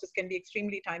data sources can be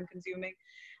extremely time consuming.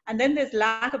 And then there's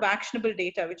lack of actionable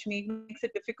data, which makes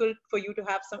it difficult for you to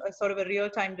have a sort of a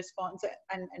real-time response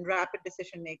and rapid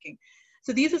decision making.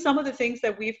 So these are some of the things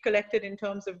that we've collected in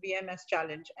terms of VMS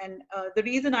challenge. And the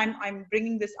reason I'm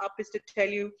bringing this up is to tell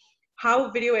you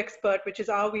how Videoxpert, which is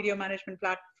our video management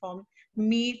platform,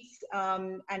 meets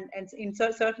and in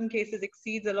certain cases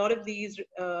exceeds a lot of these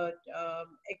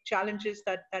challenges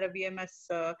that a VMS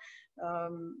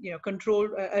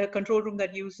control room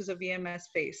that uses a VMS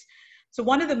face. So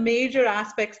one of the major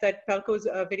aspects that Pelco's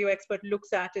Videoxpert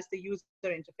looks at is the user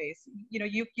interface.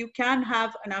 You can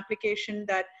have an application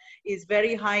that is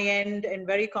very high end and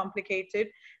very complicated,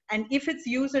 and if its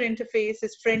user interface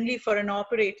is friendly for an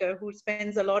operator who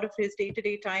spends a lot of his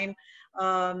day-to-day time,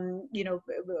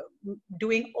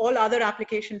 doing all other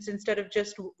applications instead of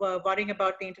just worrying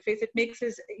about the interface, it makes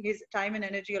his time and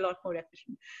energy a lot more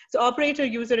efficient. So operator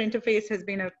user interface has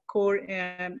been a core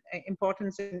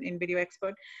importance in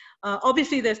Videoxpert.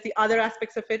 Obviously, there's the other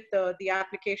aspects of it, the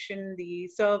application, the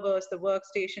servers, the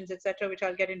workstations, etc., which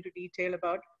I'll get into detail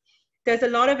about. There's a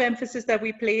lot of emphasis that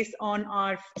we place on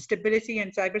our stability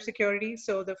and cybersecurity.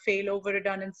 So the failover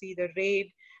redundancy, the RAID,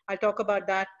 I'll talk about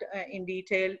that in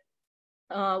detail.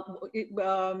 I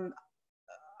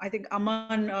think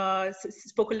Aman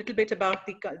spoke a little bit about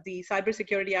the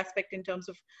cybersecurity aspect in terms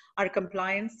of our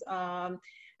compliance. And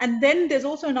then there's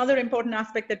also another important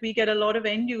aspect that we get a lot of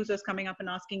end users coming up and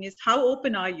asking is, how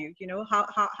open are you?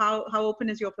 How open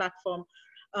is your platform?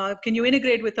 Can you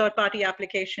integrate with third-party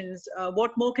applications?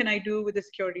 What more can I do with the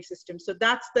security system? So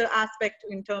that's the aspect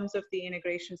in terms of the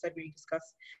integrations that we'll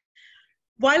discuss.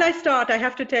 While I start, I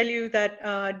have to tell you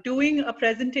that doing a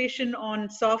presentation on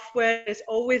software is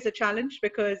always a challenge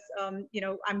because I'm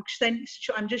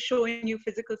just showing you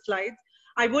physical slides.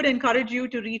 I would encourage you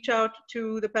to reach out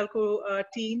to the Pelco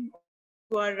team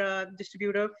our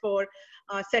distributor for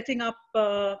setting up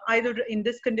either in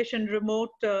this condition remote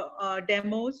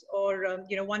demos, or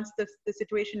once the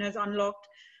situation has unlocked,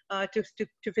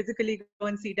 to physically go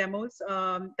and see demos.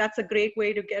 That's a great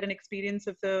way to get an experience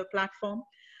of the platform.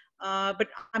 But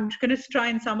I'm going to try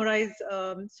and summarize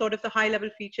sort of the high-level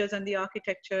features and the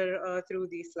architecture through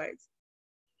these slides.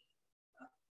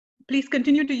 Please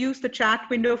continue to use the chat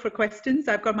window for questions.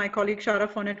 I've got my colleague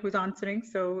Sharaf on it who's answering,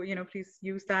 so please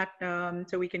use that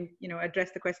so we can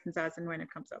address the questions as and when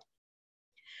it comes up.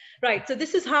 Right, so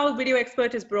this is how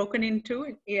Videoxpert is broken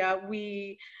into. Yeah,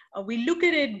 we look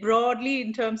at it broadly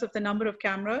in terms of the number of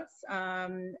cameras.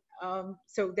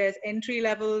 So there's entry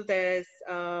level, there's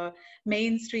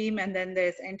mainstream, and then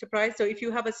there's enterprise. So if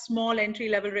you have a small entry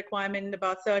level requirement,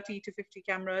 about 30 to 50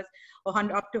 cameras, or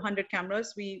up to 100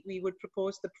 cameras, we would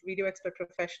propose the Videoxpert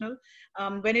Professional.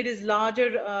 When it is larger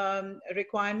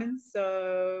requirements,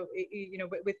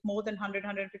 with more than 100,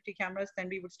 150 cameras, then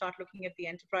we would start looking at the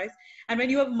enterprise. And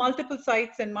when you have multiple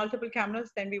sites and multiple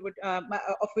cameras, then we would,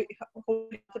 multiple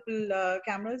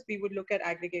cameras, we would look at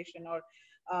aggregation, or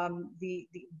the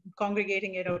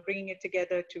congregating it or bringing it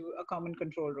together to a common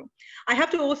control room. I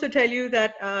have to also tell you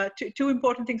that two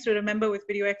important things to remember with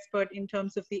Videoxpert in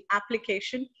terms of the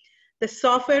application. The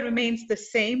software remains the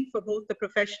same for both the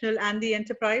professional and the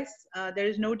enterprise. There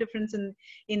is no difference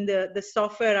in the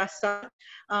software as such.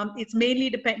 It's mainly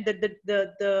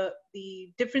the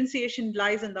differentiation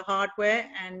lies in the hardware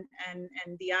and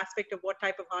the aspect of what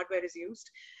type of hardware is used.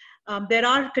 There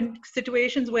are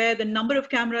situations where the number of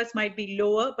cameras might be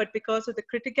lower, but because of the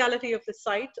criticality of the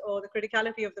site or the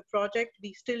criticality of the project,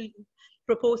 we still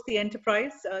propose the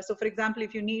enterprise. So for example,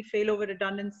 if you need failover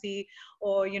redundancy,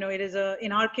 or it is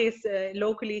in our case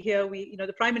locally here,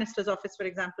 the Prime Minister's office, for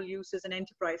example, uses an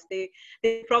enterprise. They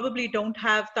probably don't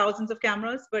have thousands of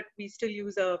cameras, but we still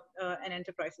use an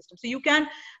enterprise system. So you can,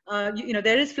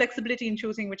 there is flexibility in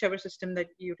choosing whichever system that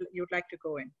you'd like to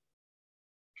go in.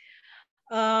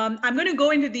 I'm going to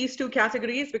go into these two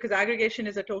categories because aggregation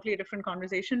is a totally different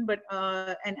conversation, but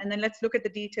and then let's look at the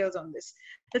details on this.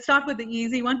 Let's start with the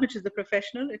easy one, which is the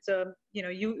professional. It's a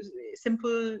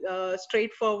simple,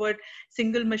 straightforward,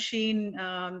 single machine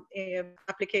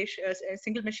application, a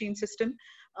single machine system.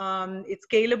 It's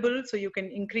scalable, so you can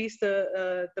increase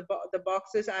the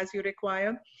boxes as you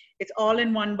require. It's all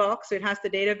in one box, so it has the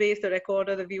database, the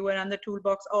recorder, the viewer, and the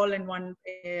toolbox all in one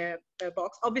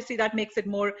box. Obviously, that makes it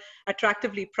more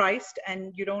attractively priced,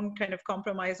 and you don't kind of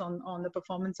compromise on the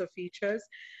performance of features.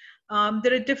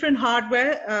 There are different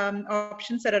hardware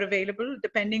options that are available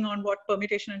depending on what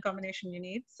permutation and combination you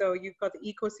need. So you've got the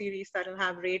Eco series that will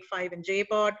have RAID 5 and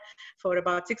JBOD for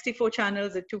about 64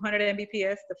 channels at 200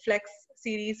 Mbps, the Flex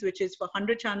series, which is for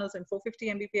 100 channels and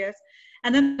 450 Mbps,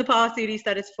 and then the Power series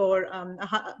that is for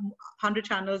 100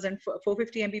 channels and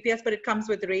 450 Mbps, but it comes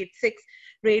with RAID 6,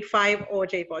 RAID 5, or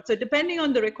JBOD. So depending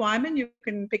on the requirement, you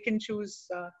can pick and choose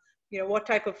what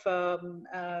type of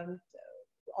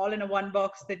all in a one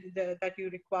box that you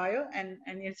require, and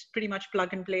it's pretty much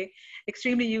plug and play,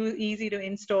 extremely easy to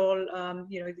install.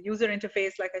 The user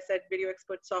interface, like I said,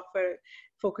 Videoxpert software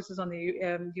focuses on the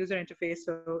user interface,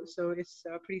 so it's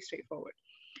pretty straightforward.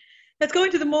 Let's go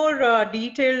into the more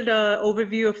detailed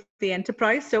overview of the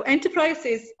enterprise. So enterprise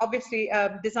is obviously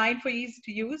designed for ease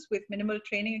to use with minimal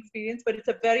training experience, but it's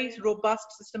a very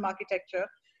robust system architecture.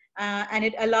 And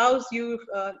it allows you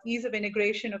ease of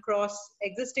integration across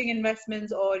existing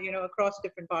investments or across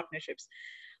different partnerships.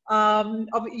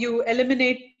 You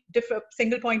eliminate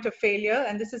single point of failure,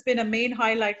 and this has been a main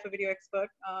highlight for Videoxpert.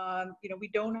 We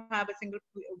don't have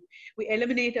we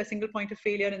eliminate a single point of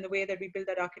failure in the way that we build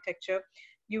that architecture.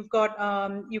 You've got,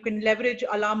 you can leverage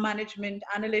alarm management,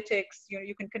 analytics,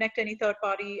 you can connect any third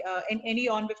party, any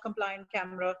ONVIF compliant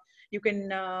camera. You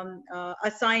can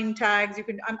assign tags. You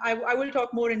can. I will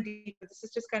talk more in detail. This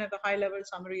is just kind of a high-level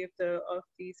summary of the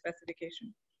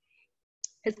specification.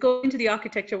 Let's go into the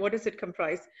architecture. What does it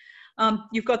comprise?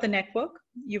 You've got the network.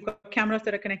 You've got cameras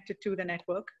that are connected to the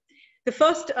network. The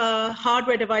first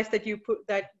hardware device that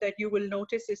you will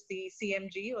notice is the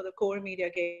CMG, or the Core Media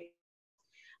Gateway.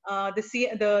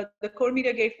 The Core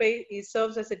Media Gateway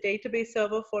serves as a database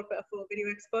server for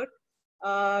Videoxpert.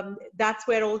 That's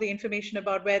where all the information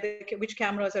about which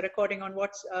cameras are recording on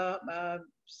what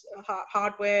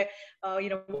hardware,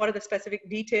 what are the specific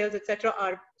details, etc.,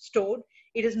 are stored.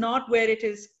 It is not where it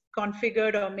is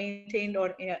configured or maintained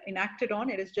or enacted on.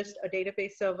 It is just a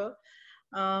database server.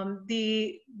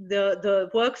 The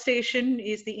workstation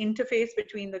is the interface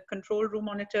between the control room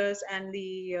monitors and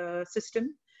the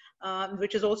system,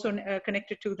 which is also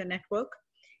connected to the network.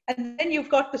 And then you've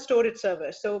got the storage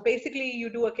server. So basically you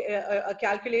do a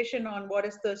calculation on what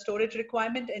is the storage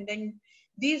requirement, and then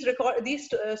these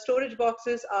storage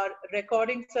boxes are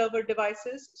recording server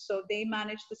devices. So they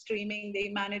manage the streaming, they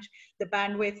manage the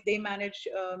bandwidth, they manage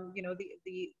you know, the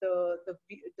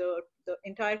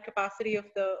entire capacity of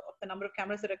the number of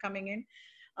cameras that are coming in.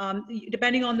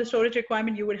 Depending on the storage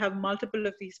requirement, you would have multiple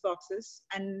of these boxes,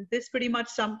 and this pretty much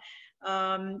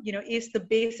you know, is the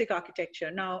basic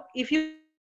architecture. Now, if you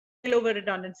failover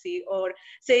redundancy, or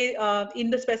say in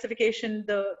the specification,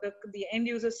 the end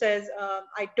user says,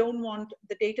 I don't want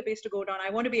the database to go down.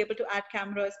 I want to be able to add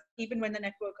cameras even when the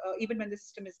network, even when the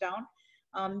system is down.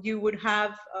 You would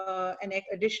have an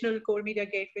additional core media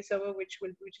gateway server, which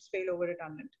is failover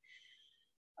redundant.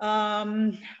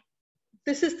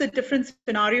 This is the different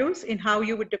scenarios in how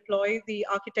you would deploy the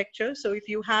architecture. So if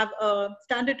you have a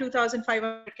standard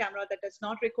 2500 camera that does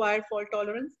not require fault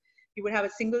tolerance, you would have a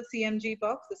single CMG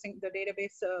box, the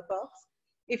database box.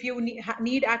 If you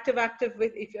need active-active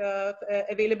with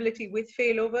availability with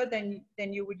failover, then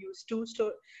you would use two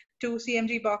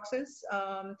CMG boxes.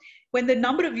 When the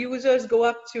number of users go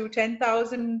up to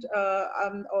 10,000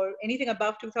 or anything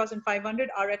above 2,500,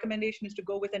 our recommendation is to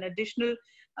go with an additional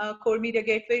core media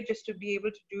gateway just to be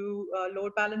able to do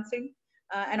load balancing.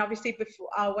 And obviously,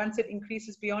 once it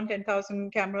increases beyond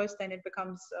 10,000 cameras, then it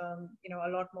becomes you know,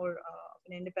 a lot more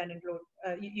an independent load.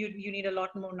 You need a lot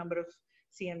more number of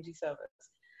CMG servers.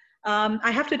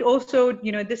 I have to also,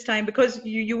 you know, this time, because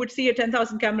you would see a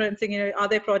 10,000 camera and saying, you know, are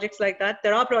there projects like that?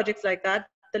 There are projects like that.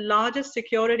 The largest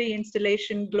security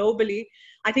installation globally,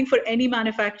 I think for any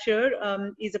manufacturer,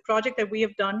 is a project that we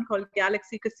have done called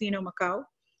Galaxy Casino Macau.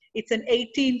 It's an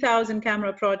 18,000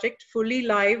 camera project, fully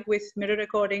live with mirror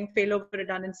recording, failover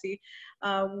redundancy.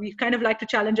 We kind of like to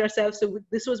challenge ourselves. So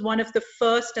this was one of the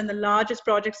first and the largest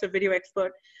projects of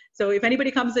Videoxpert. So if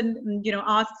anybody comes and, you know,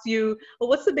 asks you, oh,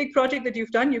 what's the big project that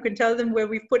you've done? You can tell them where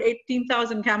we've put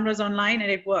 18,000 cameras online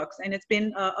and it works. And it's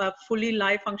been a fully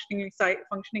live functioning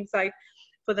site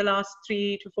for the last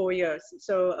 3 to 4 years.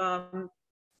 So,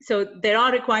 so there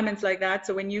are requirements like that.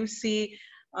 So when you see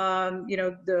you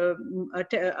know,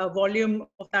 a volume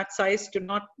of that size, do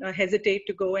not hesitate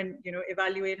to go and, you know,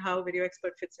 evaluate how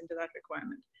Videoxpert fits into that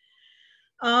requirement.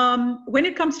 When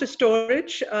it comes to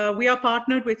storage, we are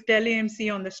partnered with Dell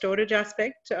EMC on the storage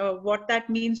aspect. What that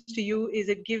means to you is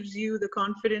it gives you the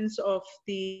confidence of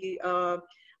the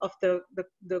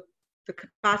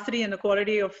capacity and the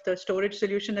quality of the storage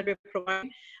solution that we're providing.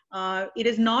 It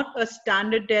is not a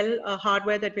standard Dell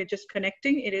hardware that we're just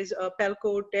connecting. It is a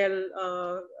Pelco Dell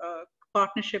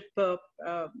partnership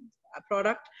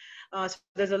product. So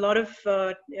there's a lot of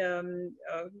you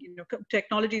know,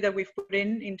 technology that we've put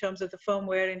in terms of the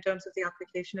firmware, in terms of the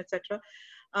application, etc.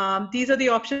 These are the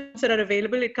options that are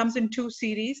available. It comes in 2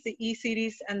 series, the E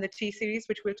series and the T series,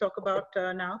 which we'll talk about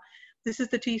now. This is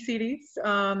the T series.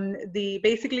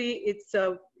 Basically, it's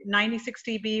 96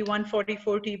 TB,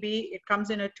 144 TB. It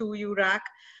comes in a 2U rack.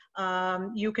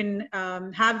 You can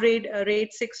have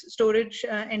RAID 6 storage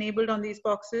enabled on these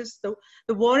boxes. The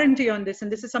warranty on this,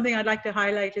 and this is something I'd like to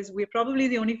highlight, is we're probably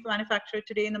the only manufacturer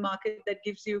today in the market that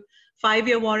gives you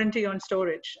 5-year warranty on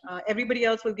storage. Everybody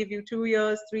else will give you 2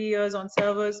 years, 3 years on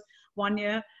servers, 1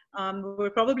 year. We're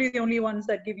probably the only ones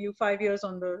that give you 5 years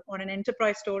on an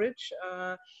enterprise storage.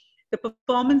 The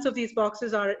performance of these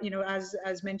boxes are, you know, as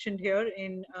mentioned here,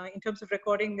 in terms of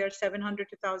recording, they're 700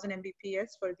 to 1000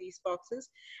 Mbps for these boxes,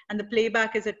 and the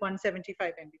playback is at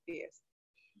 175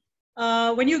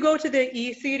 Mbps. When you go to the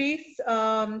E series,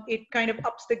 it kind of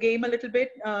ups the game a little bit.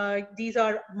 These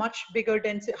are much bigger,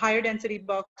 higher density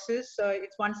boxes.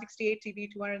 It's 168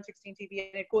 TB, 216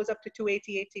 TB, and it goes up to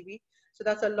 288 TB. So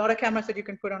that's a lot of cameras that you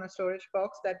can put on a storage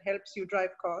box. That helps you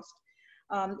drive cost.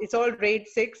 It's all RAID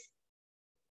 6.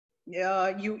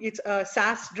 It's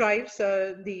SAS drives.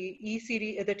 The E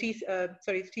series,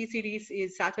 T series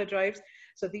is SATA drives.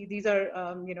 So these are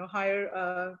you know,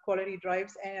 higher quality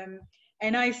drives. And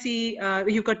NIC,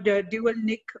 you've got the dual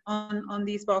NIC on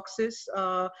these boxes.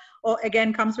 Or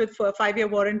again, comes with a 5-year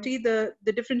warranty. The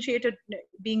differentiator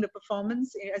being the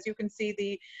performance. As you can see,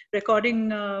 the recording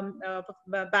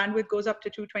bandwidth goes up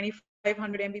to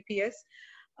 2500 Mbps.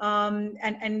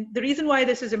 And the reason why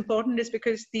this is important is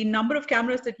because the number of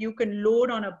cameras that you can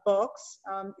load on a box,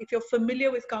 if you're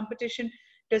familiar with competition,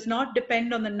 does not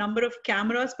depend on the number of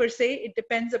cameras per se. It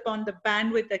depends upon the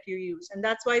bandwidth that you use. And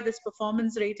that's why this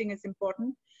performance rating is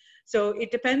important. So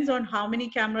it depends on how many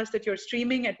cameras that you're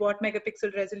streaming, at what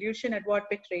megapixel resolution, at what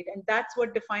bit rate. And that's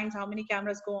what defines how many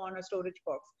cameras go on a storage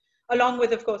box, along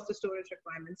with, of course, the storage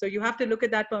requirements. So you have to look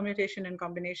at that permutation and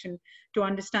combination to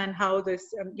understand how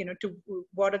this, you know,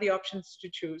 what are the options to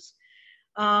choose.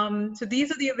 So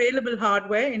these are the available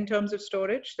hardware in terms of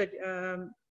storage that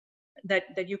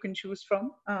that you can choose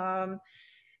from.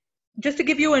 Just to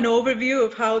give you an overview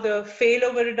of how the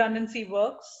failover redundancy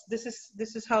works, this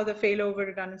is how the failover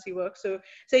redundancy works. So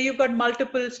say you've got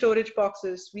multiple storage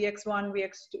boxes, VX1,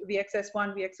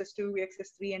 VXS1, VXS2,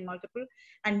 VXS3, and multiple,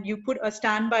 and you put a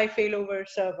standby failover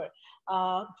server,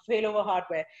 failover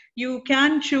hardware. You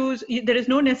can choose, there is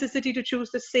no necessity to choose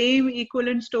the same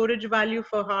equivalent storage value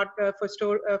for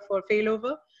for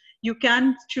failover. You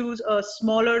can choose a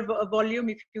smaller volume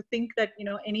if you think that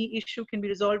any issue can be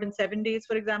resolved in 7 days,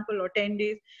 for example, or 10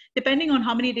 days. Depending on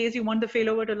how many days you want the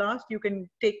failover to last, you can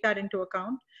take that into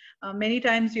account. Many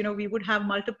times, we would have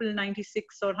multiple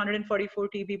 96 or 144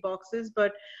 TB boxes,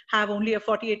 but have only a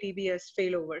 48 TB as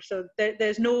failover. So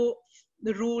there's no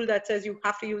the rule that says you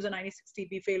have to use a 96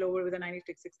 TB failover with a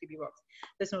 96 TB box.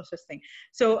 There's no such thing.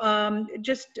 So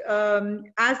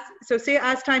say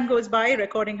as time goes by,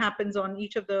 recording happens on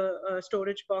each of the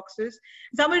storage boxes.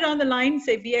 Somewhere down the line,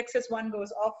 say VXS1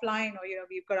 goes offline, or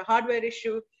we've got a hardware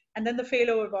issue, and then the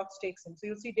failover box takes in. So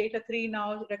you'll see data 3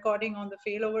 now recording on the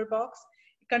failover box.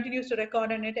 It continues to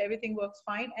record on it, everything works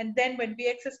fine. And then when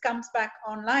VXS comes back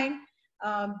online,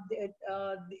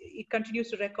 it continues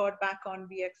to record back on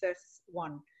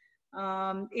VXS1.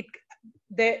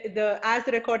 As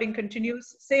the recording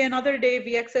continues, say another day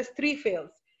VXS3 fails,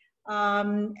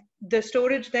 the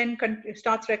storage then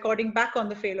starts recording back on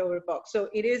the failover box. So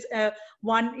it is a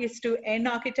 1:n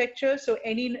architecture. So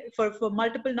for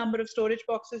multiple number of storage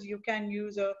boxes, you can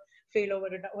use a single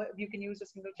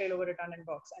failover redundant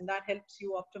box, and that helps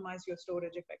you optimize your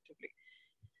storage effectively.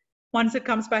 Once it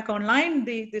comes back online,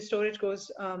 the storage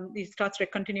goes, it starts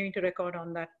continuing to record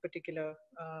on that particular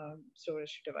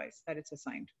storage device that it's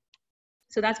assigned.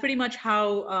 So that's pretty much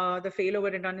how the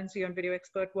failover redundancy on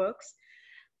Videoxpert works.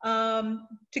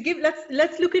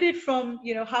 Let's look at it from,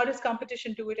 how does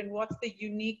competition do it, and what's the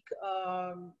unique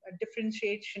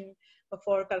differentiation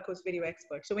for Pelco's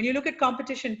Videoxpert. So when you look at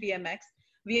competition VMS,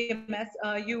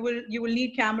 you will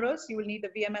need cameras, you will need the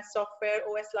VMS software,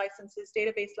 OS licenses,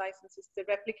 database licenses, the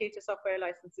replicator software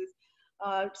licenses,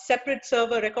 separate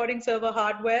recording server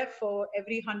hardware for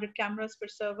every 100 cameras per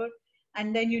server,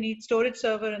 and then you need storage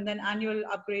server, and then annual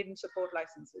upgrade and support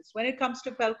licenses. When it comes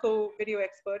to Pelco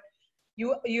Videoxpert,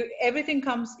 everything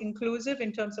comes inclusive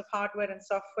in terms of hardware and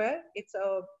software. It's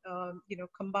a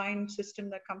combined system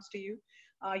that comes to you.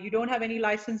 You don't have any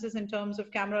licenses in terms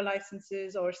of camera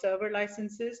licenses or server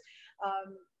licenses.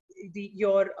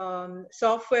 Your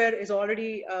software is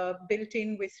already built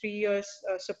in with 3 years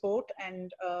support,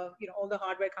 and all the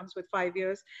hardware comes with 5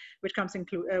 years, which comes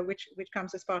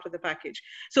as part of the package.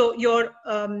 So your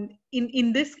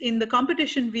in the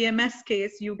competition VMS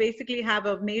case, you basically have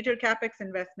a major capex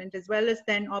investment as well as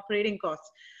then operating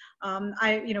costs.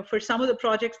 For some of the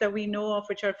projects that we know of,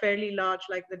 which are fairly large,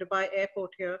 like the Dubai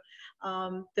airport here,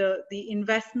 the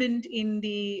investment in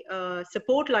the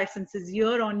support licenses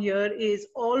year on year is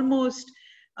almost,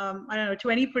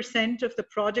 20% of the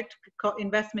project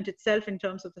investment itself in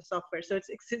terms of the software. So it's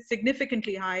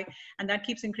significantly high, and that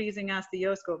keeps increasing as the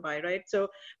years go by, right? So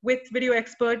with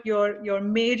Videoxpert, your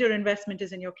major investment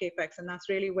is in your capex, and that's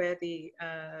really where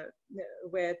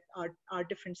where our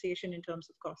differentiation in terms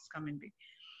of costs come in.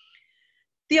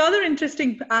 The other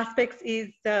interesting aspects is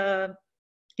the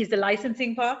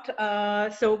licensing part.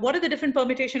 So what are the different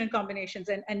permutation and combinations?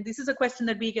 And this is a question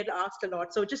that we get asked a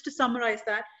lot. So just to summarize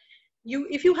that,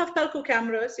 if you have Pelco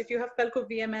cameras, if you have Pelco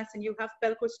VMS, and you have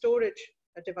Pelco storage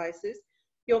devices,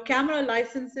 your camera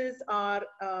licenses are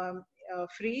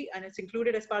free, and it's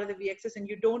included as part of the VXS, and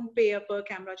you don't pay a per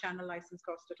camera channel license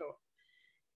cost at all.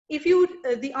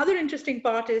 The other interesting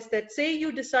part is that, say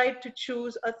you decide to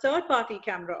choose a third-party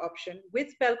camera option with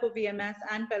Pelco VMS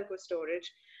and Pelco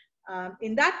storage,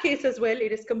 in that case as well,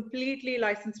 it is completely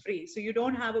license-free. So you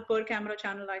don't have a per camera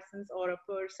channel license or a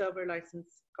per server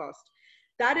license cost.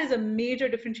 That is a major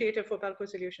differentiator for Pelco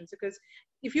solutions, because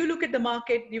if you look at the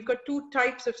market, you've got 2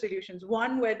 types of solutions.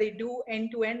 One where they do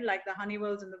end-to-end, like the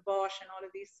Honeywells and the Bosch and all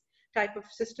of these type of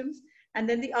systems. And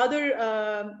then the other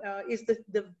is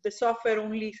the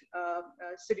software-only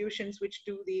solutions, which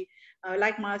do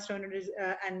like Milestone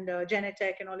and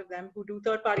Genetec and all of them, who do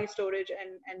third-party storage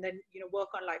and then work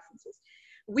on licenses.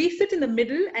 We sit in the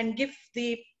middle and give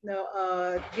the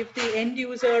end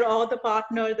user or the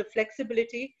partner the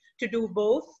flexibility to do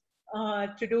both.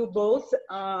 And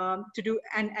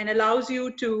allows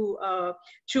you to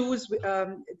choose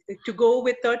to go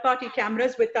with third-party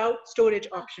cameras without storage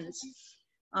options.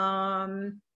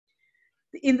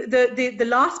 the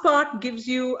last part gives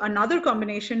you another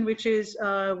combination, which is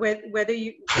whether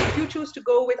if you choose to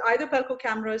go with either Pelco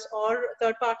cameras or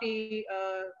third-party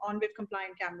ONVIF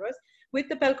compliant cameras with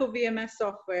the Pelco VMS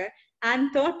software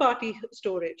and third-party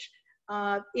storage.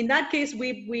 In that case,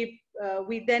 we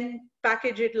then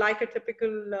package it like a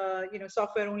typical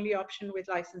software-only option with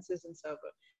licenses and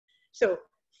server. So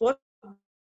for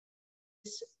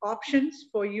options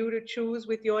for you to choose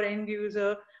with your end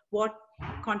user what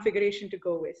configuration to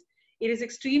go with. It is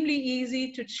extremely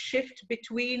easy to shift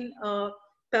between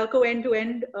Pelco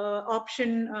end-to-end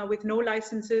option with no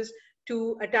licenses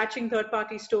to attaching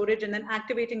third-party storage and then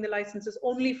activating the licenses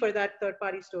only for that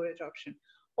third-party storage option.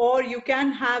 Or you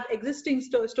can have existing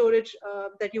storage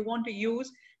that you want to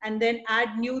use and then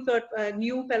add new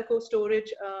Pelco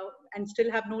storage and still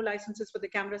have no licenses for the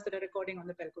cameras that are recording on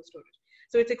the Pelco storage.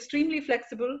 So it's extremely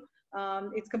flexible.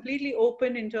 It's completely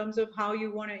open in terms of how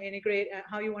you want to integrate,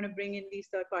 how you want to bring in these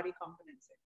third-party components.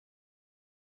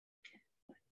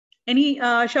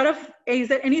 Sharaf, is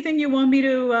there anything you want me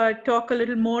to talk a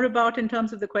little more about in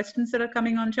terms of the questions that are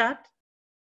coming on chat?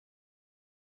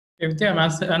 If I'm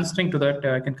answering to that,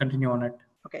 I can continue on it.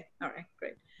 Okay, all right,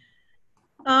 great.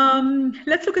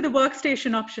 Let's look at the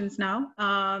workstation options now.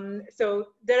 So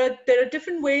there are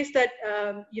different ways that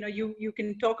you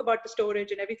can talk about the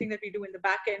storage and everything that we do in the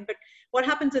back end, but what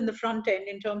happens in the front end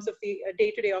in terms of the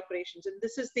day-to-day operations, and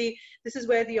this is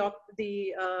where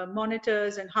the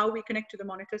monitors and how we connect to the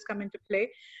monitors come into play.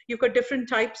 You've got different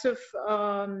types of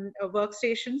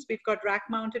workstations. We've got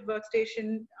rack-mounted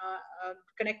workstation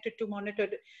connected to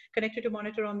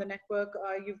monitor on the network.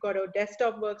 You've got a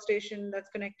desktop workstation that's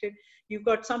connected. You've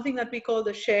got something that we call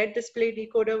the shared display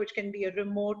decoder, which can be a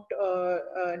remote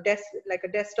like a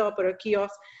desktop or a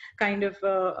kiosk kind of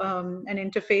an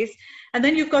interface. And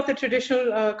then you've got the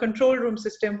traditional control room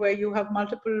system where you have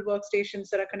multiple workstations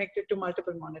that are connected to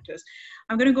multiple monitors.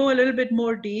 I'm going to go a little bit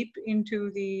more deep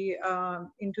into the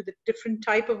different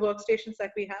type of workstations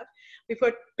that we have. We've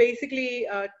got basically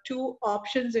two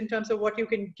options in terms of what you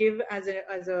can give as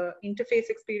a interface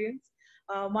experience.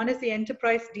 One is the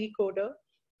enterprise decoder.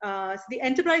 So the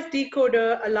enterprise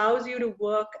decoder allows you to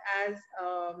work as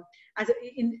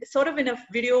sort of in a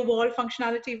video wall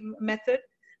functionality method.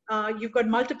 You've got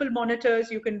multiple monitors.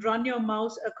 You can run your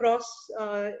mouse across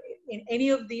in any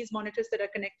of these monitors that are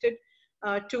connected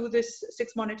to this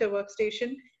 6-monitor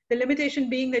workstation. The limitation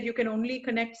being that you can only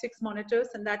connect 6 monitors,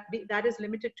 and that is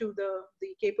limited to the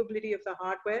capability of the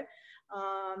hardware.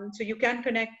 So you can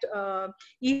connect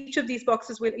each of these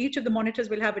boxes each of the monitors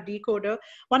will have a decoder.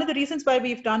 One of the reasons why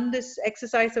we've done this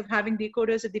exercise of having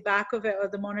decoders at the back of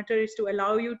the monitor is to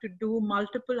allow you to do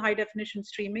multiple high definition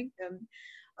streaming.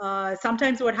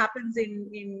 Sometimes what happens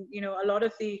in a lot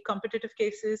of the competitive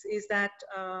cases is that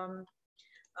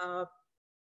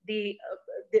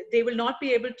they will not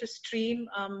be able to stream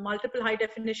multiple high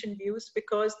definition views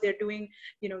because they're doing,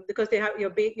 because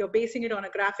you're basing it on a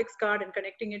graphics card and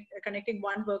connecting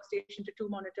one workstation to 2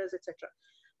 monitors, etc.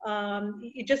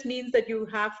 It just means that you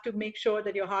have to make sure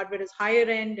that your hardware is higher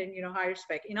end and higher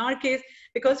spec. In our case,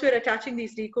 because we're attaching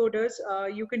these decoders,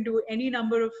 you can do any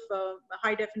number of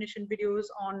high definition videos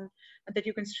that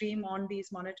you can stream on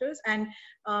these monitors, and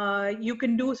you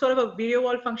can do sort of a video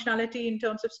wall functionality in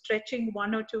terms of stretching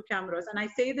 1 or 2 cameras. And I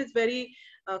say this very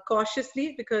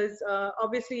cautiously because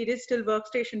obviously it is still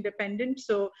workstation dependent.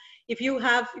 So if you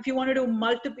want to do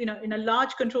multiple, in a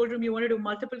large control room, you want to do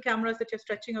multiple cameras that you're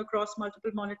stretching across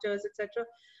multiple monitors, etc.,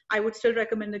 I would still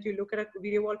recommend that you look at a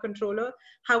video wall controller.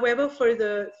 However, for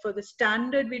the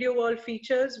standard video wall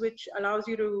features, which allows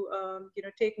you to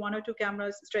take 1 or 2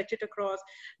 cameras, stretch it across,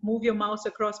 move your mouse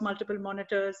across multiple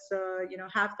monitors,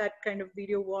 have that kind of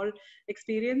video wall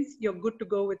experience, you're good to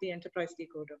go with the enterprise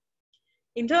decoder.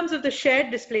 In terms of the shared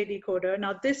display decoder,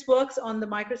 now this works on the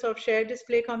Microsoft shared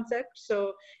display concept.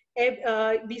 So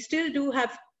we still do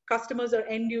have customers or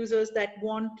end users that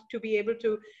want to be able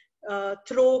to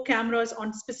throw cameras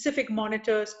on specific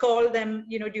monitors, call them,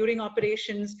 during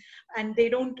operations, and they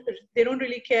don't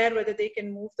really care whether they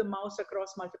can move the mouse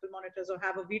across multiple monitors or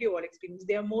have a video wall experience.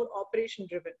 They are more operation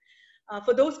driven.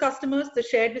 For those customers, the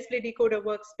shared display decoder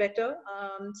works better.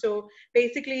 So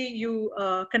basically, you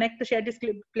connect the shared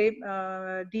display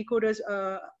decoders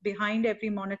behind every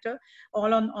monitor.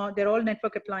 They're all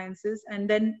network appliances, and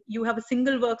then you have a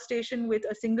single workstation with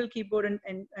a single keyboard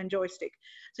and joystick.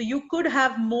 So you could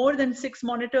have more than 6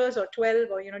 monitors or 12,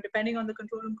 or depending on the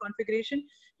control room configuration.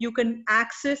 You can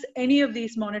access any of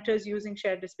these monitors using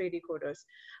shared display decoders.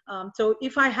 So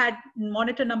if I had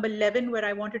monitor number 11 where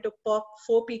I wanted to pop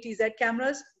 4 PTZ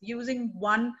cameras using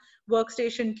one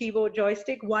workstation keyboard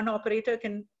joystick. One operator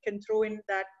can throw in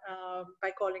that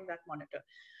by calling that monitor.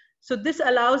 So this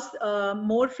allows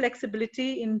more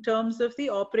flexibility in terms of the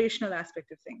operational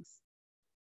aspect of things.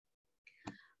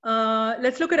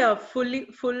 Let's look at a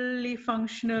fully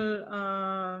functional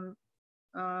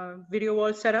video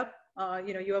wall setup.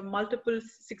 You have multiple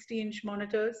 60-inch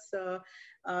monitors.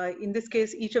 In this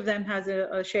case, each of them has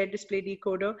a shared display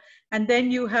decoder. And then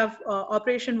you have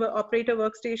operator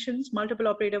workstations, multiple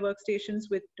operator workstations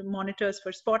with monitors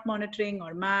for spot monitoring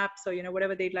or maps or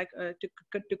whatever they'd like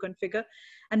to configure.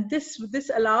 And this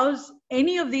allows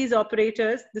any of these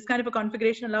operators, this kind of a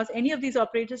configuration allows any of these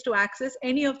operators to access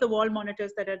any of the wall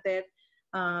monitors that are there,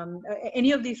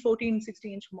 any of these 14,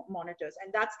 60-inch monitors.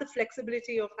 And that's the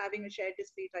flexibility of having a shared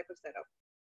display type of setup.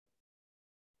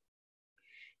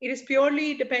 It is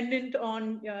purely dependent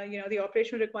on the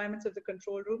operational requirements of the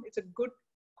control room. It's a good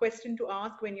question to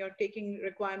ask when you're taking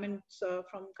requirements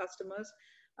from customers.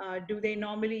 Do they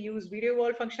normally use video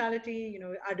wall functionality?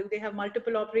 Do they have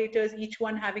multiple operators, each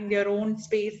one having their own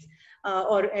space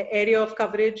or area of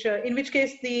coverage? In which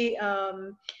case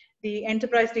the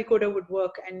enterprise decoder would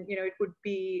work, and it would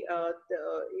be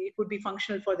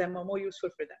functional for them or more useful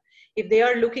for them. If they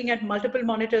are looking at multiple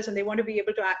monitors and they want to be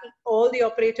able to all the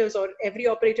operators, or every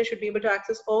operator should be able to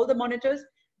access all the monitors,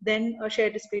 then a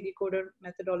shared display decoder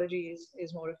methodology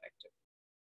is more effective.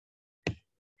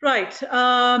 Right.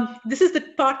 This is the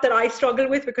part that I struggle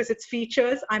with because it's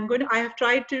features. We've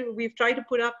tried to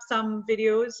put up some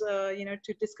videos,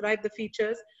 to describe the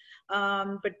features.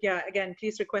 But yeah, again,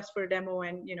 please request for a demo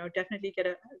and, definitely get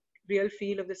a real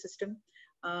feel of the system,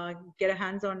 get a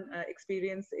hands-on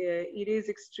experience. It is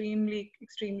extremely,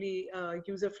 extremely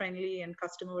user-friendly and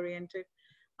customer-oriented.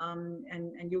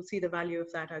 And you'll see the value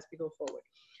of that as we go forward.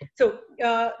 So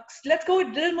let's go a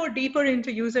little more deeper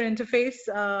into user interface.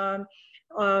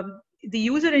 The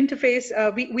user interface,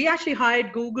 we actually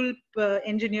hired Google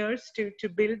engineers to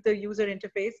build the user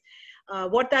interface.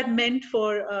 What that meant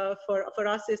for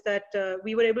us is that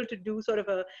we were able to do sort of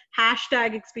a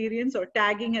hashtag experience, or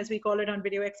tagging as we call it on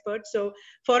Videoxpert. So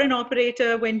for an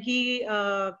operator, when he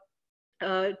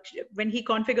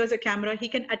configures a camera, he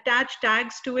can attach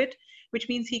tags to it, which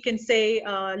means he can say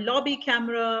lobby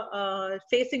camera,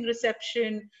 facing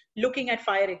reception, looking at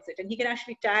fire exit. And he can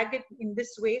actually tag it in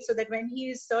this way so that when he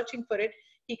is searching for it,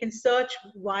 he can search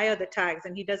via the tags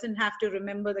and he doesn't have to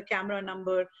remember the camera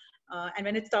number. And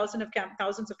when it's thousands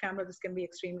of cameras, this can be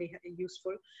extremely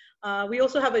useful. We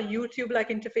also have a YouTube-like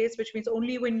interface, which means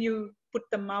only when you put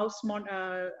the mouse on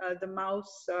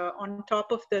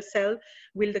top of the cell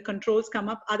will the controls come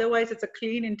up. Otherwise, it's a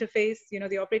clean interface.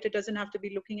 The operator doesn't have to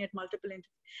be looking at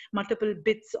multiple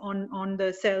bits on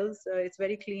the cells. It's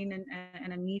very clean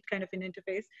and a neat kind of an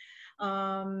interface.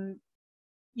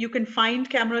 You can find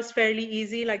cameras fairly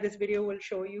easy, like this video will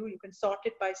show you. You can sort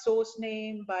it by source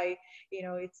name, by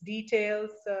its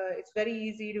details. It's very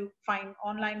easy to find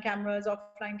online cameras,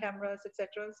 offline cameras,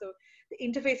 etc. So the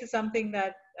interface is something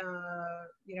that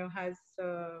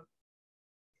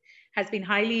has been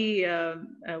highly.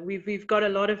 We've got a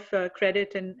lot of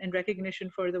credit and recognition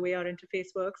for the way our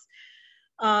interface works.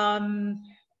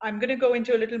 I'm going to go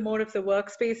into a little more of the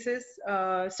workspaces.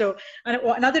 So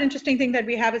another interesting thing that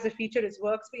we have as a feature is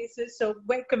workspaces. So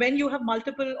when you have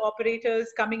multiple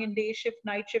operators coming in day shift,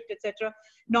 night shift, etc.,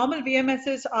 normal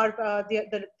VMSs are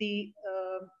the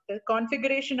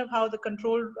configuration of how the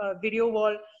control video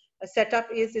wall setup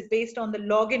is based on the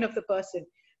login of the person.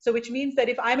 So which means that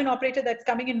if I'm an operator that's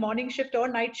coming in morning shift or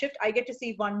night shift, I get to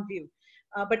see one view.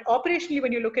 But operationally,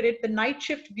 when you look at it, the night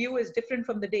shift view is different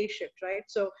from the day shift, right?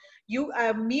 So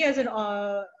me as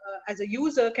a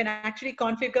user can actually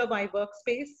configure my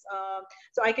workspace.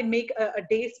 So I can make a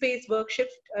day shift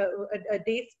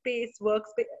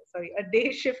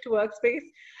workspace.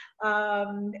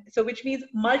 So which means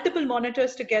multiple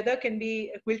monitors together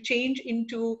will change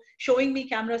into showing me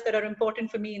cameras that are important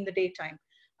for me in the daytime.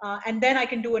 And then I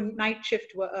can do a night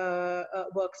shift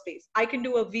workspace. I can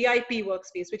do a VIP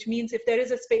workspace, which means if there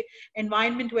is a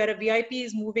environment where a VIP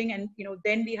is moving and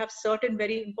then we have certain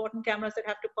very important cameras that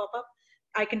have to pop up,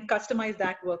 I can customize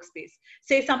that workspace.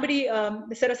 Say somebody,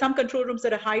 there are some control rooms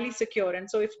that are highly secure. And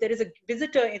so if there is a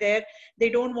visitor there, they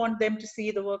don't want them to see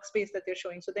the workspace that they're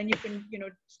showing. So then you can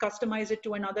customize it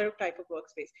to another type of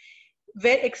workspace.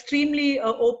 We're extremely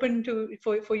open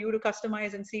for you to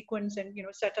customize and sequence and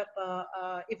set up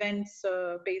events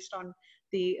based on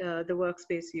the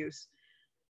workspace use.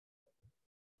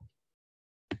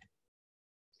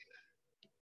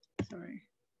 Sorry.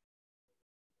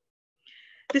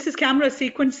 This is camera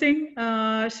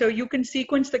sequencing. So you can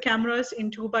sequence the cameras in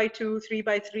 2x2,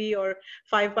 3x3, or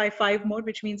 5x5 mode,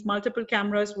 which means multiple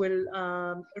cameras will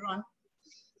run.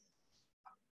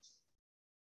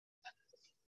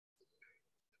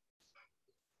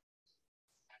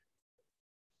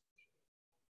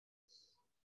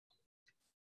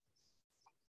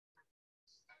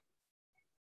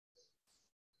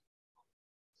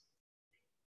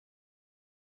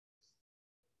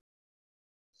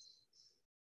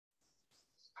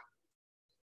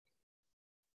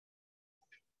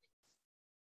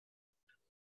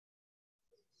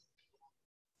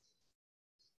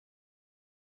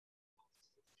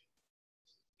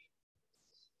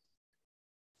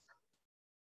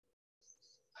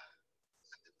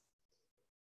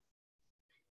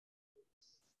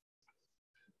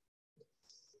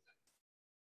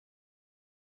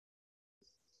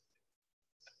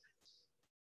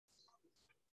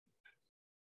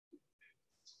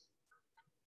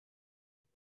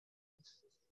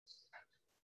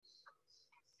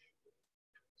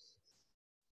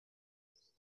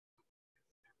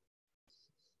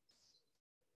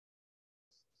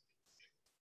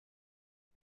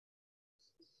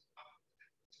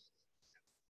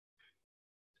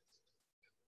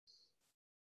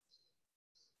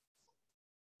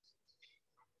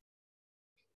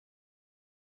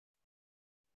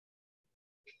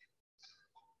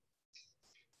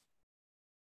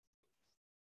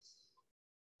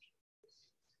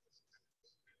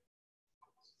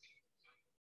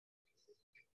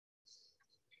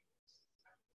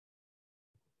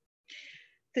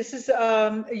 This is,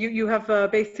 you have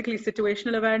basically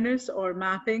situational awareness or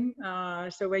mapping.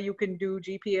 So where you can do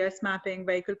GPS mapping,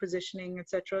 vehicle positioning,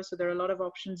 etc. So there are a lot of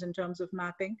options in terms of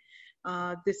mapping.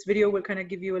 This video will kind of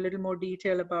give you a little more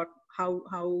detail about how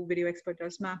Videoxpert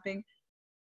does mapping.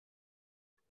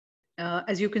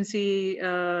 As you can see,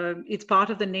 it's part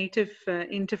of the native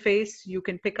interface. You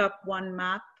can pick up one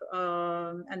map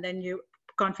and then you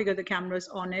configure the cameras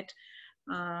on it.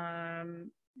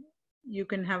 You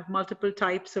can have multiple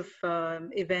types of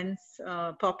events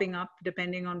popping up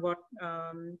depending on what.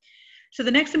 So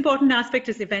the next important aspect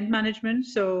is event management.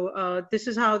 So this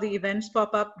is how the events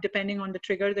pop up depending on the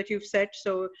trigger that you've set.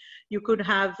 So you could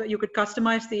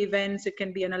customize the events. It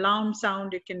can be an alarm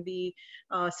sound. It can be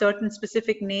certain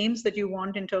specific names that you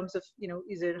want in terms of, you know,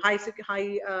 is it high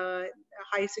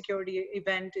security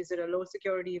event? Is it a low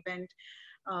security event?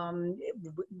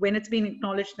 When it's been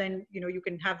acknowledged, then you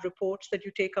can have reports that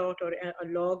you take out, or a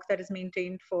log that is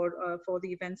maintained for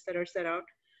the events that are set out.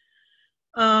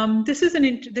 This is an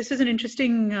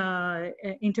interesting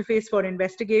interface for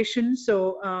investigation.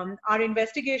 So our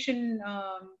investigation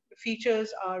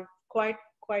features are quite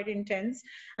intense.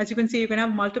 As you can see, you can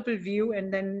have multiple view,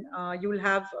 and then you will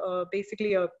have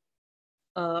basically a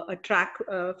track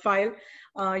file.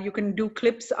 You can do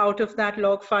clips out of that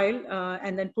log file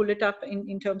and then pull it up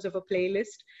in terms of a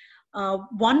playlist.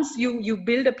 Once you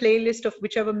build a playlist of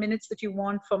whichever minutes that you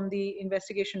want from the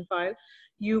investigation file,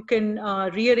 you can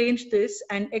rearrange this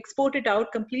and export it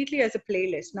out completely as a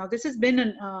playlist. Now, this has been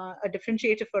a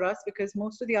differentiator for us, because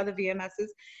most of the other VMSs,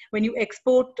 when you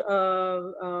export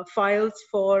files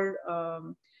for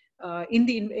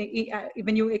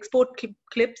when you export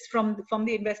clips from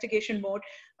the investigation mode,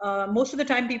 most of the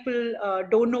time people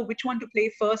don't know which one to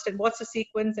play first and what's the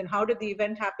sequence and how did the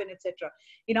event happen, etc.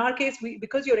 In our case,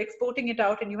 because you're exporting it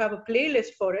out and you have a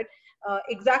playlist for it,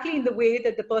 exactly in the way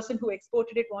that the person who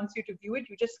exported it wants you to view it,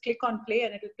 you just click on play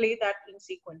and it will play that in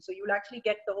sequence. So you'll actually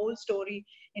get the whole story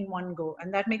in one go,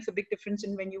 and that makes a big difference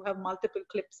in when you have multiple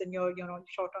clips and you're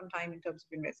short on time in terms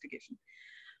of investigation.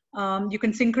 You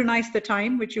can synchronize the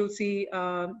time, which you'll see.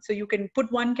 So you can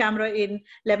put one camera in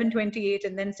 11:28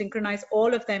 and then synchronize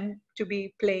all of them to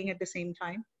be playing at the same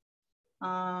time.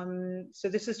 So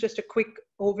this is just a quick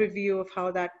overview of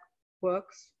how that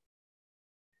works.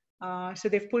 So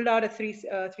they've pulled out a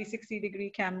 360-degree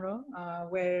camera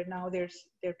where now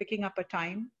they're picking up a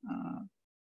time.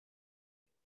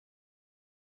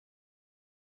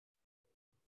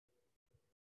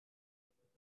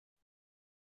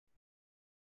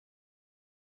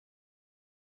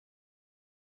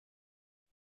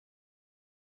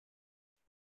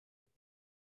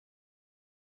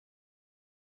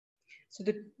 So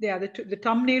the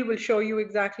thumbnail will show you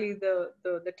exactly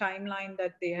the timeline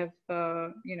that they have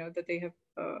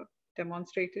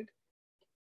demonstrated.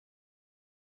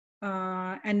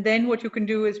 And then what you can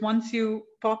do is, once you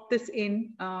pop this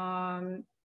in, and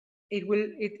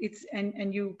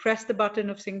you press the button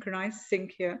of synchronize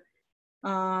sync here,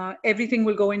 everything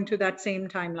will go into that same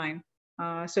timeline.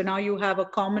 So now you have a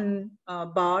common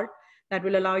bar that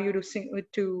will allow you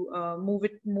to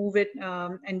move it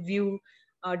and view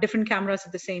different cameras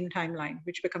at the same timeline,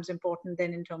 which becomes important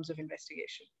then in terms of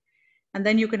investigation. And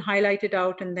then you can highlight it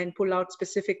out and then pull out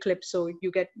specific clips, so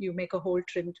you make a whole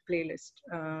trimmed playlist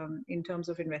in terms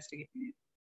of investigating it.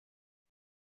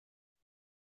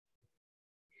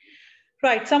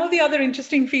 Right. Some of the other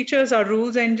interesting features are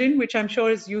rules engine, which I'm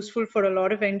sure is useful for a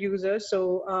lot of end users.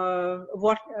 So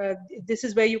this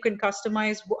is where you can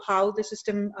customize how the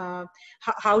system,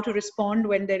 how to respond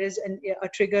when there is a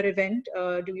trigger event.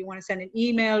 Do you want to send an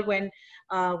email when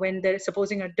there's,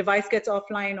 supposing a device gets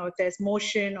offline, or if there's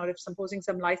motion, or if supposing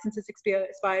some license is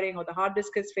expiring or the hard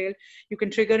disk has failed, you can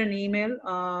trigger an email.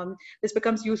 This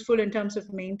becomes useful in terms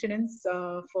of maintenance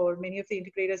for many of the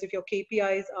integrators. If your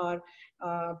KPIs are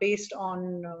based on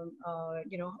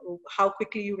how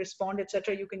quickly you respond,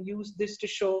 etc., you can use this to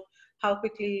show how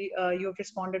quickly you have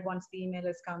responded once the email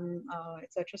has come,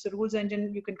 etc. So rules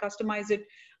engine, you can customize it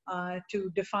to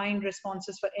define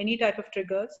responses for any type of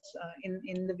triggers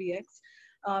in the VX.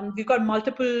 We've got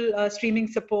multiple streaming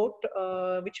support,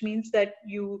 which means that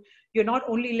you're not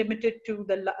only limited to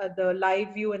the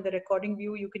live view and the recording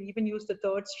view. You can even use the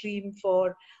third stream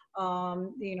for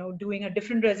doing a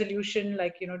different resolution,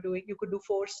 like you could do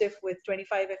 4CIF with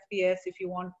 25 FPS if you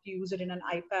want to use it in an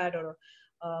iPad or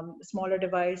a smaller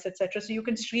device, etc. So you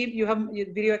can stream.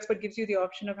 Videoxpert gives you the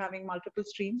option of having multiple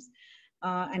streams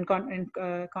and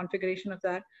configuration of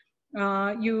that.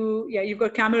 You've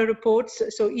got camera reports.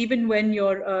 So even when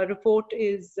your report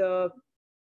is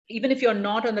even if you're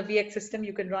not on the VX system,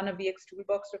 you can run a VX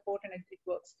toolbox report and it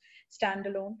works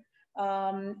standalone.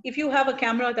 If you have a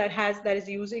camera that is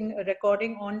using a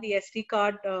recording on the SD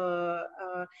card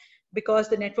because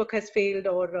the network has failed,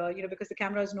 or because the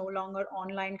camera is no longer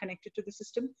online connected to the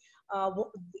system,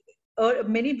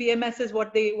 many VMSs,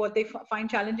 what they find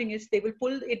challenging is they will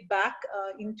pull it back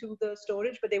into the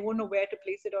storage, but they won't know where to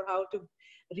place it or how to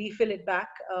refill it back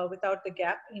without the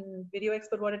gap. In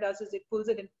Videoxpert, what it does is it pulls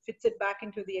it and fits it back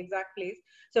into the exact place.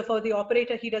 So for the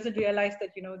operator, he doesn't realize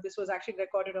that this was actually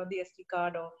recorded on the SD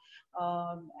card, or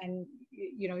and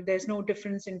there's no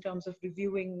difference in terms of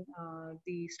reviewing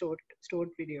the stored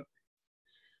video.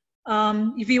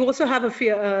 We also have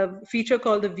a feature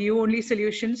called the view-only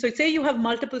solution. So say you have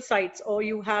multiple sites, or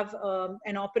you have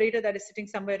an operator that is sitting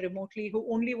somewhere remotely who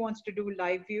only wants to do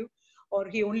live view, or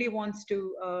he only wants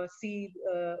to see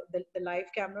the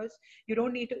live cameras. You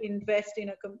don't need to invest in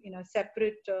a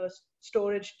separate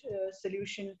storage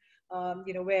solution,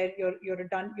 where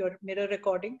you're mirror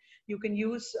recording. You can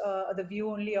use the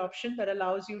view-only option that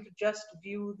allows you to just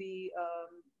view the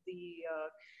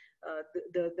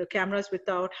cameras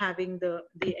without having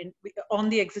on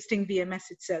the existing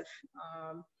VMS itself,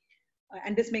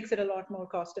 and this makes it a lot more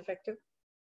cost effective.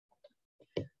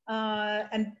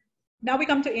 And now we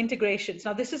come to integrations.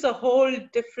 Now this is a whole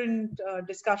different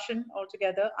discussion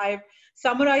altogether. I've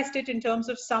summarized it in terms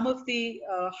of some of the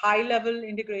high level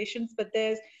integrations, but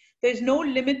there's no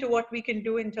limit to what we can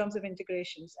do in terms of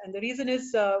integrations. And the reason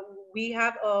is we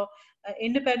have an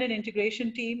independent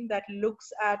integration team that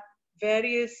looks at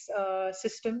various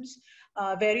systems,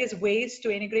 various ways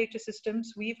to integrate to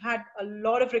systems. We've had a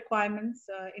lot of requirements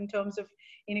in terms of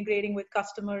integrating with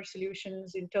customer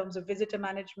solutions, in terms of visitor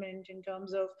management, in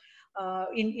terms of,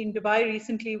 in Dubai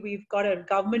recently, we've got a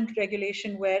government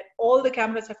regulation where all the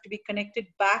cameras have to be connected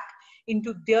back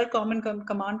into their common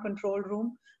command control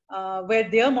room, where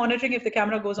they're monitoring if the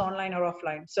camera goes online or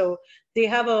offline. So they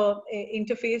have a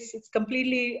interface. It's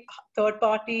completely third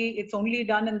party. It's only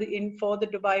done for the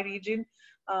Dubai region,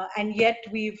 and yet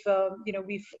we've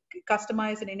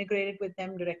customized and integrated with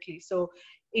them directly. So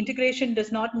integration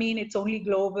does not mean it's only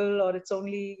global, or it's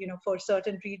only for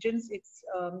certain regions. It's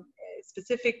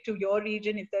specific to your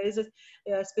region. If there is a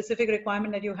specific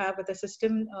requirement that you have with the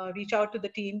system, reach out to the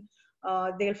team.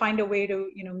 They'll find a way to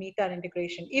meet that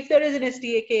integration. If there is an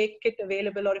SDK kit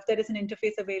available, or if there is an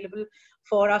interface available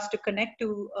for us to connect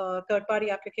to a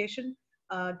third-party application,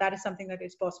 that is something that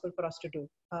is possible for us to do.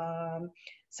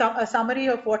 A summary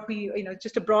of what we,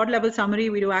 just a broad level summary.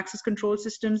 We do access control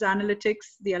systems,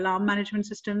 analytics, the alarm management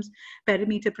systems,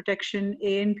 perimeter protection,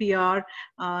 ANPR,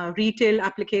 retail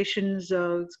applications,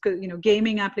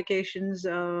 gaming applications,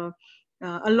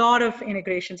 a lot of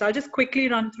integrations. I'll just quickly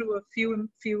run through a few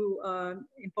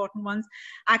important ones.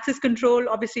 Access control,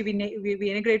 obviously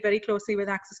we integrate very closely with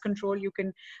access control. You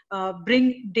can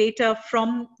bring data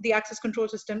from the access control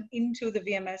system into the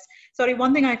VMS. Sorry,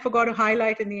 one thing I forgot to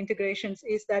highlight in the integrations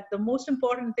is that the most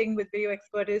important thing with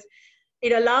Videoxpert is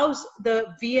it allows the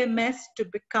VMS to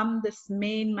become this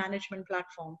main management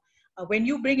platform. When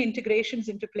you bring integrations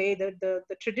into play, the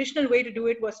traditional way to do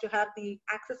it was to have the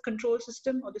access control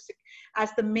system or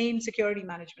as the main security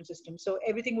management system. So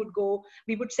everything would go,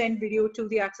 we would send video to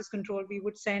the access control, we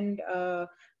would send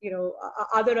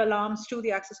other alarms to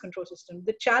the access control system.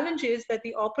 The challenge is that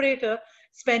the operator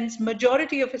spends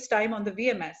majority of his time on the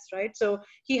VMS, right? So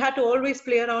he had to always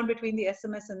play around between the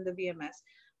SMS and the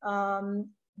VMS.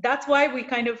 That's why we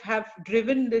kind of have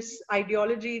driven this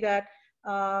ideology that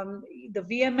the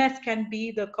VMS can be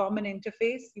the common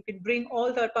interface. You can bring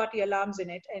all third-party alarms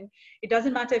in it, and it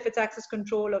doesn't matter if it's access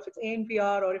control or if it's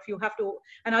ANPR or if you have to.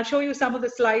 And I'll show you some of the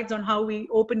slides on how we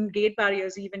open gate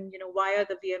barriers even via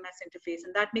the VMS interface,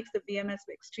 and that makes the VMS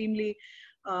extremely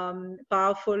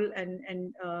powerful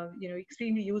and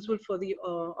extremely useful for the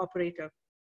operator.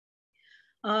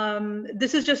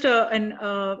 This is just a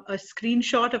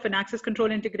screenshot of an access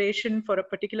control integration for a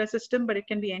particular system, but it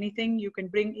can be anything. You can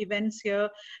bring events here.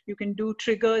 You can do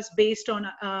triggers based on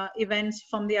events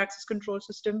from the access control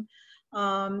system.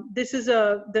 This is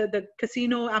the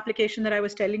casino application that I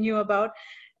was telling you about.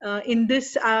 In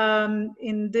this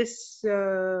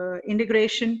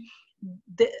integration,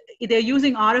 they're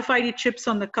using RFID chips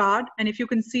on the card, and if you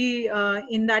can see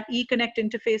in that eConnect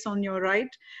interface on your right,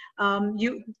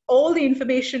 all the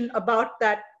information about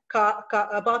that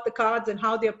about the cards and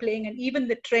how they're playing, and even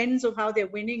the trends of how they're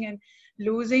winning and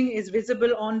losing is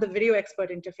visible on the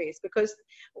Videoxpert interface, because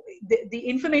the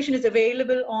information is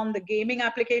available on the gaming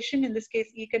application, in this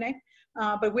case eConnect,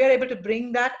 but we are able to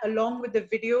bring that along with the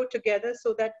video together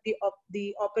so that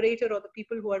the operator or the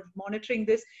people who are monitoring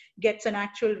this gets an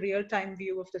actual real-time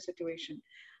view of the situation.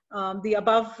 The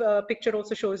above picture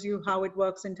also shows you how it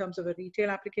works in terms of a retail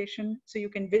application. So you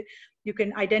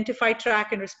can identify,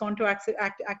 track, and respond to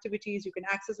activities. You can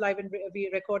access live and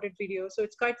recorded video. So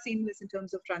it's quite seamless in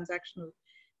terms of transactional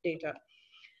data.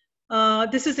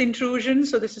 This is intrusion.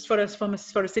 So this is for a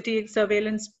city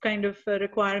surveillance kind of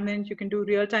requirement. You can do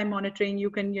real-time monitoring.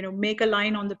 You can make a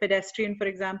line on the pedestrian, for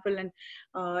example, and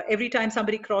every time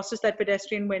somebody crosses that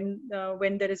pedestrian, when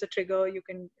there is a trigger, you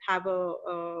can have a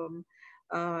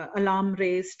alarm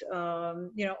raised.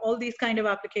 All these kind of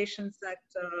applications that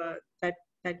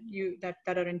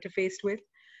are interfaced with.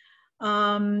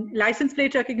 License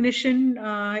plate recognition,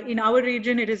 in our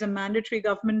region, it is a mandatory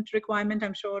government requirement.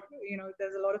 I'm sure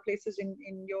there's a lot of places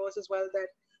in yours as well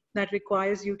that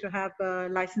requires you to have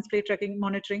license plate tracking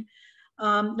monitoring.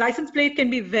 License plate can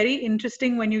be very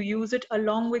interesting when you use it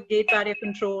along with gate barrier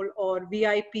control or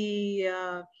VIP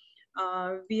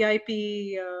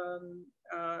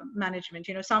management.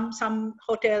 Some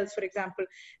hotels, for example,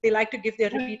 they like to give their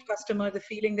repeat customer the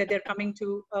feeling that they're coming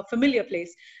to a familiar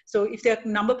place. So if their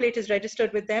number plate is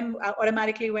registered with them,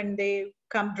 automatically when they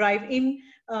drive in,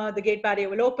 the gate barrier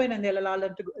will open and they'll allow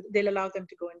them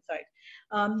to go inside.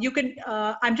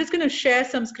 I'm just going to share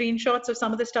some screenshots of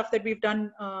some of the stuff that we've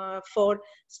done for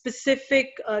specific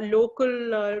local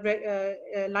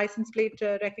license plate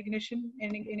recognition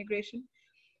and integration.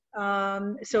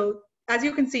 So as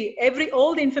you can see,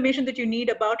 all the information that you need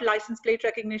about license plate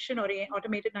recognition or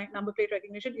automated number plate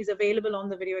recognition is available on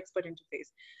the Videoxpert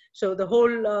interface. So the whole,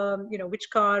 which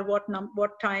car, what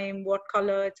time, what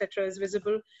color, etc., is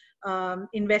visible.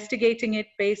 Investigating it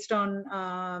based on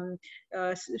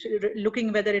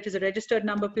looking whether it is a registered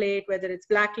number plate, whether it's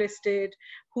blacklisted,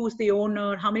 who's the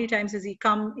owner, how many times has he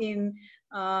come in,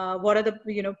 what are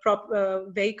the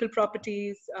vehicle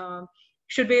properties.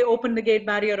 Should we open the gate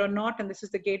barrier or not? And this is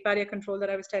the gate barrier control that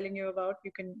I was telling you about.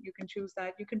 You can choose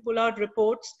that. You can pull out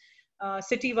reports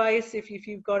city-wise. If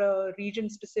you've got a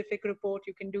region-specific report,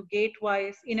 you can do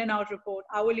gate-wise, in and out report,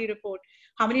 hourly report.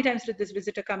 How many times did this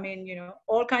visitor come in?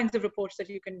 All kinds of reports that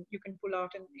you can pull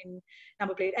out in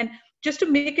number plate. And just to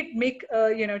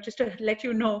just to let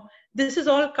you know, this is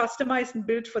all customized and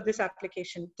built for this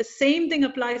application. The same thing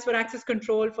applies for access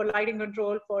control, for lighting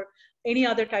control, for any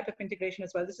other type of integration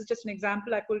as well. This is just an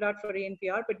example I pulled out for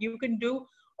ANPR, but you can do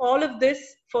all of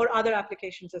this for other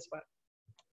applications as well.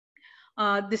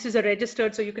 This is a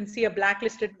registered, so you can see a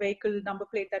blacklisted vehicle number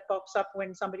plate that pops up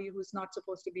when somebody who's not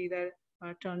supposed to be there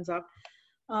turns up.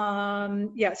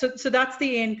 Yeah, so that's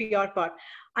the ANPR part.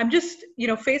 I'm just,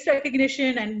 face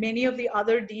recognition and many of the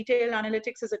other detailed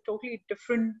analytics is a totally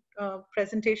different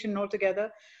presentation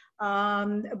altogether.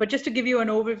 But just to give you an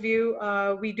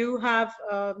overview, we do have,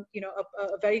 a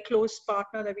very close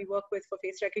partner that we work with for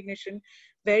face recognition,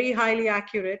 very highly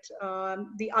accurate.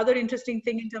 The other interesting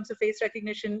thing in terms of face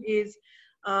recognition is,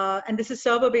 and this is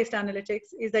server-based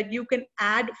analytics, is that you can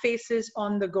add faces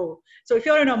on the go. So if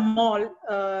you're in a mall,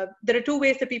 there are two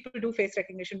ways that people do face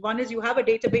recognition. One is you have a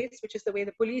database, which is the way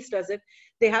the police does it.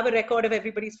 They have a record of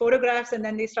everybody's photographs, and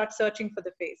then they start searching for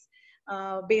the face.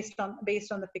 based on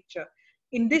the picture.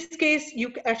 In this case,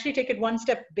 you actually take it one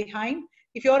step behind.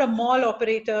 If you're a mall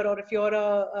operator, or if you're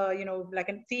a like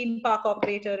a theme park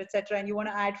operator, etc., and you want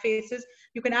to add faces,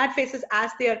 you can add faces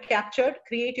as they are captured,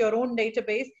 create your own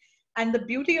database. And the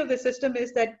beauty of the system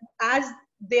is that as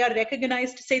they are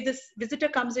recognized, say this visitor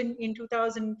comes in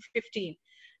 2015,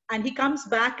 and he comes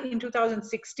back in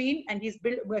 2016, and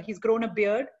he's grown a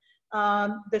beard.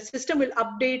 The system will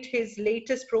update his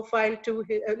latest profile to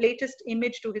his latest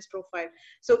image to his profile.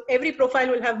 So every profile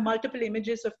will have multiple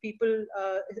images of people's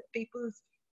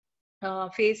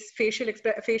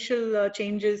facial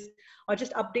changes, or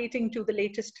just updating to the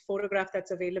latest photograph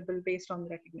that's available based on the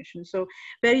recognition. So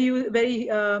very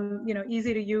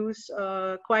easy to use,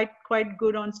 quite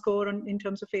good on score in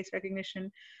terms of face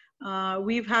recognition.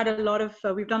 We've done a lot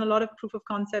of proof of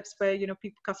concepts where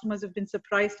customers have been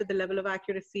surprised at the level of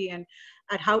accuracy and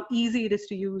at how easy it is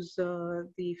to use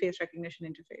the face recognition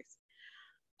interface.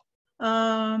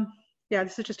 Yeah,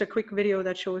 this is just a quick video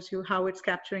that shows you how it's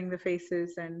capturing the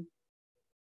faces and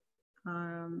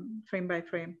frame by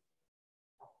frame.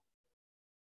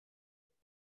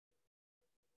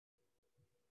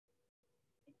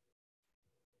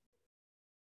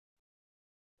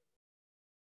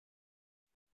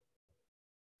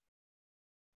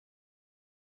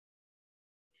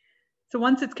 So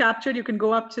once it's captured, you can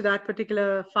go up to that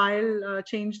particular file,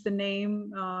 change the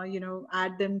name,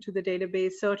 add them to the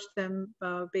database, search them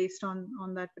based on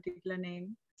that particular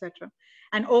name, etc.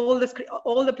 And all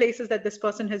the places that this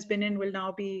person has been in will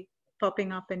now be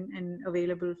popping up and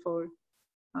available for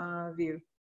view.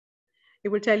 It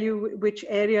will tell you which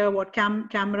area, what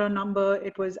camera number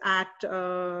it was at,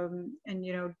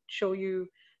 and show you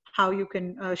how you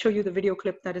can show you the video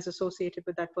clip that is associated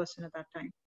with that person at that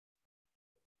time.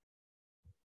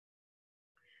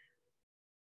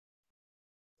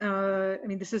 I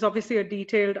mean, this is obviously a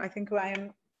detailed, I think I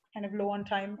am kind of low on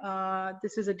time.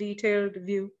 This is a detailed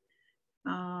view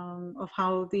of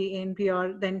how the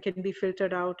ANPR then can be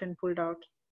filtered out and pulled out.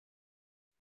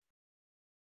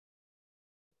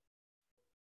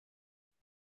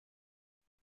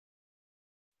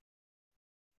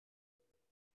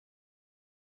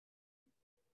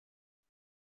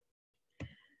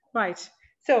 Right.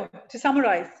 So to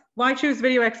summarize, why choose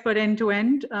Videoxpert end to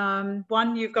end?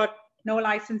 One, you've got no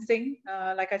licensing.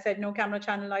 Like I said, no camera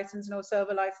channel license, no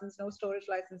server license, no storage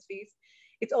license fees.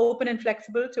 It's open and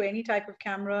flexible to any type of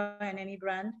camera and any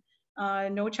brand.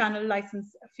 No channel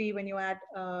license fee when you add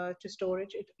to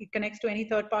storage. It connects to any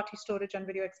third-party storage and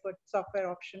Videoxpert software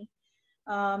option.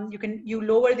 You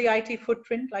lower the IT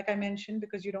footprint, like I mentioned,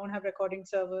 because you don't have recording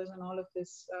servers and all of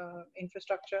this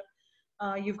infrastructure.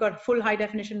 You've got full high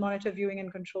definition monitor viewing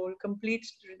and control, complete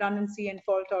redundancy and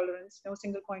fault tolerance, no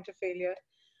single point of failure.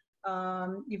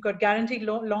 You've got guaranteed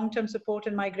long-term support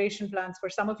and migration plans. For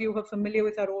some of you who are familiar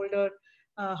with our older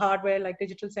hardware like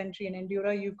Digital Sentry and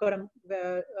Endura, you've got a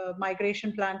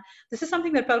migration plan. This is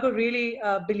something that Pelco really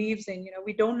believes in.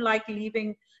 We don't like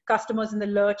leaving customers in the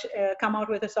lurch, come out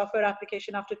with a software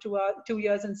application after 2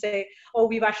 years and say, oh,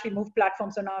 we've actually moved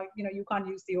platforms, so now you can't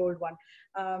use the old one.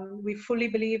 We fully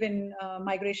believe in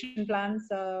migration plans.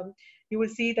 You will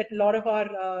see that a lot of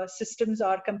our systems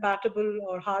are compatible,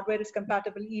 or hardware is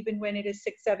compatible even when it is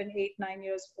 6, 7, 8, 9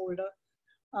 years older.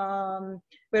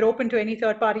 We're open to any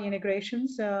third-party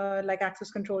integrations like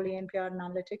access control, ANPR, and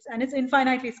analytics, and it's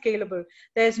infinitely scalable.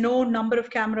 There's no number of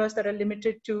cameras that are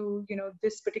limited to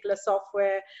this particular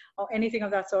software or anything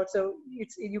of that sort. So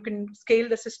you can scale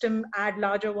the system, add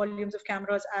larger volumes of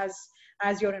cameras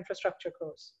as your infrastructure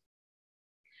grows.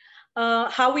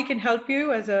 How we can help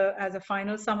you as a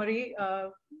final summary,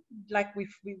 like we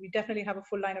definitely have a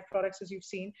full line of products, as you've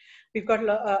seen. We've got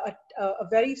a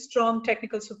very strong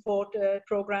technical support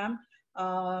program.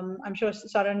 I'm sure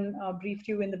Saran briefed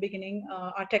you in the beginning.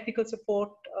 Our technical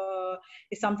support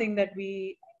is something that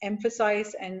we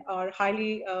emphasize and are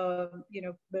highly,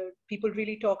 people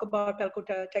really talk about Pelco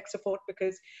tech support,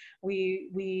 because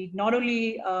we not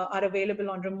only are available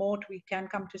on remote, we can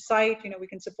come to site, we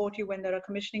can support you when there are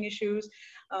commissioning issues.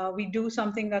 We do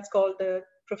something that's called the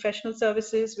professional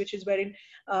services, which is where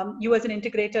you as an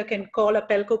integrator can call a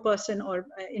Pelco person or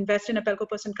invest in a Pelco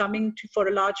person coming for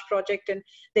a large project, and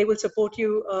they will support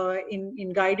you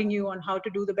in guiding you on how to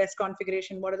do the best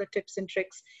configuration, what are the tips and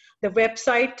tricks. The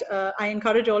website, I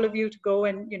encourage all of you to go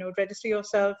and register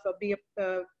yourself,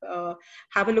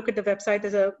 have a look at the website.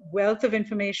 There's a wealth of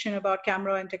information about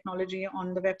camera and technology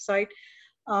on the website.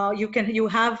 You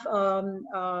have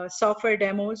software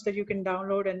demos that you can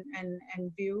download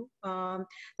and view.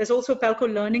 There's also Pelco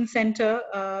Learning Center,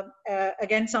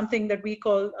 again, something that we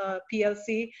call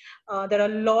PLC. There are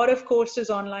a lot of courses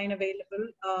online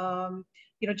available.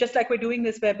 Just like we're doing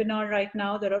this webinar right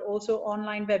now, there are also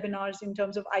online webinars in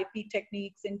terms of IP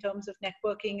techniques, in terms of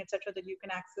networking, etc., that you can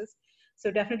access.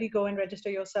 So definitely go and register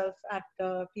yourself at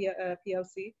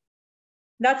PLC.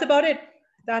 That's about it.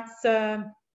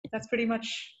 That's pretty much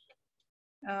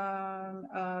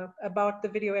about the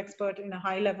Videoxpert in a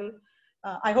high level.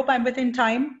 I hope I'm within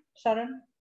time, Sharon.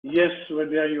 Yes,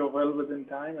 Vidya, you're well within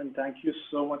time, and thank you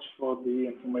so much for the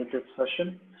informative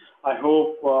session. I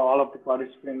hope all of the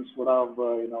participants would have,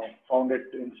 found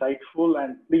it insightful,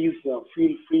 and please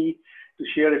feel free to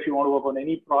share if you want to work on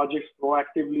any projects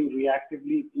proactively,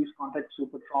 reactively. Please contact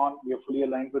Supertron. We are fully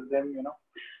aligned with them.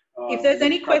 If there's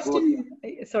any question,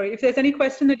 if there's any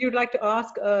question that you'd like to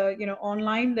ask,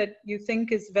 online that you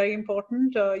think is very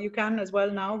important, you can as well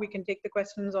now. We can take the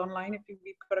questions online if we've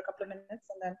got a couple of minutes,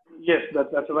 and then. Yes,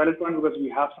 that's a valid point because we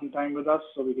have some time with us,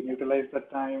 so we can utilize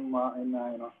that time in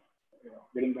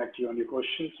getting back to you on your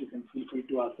questions. You can feel free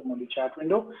to ask them on the chat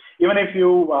window. Even if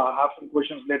you have some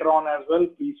questions later on as well,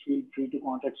 please feel free to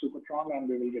contact Supertron, and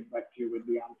we will get back to you with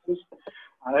the answers.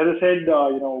 And as I said,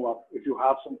 if you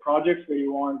have some projects where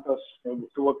you want us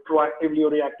to work proactively or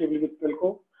reactively with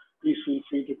Pelco, please feel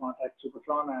free to contact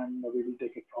Supertron, and we will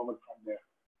take it forward from there.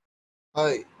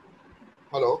 Hi.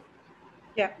 Hello.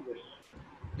 Yeah. Yes.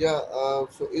 Yeah.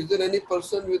 So, is there any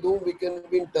person with whom we can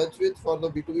be in touch with for the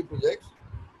B2B projects?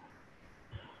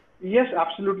 Yes,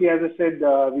 absolutely. As I said,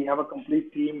 we have a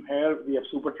complete team here. We have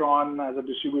Supertron as a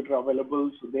distributor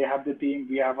available, so they have the team.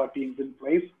 We have our teams in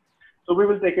place. So we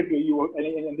will take it to you.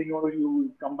 Anything you want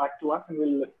to come back to us, and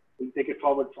we'll take it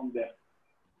forward from there.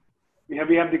 We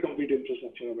have the complete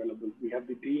infrastructure available. We have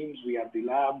the teams, we have the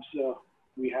labs,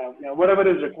 we have whatever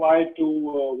is required to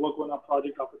work on a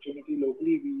project opportunity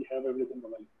locally. We have everything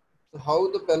available. So how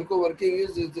the Pelco working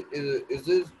is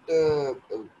it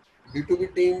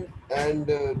B2B team and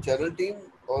channel team,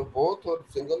 or both, or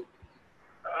single?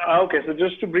 Okay, so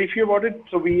just to brief you about it,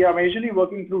 so we are majorly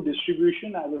working through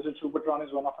distribution. As I said, Supertron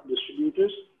is one of our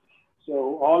distributors.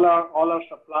 So all our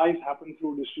supplies happen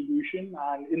through distribution,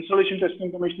 and installation,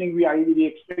 testing, commissioning, we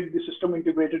expect the system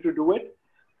integrator to do it.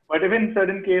 But if in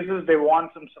certain cases they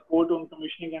want some support on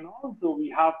commissioning and all, so we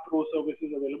have pro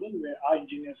services available where our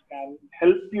engineers can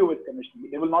help you with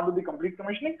commissioning. They will not do the complete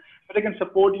commissioning, but they can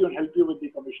support you and help you with the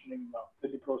commissioning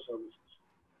with the pro services.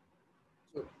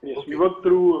 Yes, okay. we work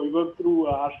through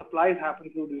our supplies happen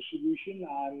through distribution,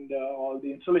 and all the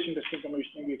installation, testing,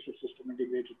 commissioning, we expect system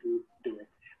integrator to do it.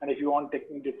 And if you want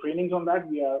technical trainings on that,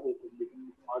 we are open. We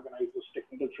can organize those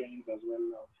technical trainings as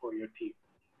well for your team.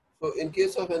 So in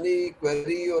case of any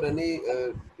query or any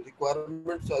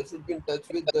requirements, I should be in touch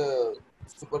with the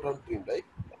Supertron team, right?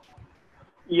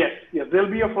 Yes, they'll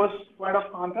be your first point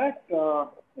of contact.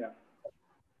 Yeah.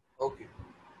 Okay.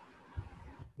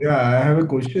 Yeah, I have a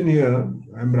question here.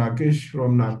 I'm Rakesh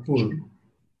from Nagpur.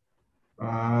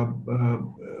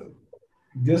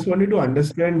 Just wanted to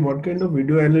understand what kind of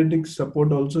video analytics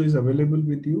support also is available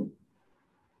with you.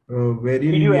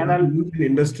 Wherein we have in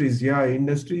industries. Yeah,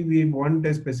 industry, we want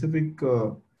a specific,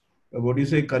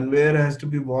 conveyor has to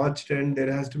be watched, and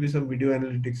there has to be some video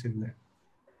analytics in there.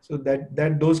 So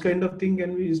those kind of thing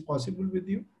is possible with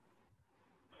you?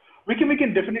 We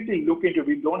can definitely look into it.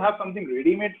 We don't have something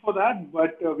ready-made for that,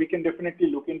 but we can definitely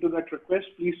look into that request.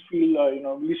 Please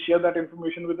feel, please share that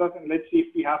information with us, and let's see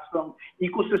if we have some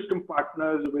ecosystem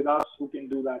partners with us who can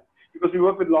do that. Because we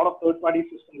work with a lot of third-party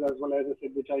systems as well, as I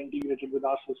said, which are integrated with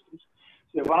our systems.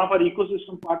 So if one of our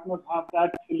ecosystem partners have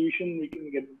that solution, we can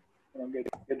get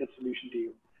that solution to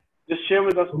you. Just share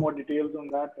with us more details on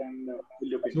that, and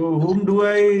we'll look into it. So whom do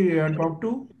I talk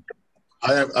to?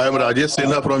 I am Rajesh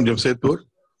Sinha from Jamshedpur.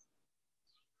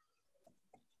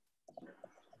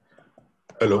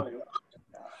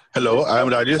 Hello, I am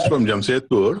Rajesh from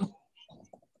Jamshedpur.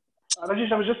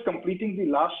 Rajesh, I was just completing the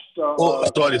last.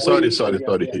 Sorry.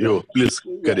 You please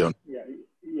carry on.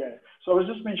 Yeah. So I was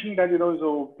just mentioning that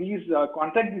so please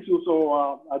contact this.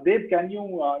 So Dave, can you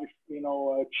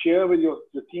share with your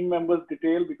team members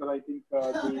detail, because I think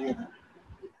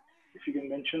if you can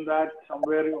mention that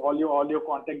somewhere, all your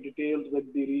contact details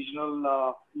with the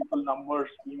regional people numbers,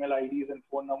 email IDs, and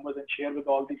phone numbers, and share with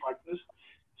all the partners,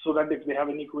 so that if they have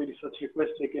any query, such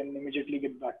requests, they can immediately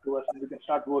get back to us, and we can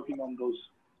start working on those.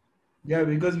 Yeah,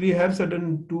 because we have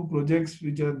certain 2 projects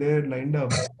which are there lined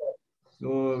up.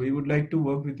 So we would like to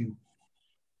work with you.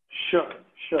 Sure.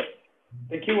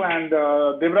 Thank you. And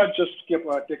Devraj, just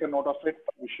take a note of it.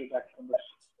 We should act on this.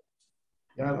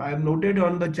 I've noted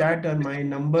on the chat my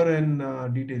number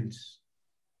and details.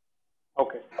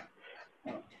 Okay.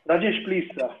 Rajesh, please.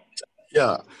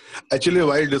 Yeah, actually,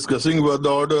 while discussing about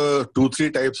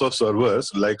 2-3 types of servers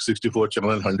like 64 channel,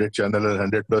 100 channel, and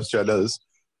 100 plus channels,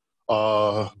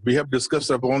 we have discussed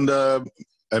upon the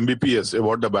Mbps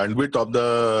about the bandwidth of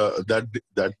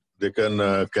that they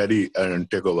can carry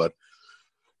and take over.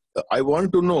 I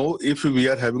want to know if we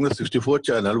are having a 64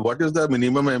 channel, what is the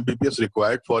minimum Mbps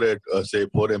required for a say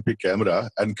 4 MP camera,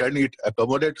 and can it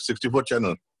accommodate 64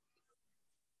 channel?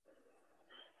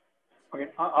 Okay,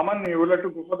 Aman, you would like to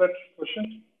go for that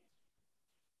question?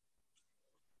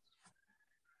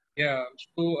 Yeah,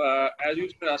 so as you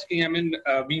were asking, I mean,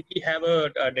 we have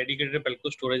a dedicated Pelco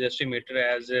storage estimator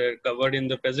as covered in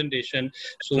the presentation.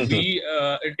 So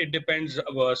it depends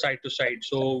side to side.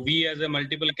 So we as a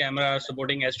multiple camera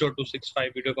supporting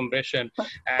H.265 video compression,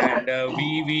 and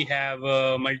we have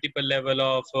multiple level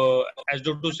of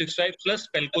H.265 plus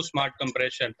Pelco smart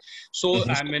compression. So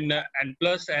I mean, and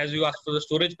plus as you asked for the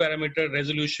storage parameter,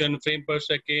 resolution, frame per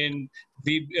second,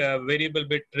 variable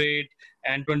bit rate,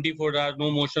 and 24 hours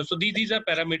no motion. So these are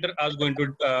parameters are going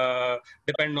to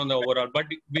depend on the overall, but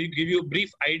we give you a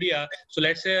brief idea. So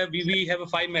let's say we have a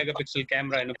 5 megapixel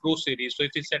camera in a Pro series. So if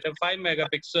we set a 5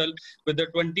 megapixel with the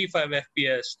 25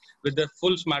 FPS with the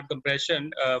full smart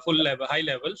compression, full level, high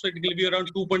level, so it will be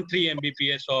around 2.3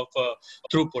 Mbps of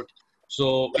throughput.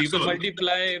 So you can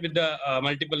multiply with the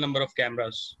multiple number of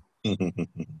cameras.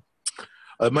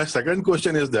 My second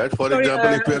question is that, for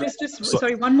example, if you're...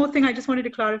 Sorry, one more thing I just wanted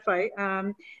to clarify.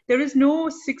 There is no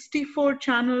 64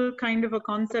 channel kind of a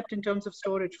concept in terms of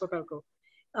storage for Pelco.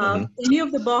 Any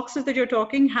of the boxes that you're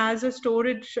talking has a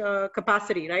storage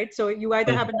capacity, right? So you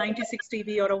either have a 96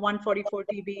 TB or a 144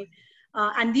 TB.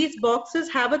 And these boxes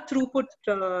have a throughput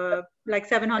like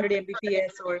 700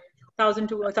 Mbps or 1000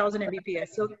 to 1000 Mbps.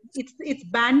 So it's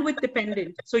bandwidth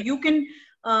dependent. So you can,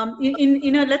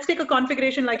 let's take a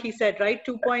configuration like he said, right?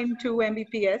 2.2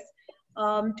 Mbps.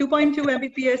 2.2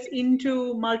 Mbps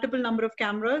into multiple number of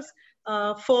cameras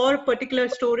for particular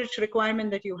storage requirement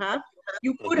that you have.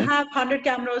 You could have 100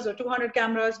 cameras or 200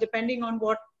 cameras depending on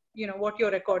what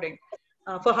you're recording.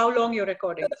 For how long you're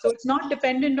recording. So it's not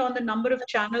dependent on the number of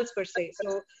channels per se.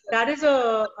 So that is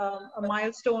a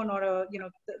milestone or a,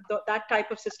 that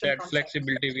type of system. That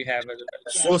flexibility we have as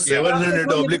well. So 700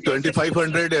 oblique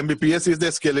 2500 Mbps is the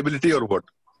scalability or what?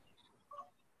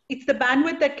 It's the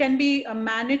bandwidth that can be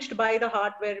managed by the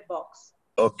hardware box.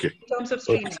 Okay. In terms of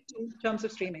streaming. In terms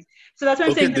of streaming. So that's why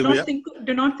I'm saying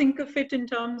do not think of it in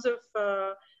terms of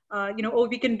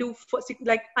we can do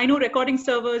like I know recording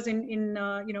servers in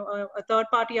a third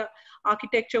party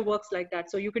architecture works like that.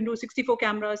 So you can do 64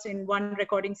 cameras in one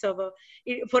recording server.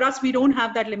 For us, we don't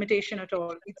have that limitation at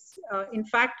all. It's in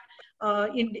fact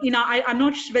I'm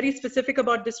not very specific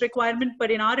about this requirement,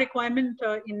 but in our requirement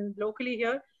in locally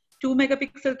here, 2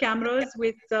 megapixel cameras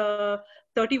with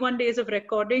 31 days of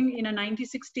recording in a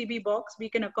 96 TB box, we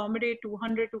can accommodate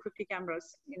 200 to 50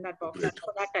 cameras in that box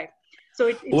for that type. So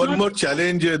it's one more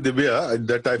challenge, Divya,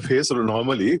 that I face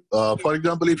normally. For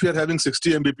example, if you're having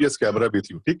 60 Mbps camera with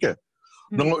you, okay?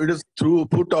 Now it is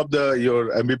throughput of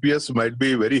your Mbps might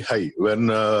be very high when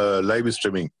live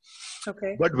streaming.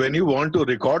 Okay. But when you want to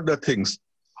record the things,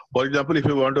 for example, if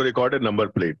you want to record a number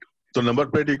plate, so number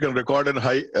plate you can record in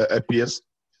high FPS.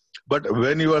 But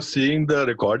when you are seeing the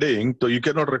recording, so you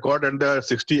cannot record under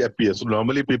 60 FPS. So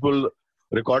normally people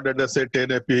record at say 10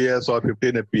 FPS or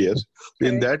 15 FPS. Okay.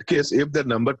 In that case, if the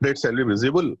number plate shall be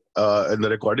visible in the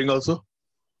recording also?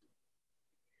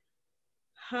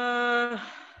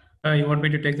 You want me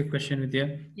to take the question,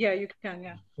 Vidya? Yeah, you can,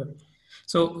 yeah. Sure.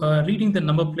 So reading the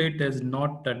number plate is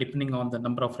not depending on the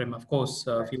number of frame. Of course,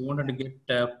 if you wanted to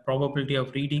get probability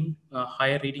of reading,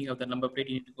 higher reading of the number plate,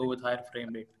 you need to go with higher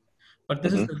frame rate. But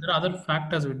there are other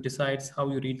factors which decides how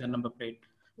you read the number plate.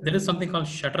 There is something called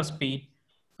shutter speed.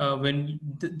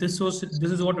 This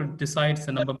is what decides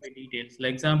the number plate details.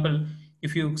 Like example,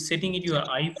 if you setting it your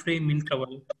iframe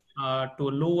interval to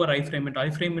a lower iframe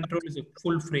interval is a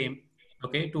full frame,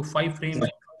 okay, to 5 frames,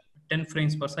 10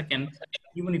 frames per second.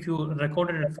 Even if you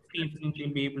recorded at 15 frames,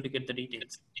 you'll be able to get the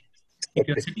details. If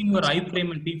you're setting your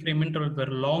iframe and p-frame interval for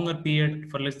a longer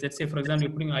period, for let's say, for example,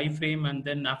 you're putting iframe and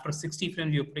then after 60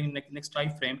 frames, you're putting next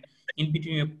iframe. In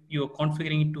between, you're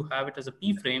configuring it to have it as a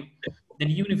p-frame. Then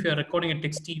even if you're recording at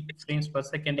 60 frames per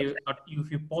second, if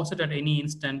you pause it at any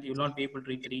instant, you'll not be able to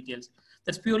read the details.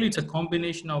 That's purely, it's a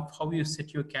combination of how you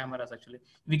set your cameras actually.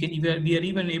 We are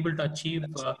even able to achieve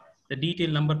the detail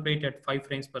number plate at 5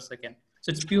 frames per second.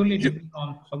 So it's purely depending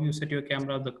on how you set your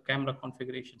camera, the camera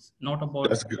configurations, not about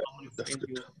That's great. how many That's frames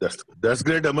great. you. That's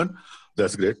great, Aman.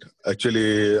 That's great.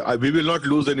 Actually, we will not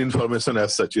lose any information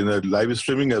as such in a live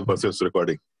streaming versus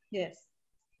recording. Yes.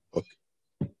 Okay.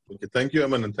 Okay. Thank you,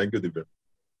 Aman, and thank you, Divya.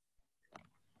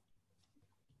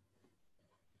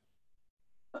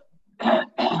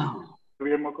 Do we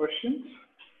have more questions?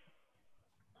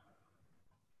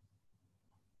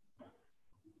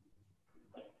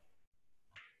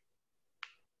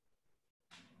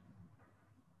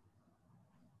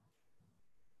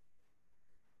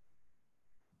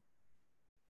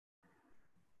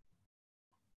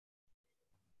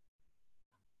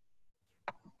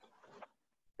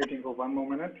 Waiting for one more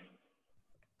minute.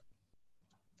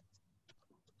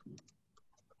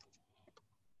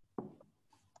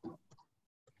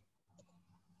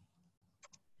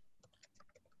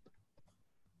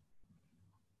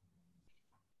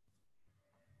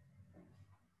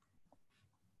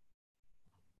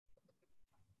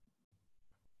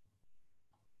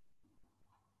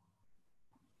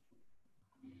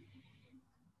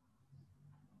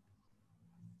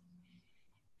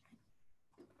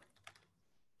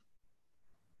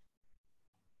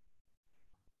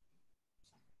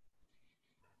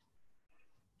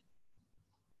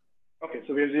 Okay,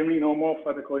 so we're assuming no more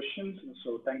further questions.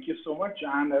 So thank you so much.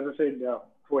 And as I said,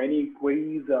 for any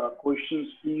queries, questions,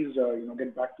 please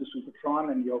get back to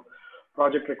Supertron and your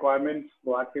project requirements,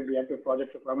 proactive, reactive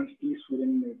project requirements. Please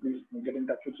get in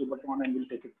touch with Supertron, and we'll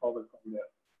take it forward from there.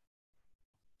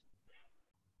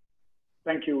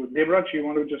 Thank you, Devraj. You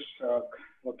want to just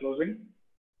for closing?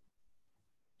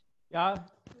 Yeah.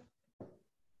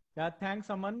 Thanks,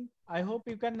 Aman. I hope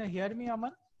you can hear me,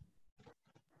 Aman.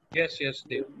 Yes,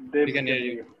 Dave. We can hear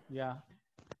you. Yeah.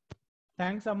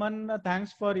 Thanks, Aman.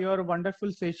 Thanks for your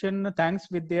wonderful session. Thanks,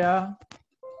 Vidya.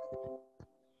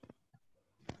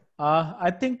 I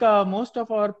think most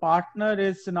of our partner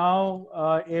is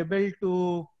now able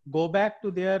to go back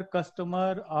to their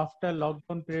customer after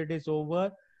lockdown period is over,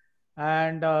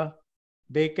 and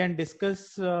they can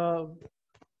discuss about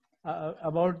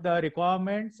the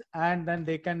requirements, and then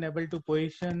they can able to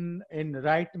position in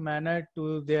right manner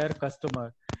to their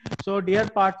customer. So dear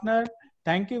partner,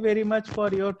 thank you very much for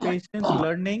your patience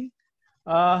learning.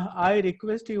 I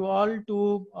request you all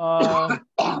to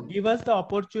give us the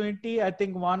opportunity. I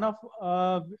think one of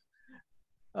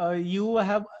you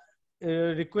have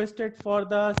requested for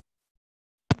the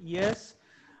yes,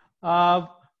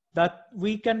 that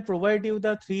we can provide you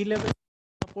the 3-level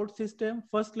support system.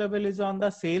 First level is on the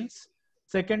sales,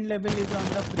 second level is on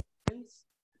the pre-sales,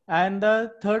 and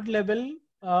the third level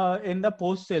in the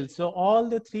post sales. So all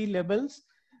the 3 levels,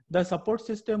 the support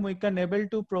system we can able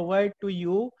to provide to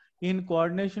you in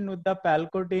coordination with the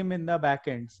Pelco team in the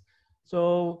backends.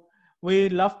 So we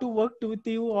love to work with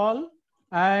you all,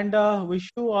 and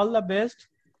wish you all the best.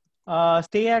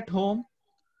 Stay at home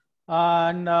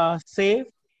and safe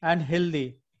and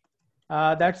healthy.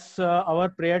 That's our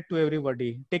prayer to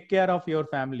everybody. Take care of your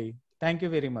family. Thank you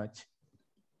very much.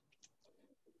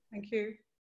 Thank you.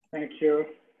 Thank you.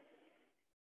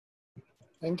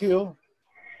 Thank you.